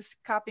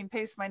 Just copy and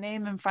paste my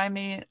name and find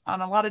me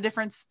on a lot of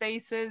different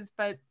spaces.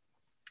 But,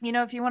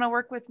 if you want to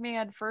work with me,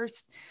 I'd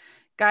first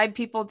guide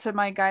people to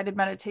my guided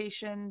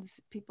meditations.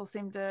 People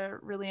seem to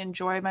really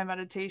enjoy my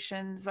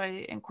meditations.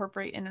 I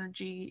incorporate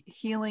energy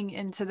healing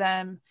into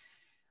them.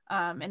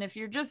 And if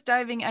you're just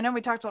diving, I know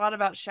we talked a lot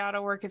about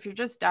shadow work. If you're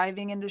just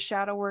diving into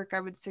shadow work,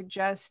 I would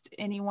suggest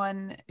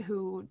anyone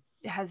who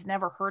has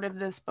never heard of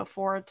this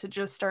before to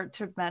just start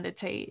to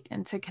meditate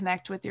and to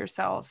connect with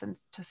yourself and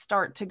to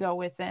start to go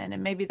within.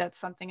 And maybe that's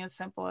something as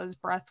simple as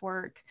breath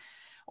work,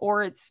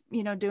 or it's,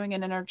 doing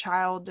an inner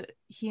child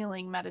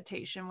healing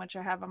meditation, which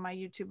I have on my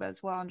YouTube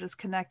as well, and just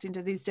connecting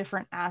to these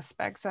different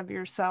aspects of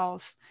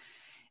yourself.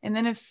 And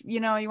then if,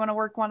 you want to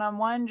work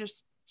one-on-one,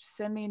 just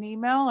send me an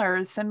email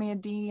or send me a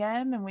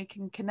DM and we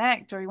can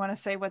connect. Or you want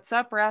to say what's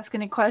up or ask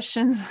any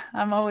questions,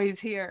 I'm always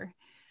here.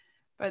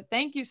 But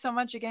thank you so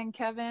much again,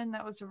 Kevin.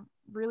 That was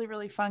really,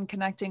 really fun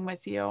connecting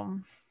with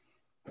you.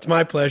 It's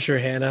my pleasure,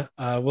 Hannah.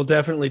 We'll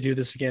definitely do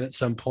this again at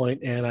some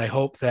point, and I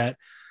hope that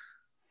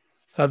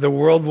the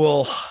world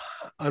will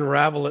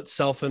unravel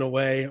itself in a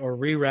way, or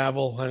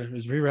re-ravel.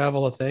 Is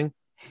re-ravel a thing?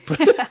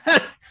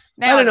 I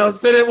don't know.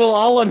 That it will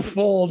all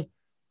unfold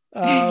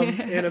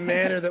in a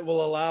manner that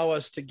will allow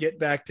us to get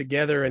back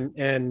together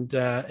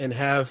and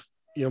have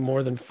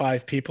more than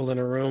 5 people in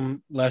a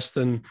room, less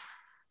than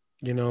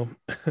a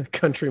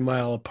country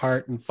mile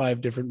apart, and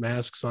 5 different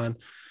masks on.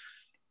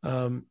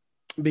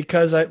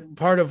 Because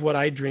part of what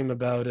I dream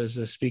about as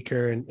a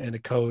speaker and a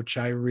coach,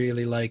 I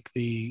really like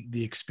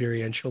the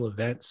experiential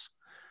events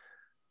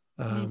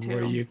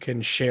where you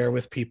can share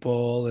with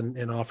people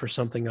and offer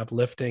something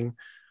uplifting.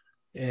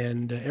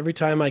 And every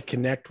time I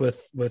connect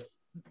with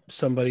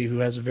somebody who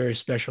has a very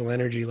special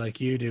energy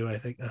like you do, I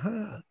think,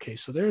 okay,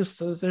 so there's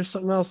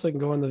something else that can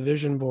go on the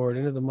vision board,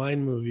 into the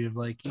mind movie of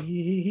like,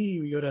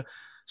 we go to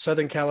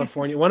Southern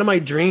California. One of my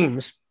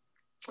dreams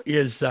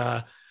is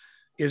a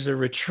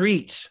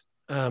retreat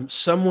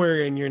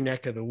somewhere in your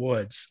neck of the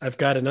woods. I've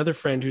got another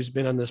friend who's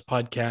been on this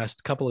podcast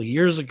a couple of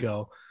years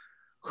ago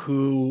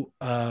who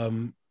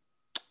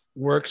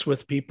works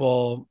with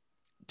people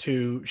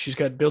she's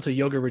got built a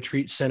yoga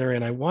retreat center.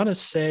 And I want to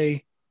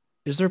say,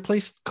 is there a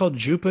place called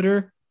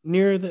Jupiter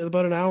near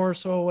about an hour or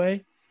so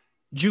away?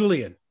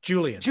 Julian.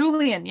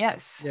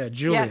 Yes. Yeah.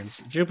 Julian.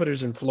 Yes.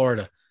 Jupiter's in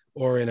Florida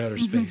or in outer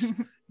space.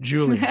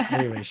 Julian.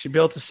 Anyway, she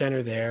built a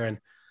center there, and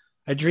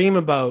I dream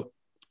about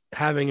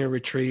having a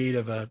retreat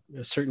of a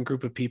certain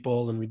group of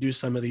people, and we do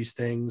some of these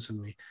things,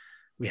 and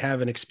we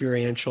have an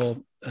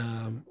experiential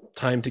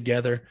time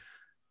together.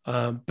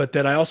 But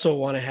that I also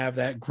want to have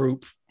that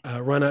group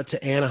run out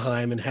to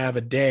Anaheim and have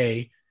a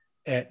day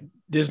at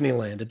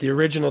Disneyland, at the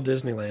original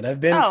Disneyland. I've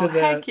been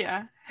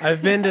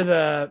I've been to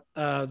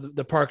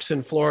the parks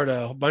in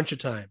Florida a bunch of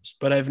times,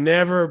 but I've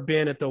never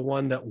been at the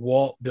one that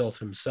Walt built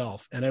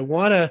himself. And I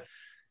want to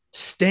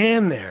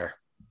stand there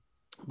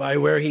by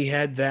where he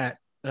had that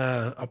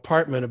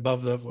apartment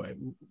above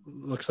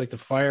looks like the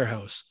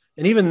firehouse.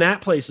 And even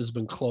that place has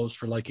been closed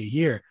for like a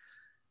year.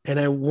 And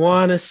I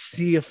want to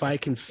see if I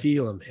can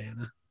feel him,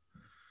 Hannah.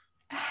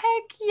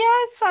 Heck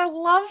yes. I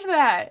love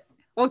that.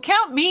 Well,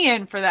 count me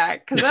in for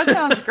that, because that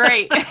sounds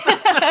great.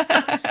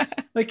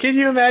 Like, can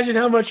you imagine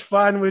how much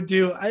fun we'd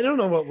do? I don't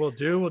know what we'll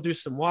do. We'll do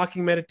some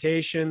walking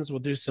meditations. We'll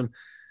do some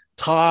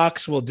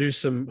talks. We'll do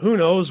some, who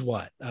knows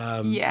what.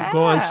 We'll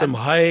go on some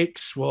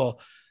hikes. We'll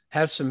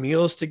have some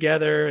meals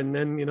together. And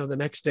then, the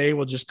next day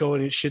we'll just go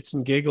and eat shits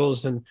and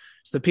giggles. And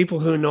so the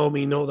people who know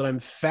me know that I'm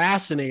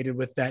fascinated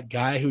with that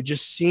guy who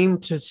just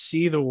seemed to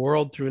see the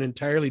world through an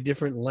entirely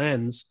different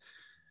lens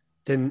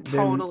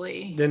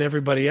than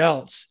everybody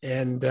else.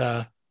 And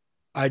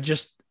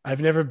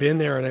I've never been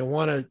there, and I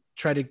want to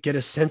try to get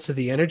a sense of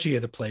the energy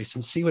of the place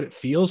and see what it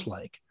feels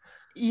like.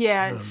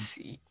 Yes.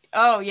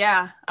 Oh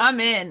yeah, I'm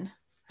in.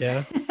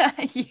 Yeah.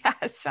 Yeah,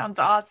 sounds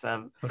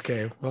awesome.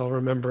 Okay. Well,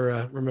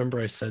 remember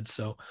I said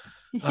so.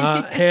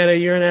 Hannah,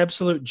 you're an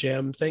absolute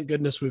gem. Thank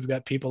goodness we've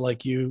got people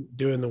like you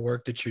doing the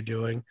work that you're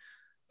doing.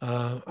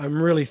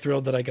 I'm really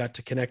thrilled that I got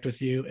to connect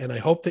with you, and I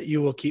hope that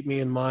you will keep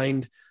me in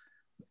mind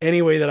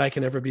any way that I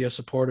can ever be a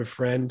supportive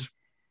friend,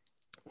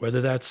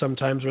 whether that's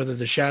sometimes whether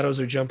the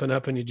shadows are jumping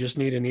up and you just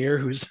need an ear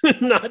who's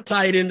not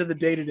tied into the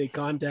day-to-day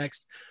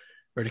context,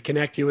 or to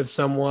connect you with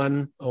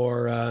someone,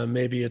 or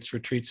maybe it's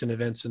retreats and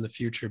events in the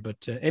future.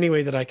 But any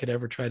way that I could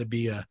ever try to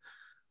be a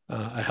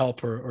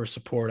help or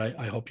support,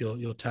 I hope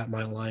you'll tap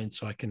my line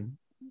so I can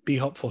be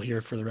helpful here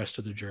for the rest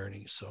of the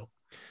journey. So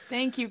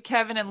thank you,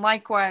 Kevin. And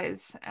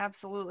likewise,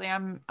 absolutely.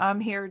 I'm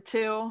here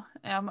too.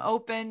 I'm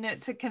open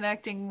to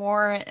connecting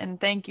more, and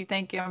thank you.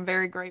 I'm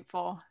very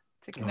grateful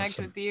to connect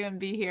with you and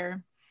be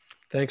here.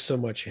 Thanks so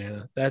much,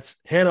 Hannah. That's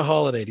Hannah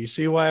Holiday. Do you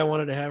see why I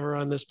wanted to have her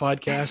on this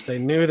podcast? I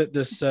knew that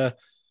this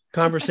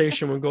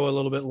conversation would go a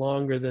little bit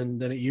longer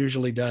than it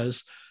usually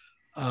does.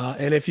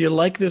 And if you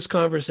like this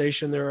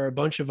conversation, there are a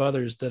bunch of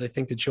others that I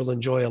think that you'll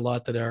enjoy a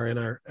lot that are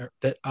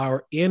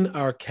in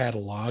our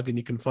catalog, and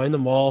you can find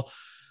them all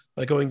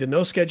by going to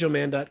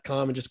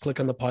noscheduleman.com and just click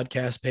on the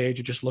podcast page,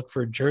 or just look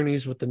for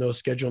Journeys with the No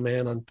Schedule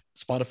Man on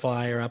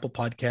Spotify or Apple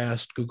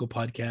Podcast, Google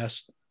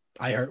Podcast,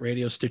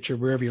 iHeartRadio, Stitcher,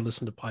 wherever you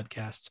listen to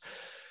podcasts.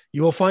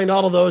 You will find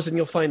all of those, and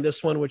you'll find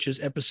this one, which is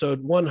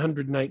episode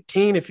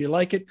 119. If you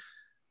like it,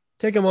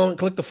 take a moment,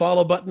 click the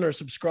follow button or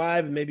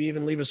subscribe, and maybe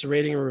even leave us a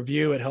rating or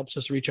review. It helps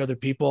us reach other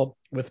people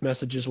with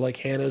messages like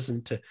Hannah's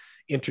and to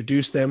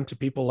introduce them to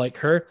people like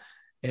her.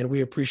 And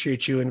we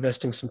appreciate you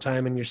investing some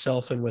time in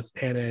yourself and with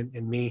Hannah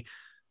and me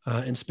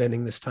and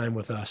spending this time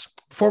with us.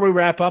 Before we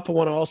wrap up, I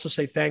want to also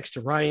say thanks to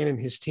Ryan and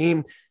his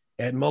team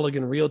at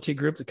Mulligan Realty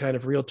Group, the kind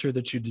of realtor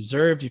that you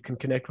deserve. You can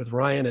connect with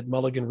Ryan at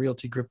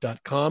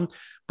mulliganrealtygroup.com.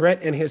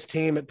 Brett and his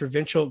team at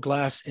Provincial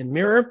Glass and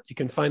Mirror. You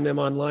can find them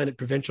online at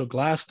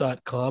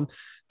provincialglass.com.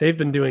 They've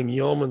been doing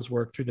yeoman's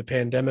work through the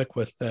pandemic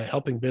with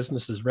helping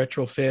businesses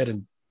retrofit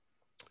and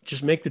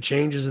just make the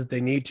changes that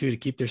they need to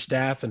keep their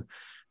staff and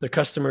their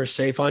customers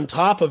safe, on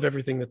top of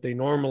everything that they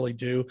normally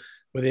do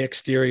with the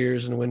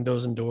exteriors and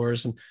windows and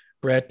doors. And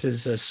Brett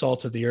is a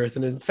salt of the earth.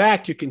 And in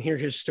fact, you can hear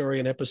his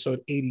story in episode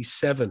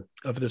 87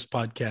 of this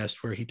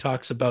podcast, where he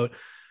talks about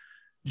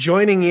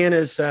joining in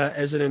as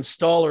an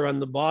installer on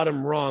the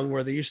bottom rung,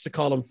 where they used to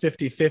call him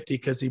 50-50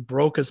 because he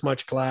broke as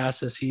much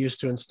glass as he used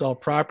to install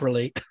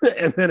properly.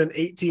 And then an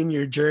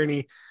 18-year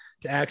journey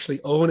to actually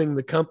owning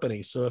the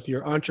company. So if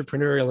you're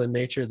entrepreneurial in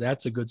nature,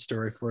 that's a good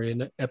story for you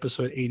in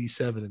episode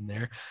 87 in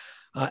there.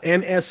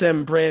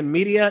 NSM Brand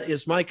Media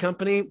is my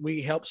company.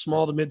 We help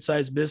small to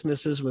mid-sized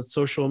businesses with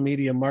social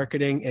media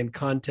marketing and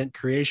content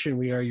creation.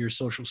 We are your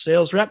social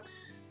sales rep.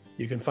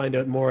 You can find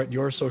out more at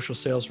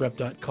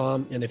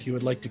yoursocialsalesrep.com. And if you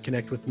would like to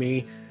connect with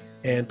me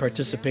and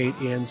participate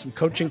in some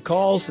coaching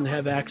calls and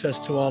have access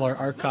to all our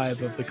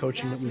archive of the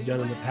coaching that we've done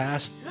in the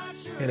past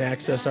and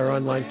access our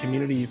online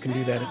community, you can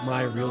do that at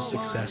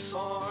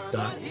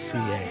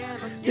myrealsuccess.ca.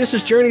 This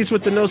is Journeys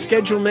with the No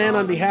Schedule Man.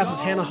 On behalf of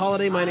Hannah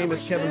Holiday, my name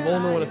is Kevin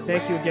Vollmer. I want to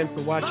thank you again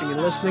for watching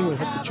and listening. We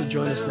hope that you'll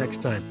join us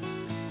next time.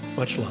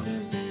 Much love.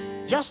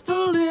 Just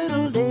a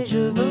little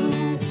deja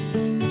vu.